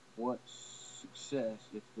what success,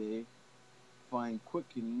 if they find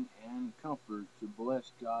quickening and comfort, to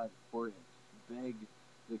bless God for it, beg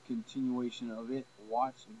the continuation of it,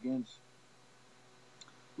 watch against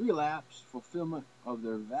relapse, fulfillment of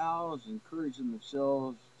their vows, encourage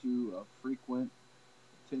themselves to a frequent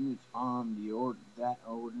attendance on that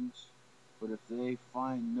ordinance. But if they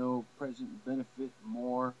find no present benefit,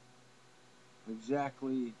 more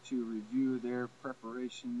exactly to review their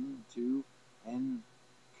preparation to and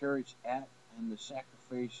carriage at and the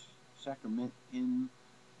sacrament in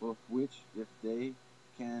both which, if they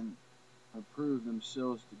can approve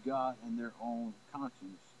themselves to God and their own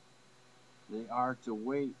conscience, they are to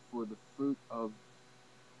wait for the fruit of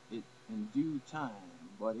it in due time.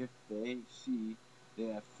 But if they see they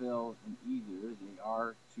have failed in either, they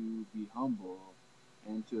are to be humble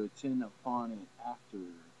and to attend upon it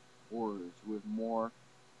afterwards with more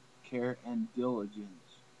care and diligence.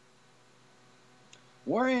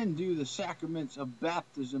 Wherein do the sacraments of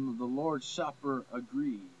baptism of the Lord's Supper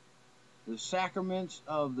agree? The sacraments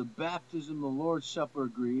of the baptism of the Lord's Supper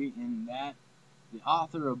agree in that the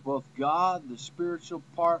author of both God, the spiritual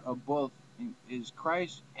part of both, is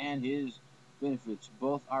Christ and his benefits.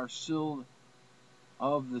 Both are sealed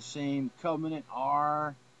of the same covenant,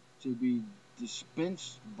 are to be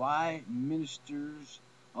dispensed by ministers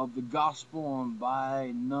of the gospel and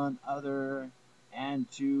by none other,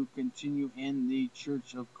 and to continue in the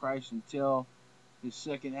church of Christ until his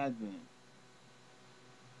second advent.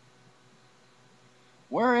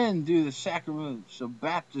 Wherein do the sacraments of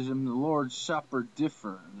baptism and the Lord's Supper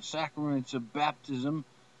differ? The sacraments of baptism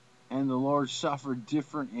and the Lord's Supper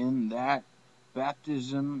differ in that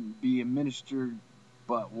baptism be administered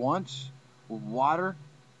but once with water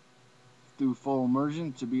through full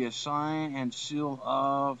immersion, to be a sign and seal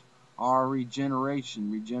of our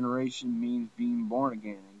regeneration. Regeneration means being born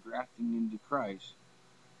again and grafting into Christ,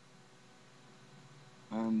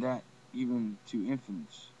 and that even to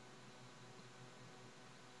infants.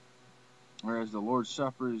 whereas the Lord's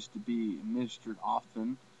Supper is to be administered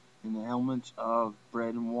often in the elements of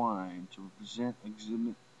bread and wine to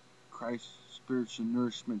exhibit Christ's spiritual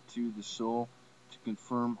nourishment to the soul, to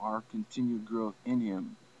confirm our continued growth in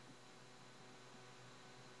Him.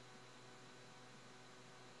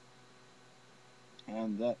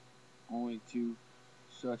 And that only to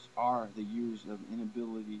such are the years of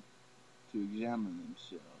inability to examine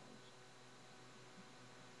themselves.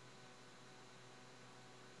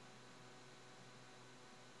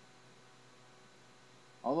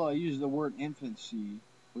 Although I use the word infancy,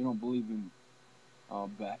 we don't believe in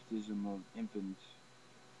baptism of infants.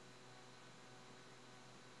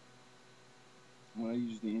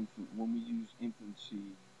 When we use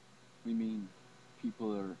infancy, we mean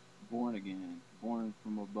people are born again, born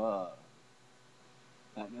from above.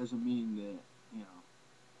 That doesn't mean that,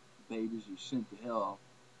 babies are sent to hell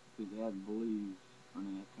because they haven't believed or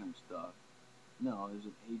any of that kind of stuff. No, there's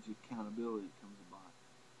an age of accountability that comes about.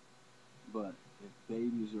 But if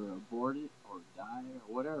babies are aborted or die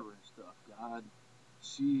or whatever and stuff, God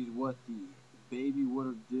sees what the baby would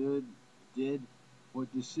have did,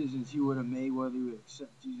 what decisions he would have made, whether he would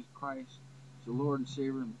accept Jesus Christ as the Lord and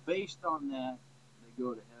Savior, and based on that, they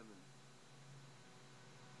go to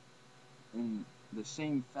heaven. And the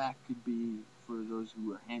same fact could be for those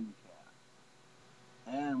who are handicapped.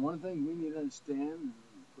 And one thing we need to understand, and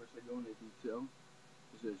of course I go into detail,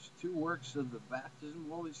 is there's two works of the baptism of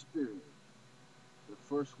the Holy Spirit. The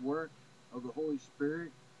first work of the Holy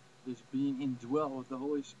Spirit is being indwelt with the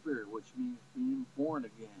Holy Spirit, which means being born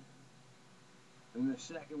again. And the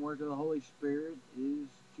second work of the Holy Spirit is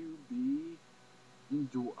to be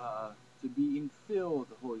infilled with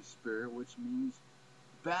the Holy Spirit, which means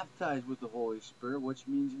baptized with the Holy Spirit, which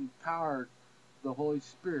means empowered with the Holy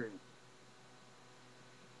Spirit.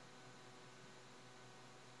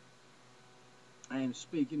 And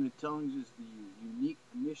speaking in tongues is the unique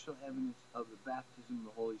initial evidence of the baptism of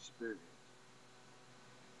the Holy Spirit.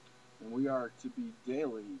 And we are to be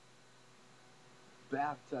daily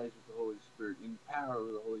baptized with the Holy Spirit, empowered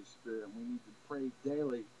with the Holy Spirit. And we need to pray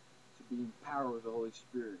daily to be empowered with the Holy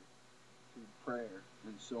Spirit through prayer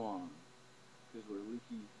and so on, because we're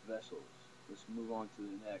leaky vessels. Let's move on to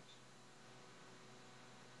the next.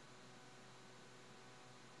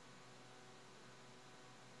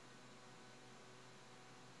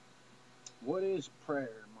 What is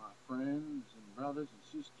prayer, my friends and brothers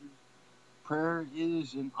and sisters? Prayer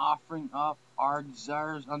is an offering up our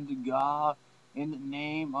desires unto God in the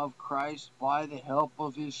name of Christ by the help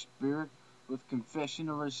of His Spirit, with confession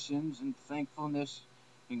of our sins and thankfulness,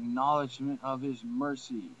 acknowledgement of His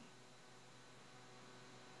mercy.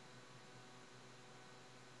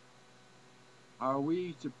 Are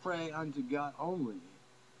we to pray unto God only?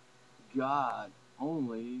 God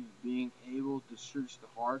only, being able to search the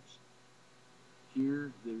hearts,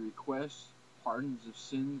 hear the requests, pardons of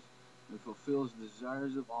sins, and fulfills the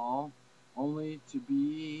desires of all, only to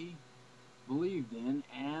be believed in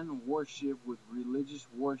and worship with religious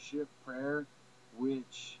worship. Prayer,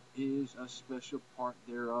 which is a special part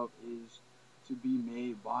thereof, is to be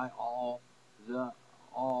made by all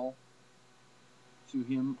to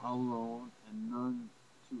Him alone, and none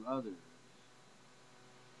to others.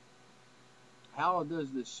 How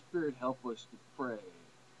does the Spirit help us to pray?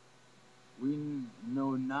 We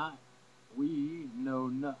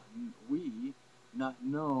not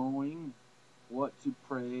knowing what to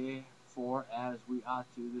pray for as we ought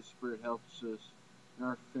to, the Spirit helps us in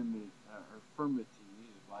our infirmities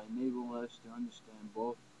by enabling us to understand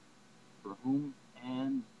both for whom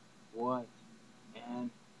and what and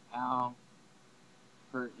how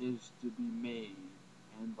prayer is to be made,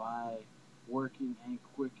 and by working and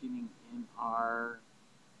quickening in our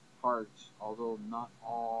hearts, although not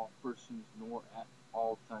all persons nor at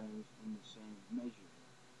all times in the same measure,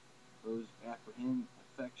 those apprehend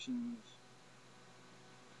affections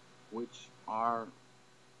which are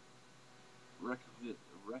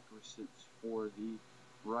requisites for the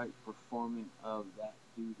right performing of that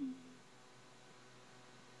duty.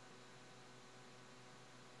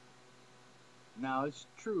 Now, it's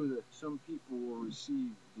true that some people will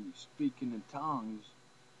receive the speaking in tongues.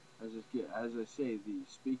 As I say, the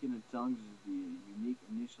speaking in tongues is the unique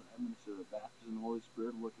initial evidence of the baptism of the Holy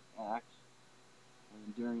Spirit. Look at Acts.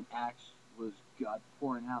 And during Acts was God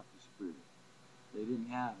pouring out the Spirit.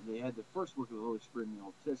 They had the first work of the Holy Spirit in the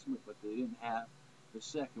Old Testament, but they didn't have the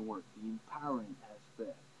second work, the empowering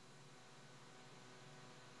aspect.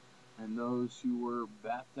 And those who were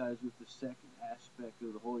baptized with the second aspect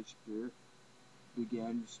of the Holy Spirit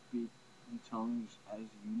began to speak in tongues as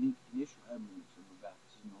unique initial evidence of the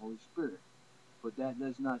baptism of the Holy Spirit. But that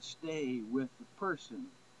does not stay with the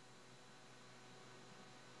person.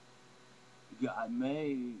 God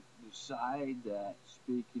may decide that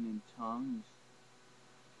speaking in tongues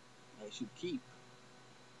they should keep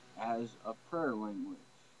as a prayer language.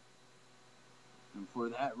 And for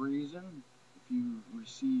that reason, if you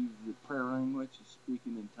receive the prayer language of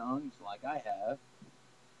speaking in tongues like I have,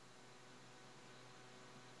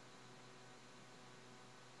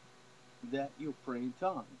 that you'll pray in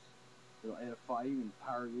tongues. It'll edify you,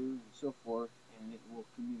 empower you, and so forth, and it will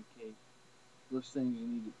communicate those things you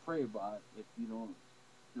need to pray about if you don't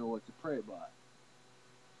know what to pray about.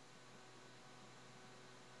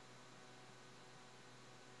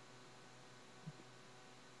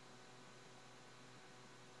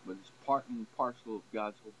 But it's part and parcel of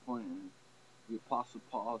God's whole plan. The Apostle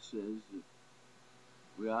Paul says that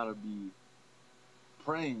we ought to be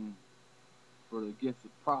praying for the gift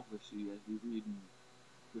of prophecy as we read in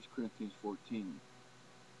 1 Corinthians 14.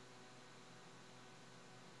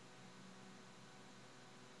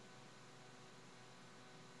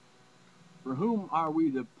 For whom are we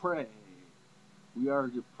to pray? We are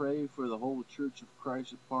to pray for the whole church of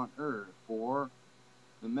Christ upon earth, for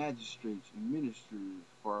the magistrates and ministers,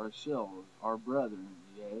 for ourselves, our brethren,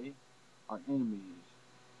 yea, our enemies,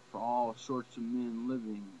 for all sorts of men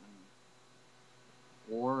living,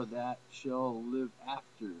 or that shall live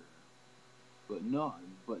after, but not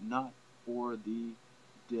for the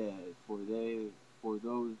dead, for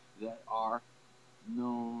those that are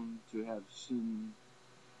known to have sin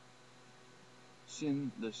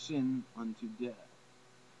unto death.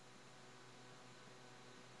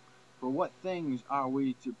 For what things are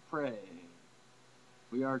we to pray?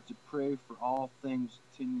 We are to pray for all things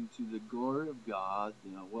tending to the glory of God,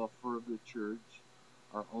 the welfare of the church,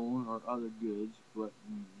 our own or other goods, but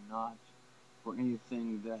not for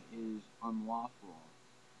anything that is unlawful.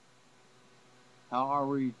 How are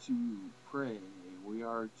we to pray? We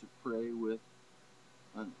are to pray with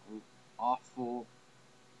an awful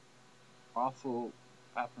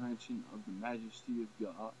apprehension of the majesty of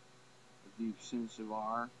God, a deep sense of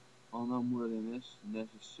our unworthiness,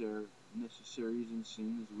 necessaries and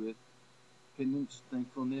sins, with penance,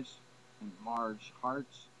 thankfulness, and enlarged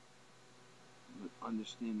hearts, with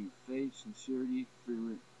understanding faith, sincerity,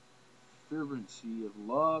 fervency of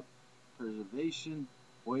love, preservation,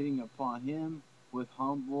 waiting upon Him, with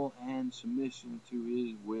humble and submission to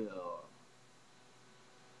His will.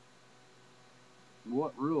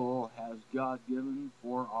 What rule has God given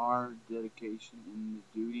for our dedication in the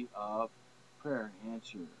duty of prayer?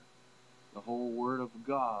 Answer. The whole Word of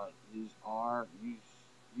God is our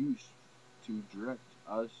use to direct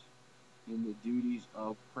us in the duties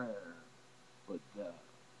of prayer. But the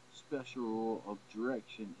special rule of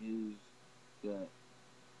direction is that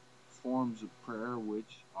forms of prayer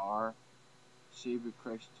which our Savior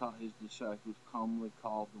Christ taught His disciples, commonly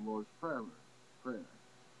called the Lord's Prayer.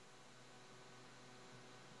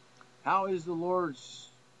 How is the Lord's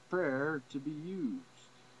Prayer to be used?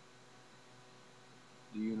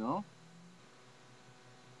 Do you know?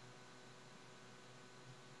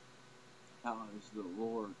 How is the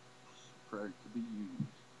Lord's Prayer to be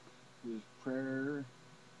used? His prayer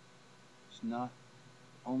is not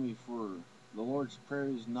only for the Lord's Prayer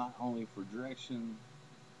is not only for direction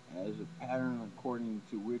as a pattern according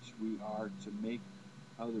to which we are to make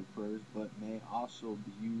other prayers, but may also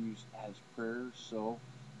be used as prayer so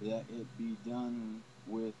that it be done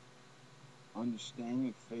with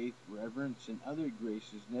understanding, faith, reverence, and other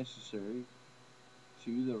graces necessary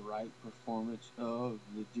to the right performance of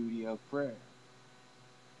the duty of prayer.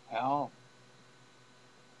 How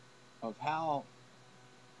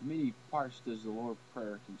many parts does the Lord's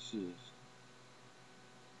Prayer consist?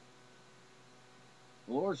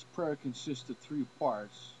 The Lord's Prayer consists of 3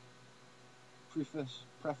 parts: preface,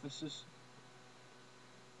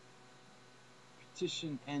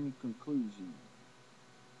 petition, and conclusion.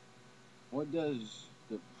 What does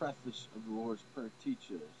the preface of the Lord's Prayer teach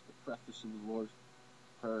us? The preface of the Lord's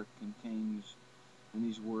Prayer contains in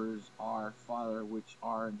these words, "Our Father which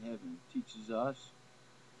art in heaven," teaches us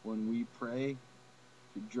when we pray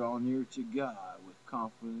to draw near to God with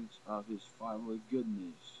confidence of His fatherly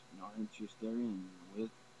goodness and our interest therein,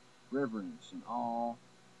 with reverence and all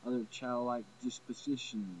other childlike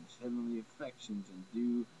dispositions, heavenly affections, and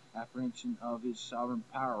due apprehension of His sovereign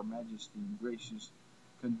power, majesty, and gracious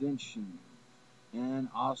condescension, and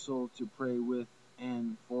also to pray with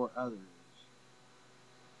and for others.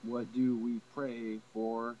 What do we pray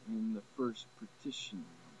for in the first petition?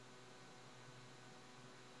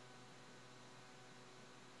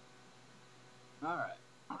 All right.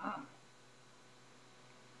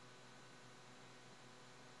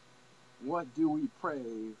 What do we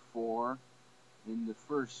pray for in the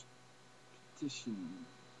first petition?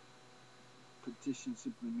 petition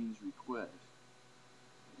simply means request.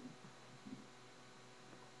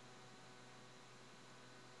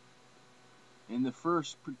 In the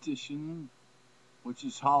first petition, which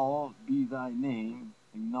is hallowed be thy name,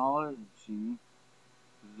 acknowledging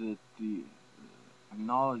the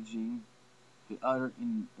utter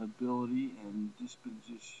inability and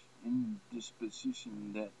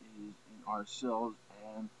indisposition that is in ourselves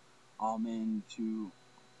and all men to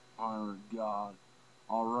honor God.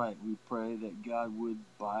 All right, we pray that God would,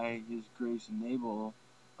 by His grace, enable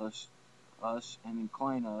us and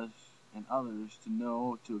incline us and others to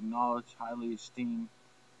know, to acknowledge, highly esteem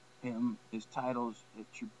Him, His titles,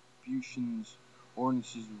 attributions,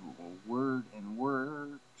 ordinances, word, and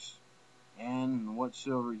works, and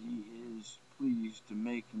whatsoever He is pleased to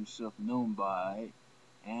make Himself known by,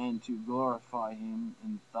 and to glorify Him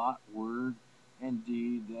in thought, word, and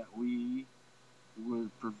deed, that we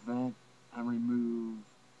would prevent and remove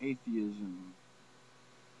atheism,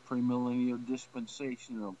 premillennial,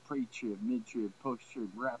 dispensational, pre-trib, mid-trib, post-trib,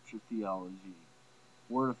 rapture theology,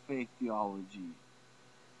 word of faith theology,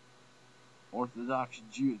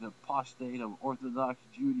 the apostate of Orthodox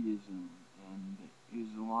Judaism and the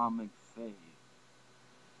Islamic faith,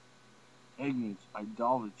 ignorance,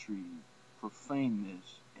 idolatry,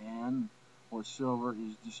 profaneness, and whatsoever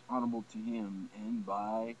is dishonorable to Him, and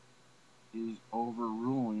by His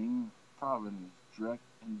overruling providence direct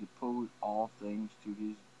and depose all things to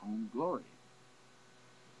His own glory.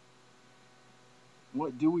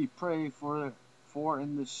 What do we pray for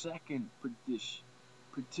in the second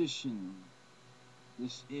petition?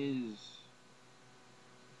 This is,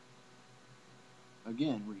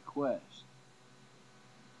 again, request.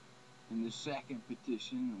 In the second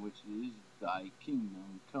petition, which is, thy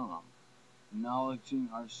kingdom come, acknowledging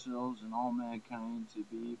ourselves and all mankind to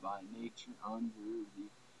be by nature under the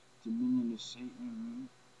dominion of sin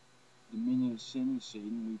and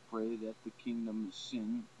Satan, we pray that the kingdom of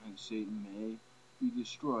sin and Satan may be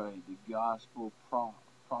destroyed, the gospel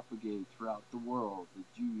propagated throughout the world, the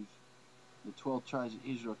Jews, the 12 tribes of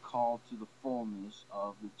Israel called to the fullness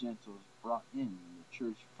of the Gentiles brought in, the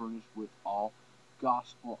church furnished with all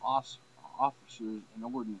gospel officers and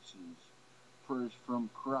ordinances, purged from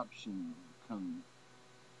corruption,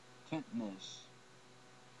 contentness,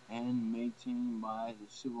 and maintained by the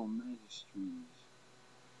civil magistracies,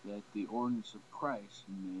 that the ordinance of Christ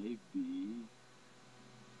may be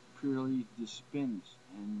purely dispensed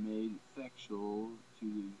and made effectual to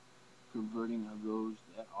the converting of those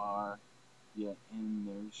that are yet in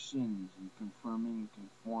their sins, and conforming,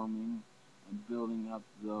 and building up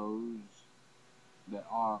those that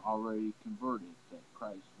are already converted, that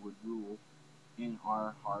Christ would rule in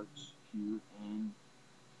our hearts here and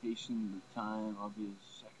hasten the time of His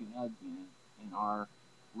second advent, and our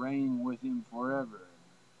reign with Him forever,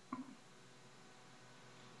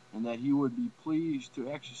 and that He would be pleased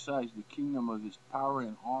to exercise the kingdom of His power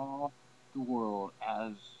in all the world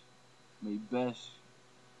as may best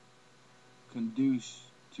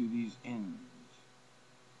conduce to these ends.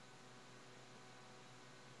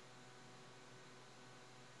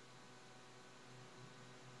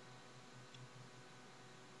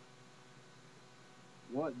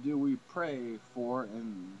 What do we pray for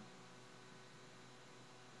in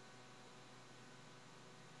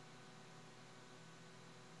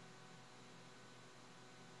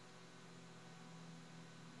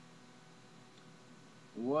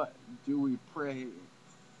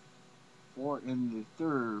the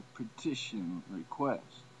third petition request?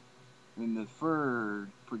 In the third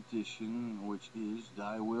petition, which is,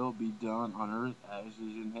 thy will be done on earth as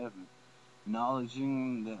is in heaven,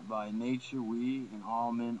 acknowledging that by nature we and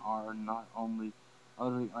all men are not only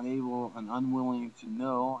utterly unable and unwilling to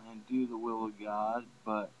know and do the will of God,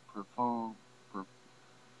 but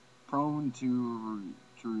prone to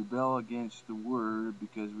rebel against the word,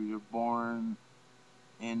 because we are born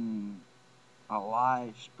in a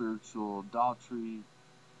lie, spiritual adultery,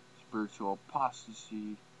 spiritual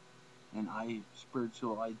apostasy, and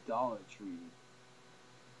spiritual idolatry,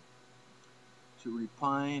 to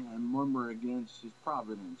repine and murmur against His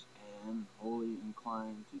providence, and wholly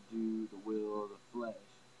inclined to do the will of the flesh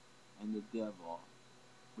and the devil.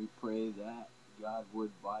 We pray that God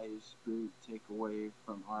would, by His Spirit, take away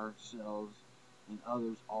from ourselves and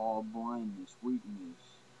others all blindness, weakness,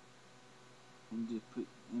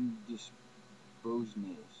 indisposedness,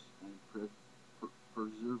 and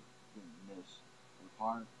perverseness of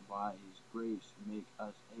heart, by His grace, to make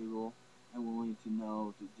us able and willing to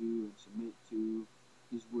know, to do, and submit to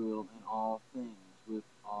His will in all things, with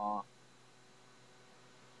awe,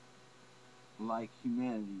 like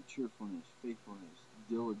humanity, cheerfulness, faithfulness,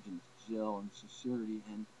 diligence, zeal, and sincerity,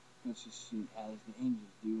 and consistent as the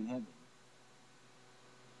angels do in heaven.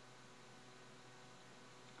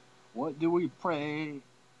 What do we pray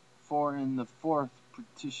for in the fourth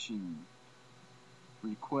petition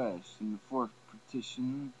request? In the fourth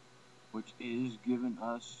petition, which is given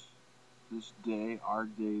us this day our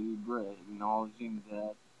daily bread, acknowledging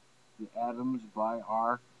that the atoms by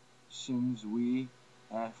our sins we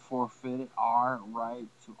have forfeited our right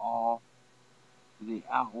to all the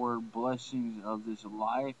outward blessings of this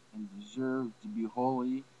life and deserve to be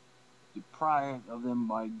wholly deprived of them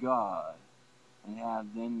by God, and have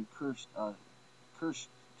then cursed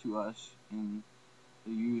to us in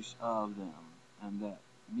the use of them, and that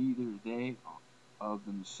neither they of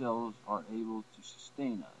themselves are able to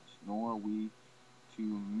sustain us, nor we to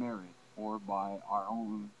merit or by our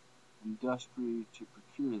own industry to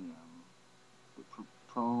procure them, but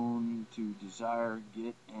prone to desire,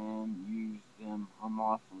 get, and use them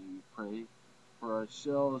unlawfully. We pray for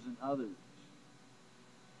ourselves and others,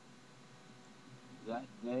 that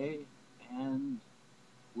they and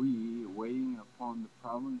we, waiting upon the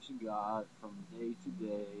providence of God from day to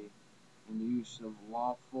day, in the use of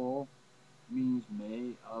lawful means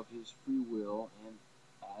may of his free will, and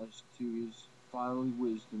as to his fatherly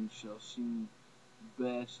wisdom, shall seem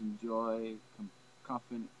best enjoy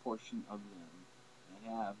confident portion of them,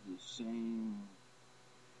 and have the same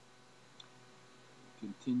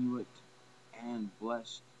continuate and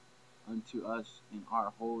blessed unto us in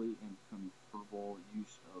our holy and comfortable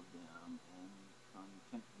use of them, and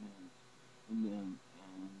contentment in them,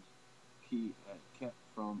 and kept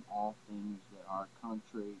from all things that are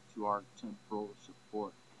contrary to our temporal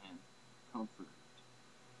support and comfort.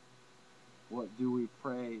 What do we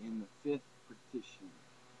pray in the fifth petition?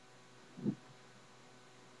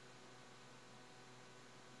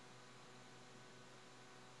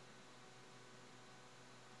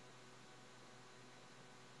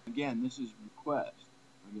 Again, this is request.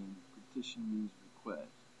 Again, petition means request.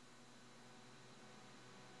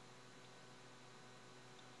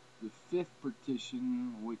 The fifth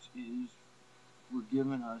petition, which is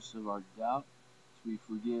forgiven us of our doubts, we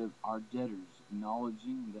forgive our debtors,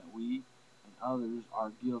 acknowledging that we and others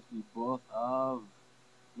are guilty both of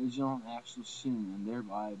original and actual sin, and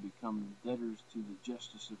thereby become debtors to the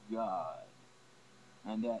justice of God,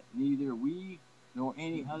 and that neither we nor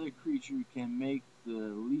any other creature can make the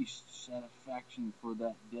least satisfaction for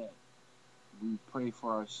that debt. We pray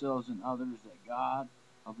for ourselves and others that God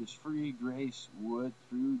of his free grace would,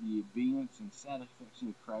 through the obedience and satisfaction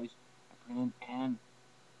of Christ, apprehend and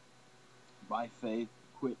by faith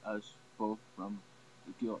acquit us both from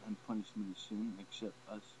the guilt and punishment of sin, accept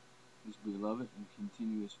us his beloved, and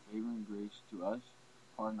continue his favor and grace to us,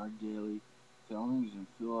 pardon our daily failings, and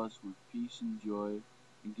fill us with peace and joy,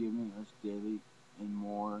 and giving us daily and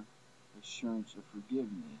more assurance of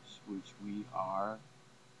forgiveness, which we are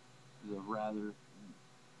the rather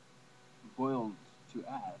boiled to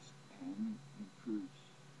ask and encouraged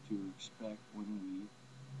to expect when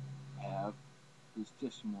we have his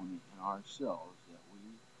testimony in ourselves, that we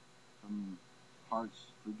from hearts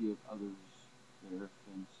forgive others their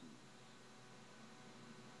offenses.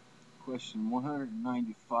 Question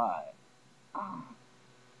 195.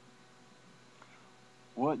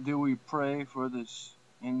 What do we pray for this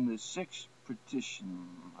in the sixth petition?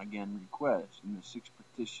 Again, request. In the sixth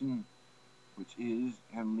petition, which is,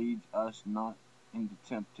 and leads us not into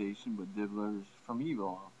temptation, but delivers from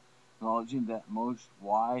evil, acknowledging that most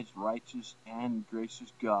wise, righteous, and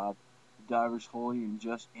gracious God, the divers holy and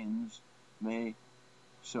just ends, may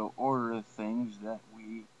so order things that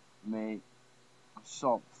we may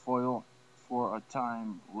assault, foil, for a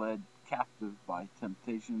time led captive by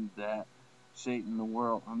temptation, that Satan, the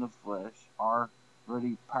world, and the flesh are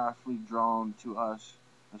already powerfully drawn to us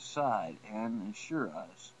aside, and assure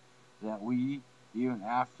us that we, even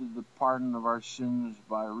after the pardon of our sins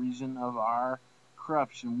by reason of our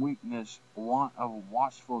corruption, weakness, want of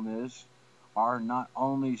watchfulness, are not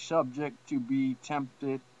only subject to be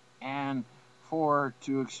tempted and for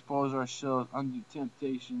to expose ourselves unto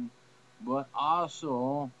temptation, but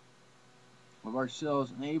also of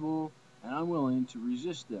ourselves unable and unwilling to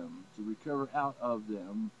resist them, to recover out of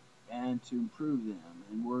them, and to improve them,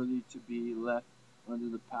 and worthy to be left under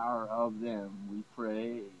the power of them. We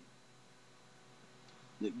pray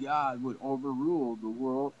that God would overrule the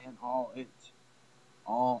world and all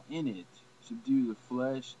in it, subdue the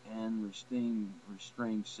flesh, and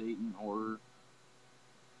restrain Satan,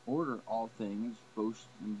 order all things, boast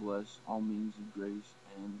and bless all means of grace,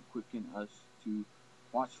 and quicken us to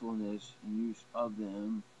watchfulness and use of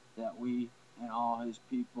them, that we and all his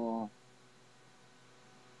people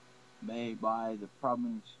may by the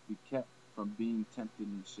providence be kept from being tempted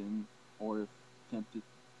in sin, or if tempted,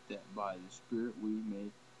 that by the Spirit we may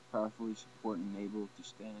powerfully support and able to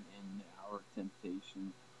stand in our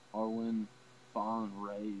temptation, or when fallen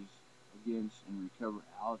raise against and recover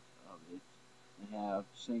out of it, and have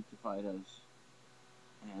sanctified us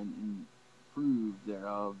and improved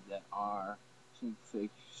thereof, that our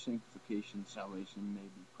sanctification, salvation may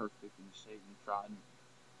be perfect and Satan trodden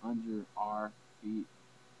under our feet,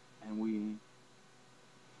 and we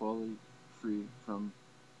fully free from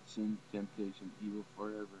sin, temptation, evil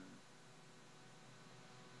forever.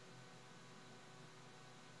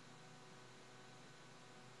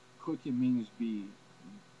 Quicken means be,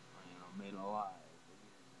 made alive.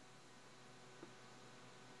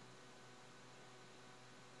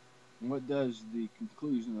 And what does the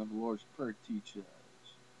conclusion of the Lord's Prayer teach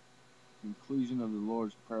us? Conclusion of the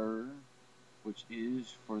Lord's Prayer, which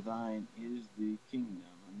is, for thine is the kingdom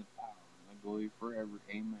and the power and the glory forever.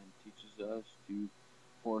 Amen. Teaches us to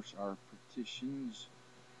force our petitions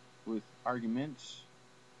with arguments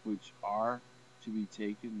which are to be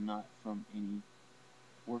taken not from any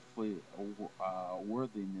worthily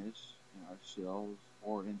worthiness in ourselves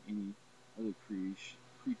or in any other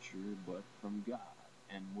creature, but from God,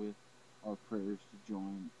 and with our prayers to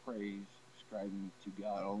join praise, ascribing to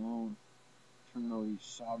God alone eternally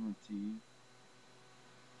sovereignty,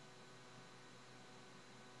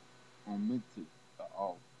 omnipotent,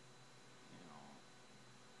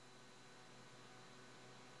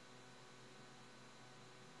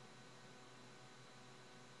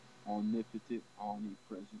 omnipotent,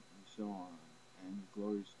 omnipresent, and so on, and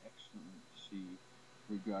glorious excellency,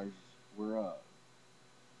 regardless whereof,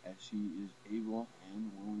 as he is able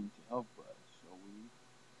and willing to help us. So we,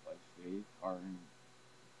 by faith, are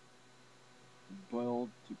bold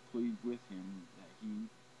to plead with him that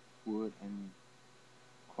he would, and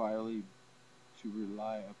quietly to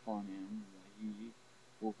rely upon him that he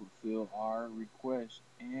will fulfill our request,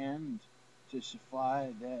 and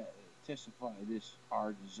testify this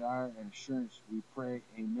our desire and assurance. We pray,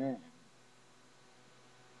 Amen.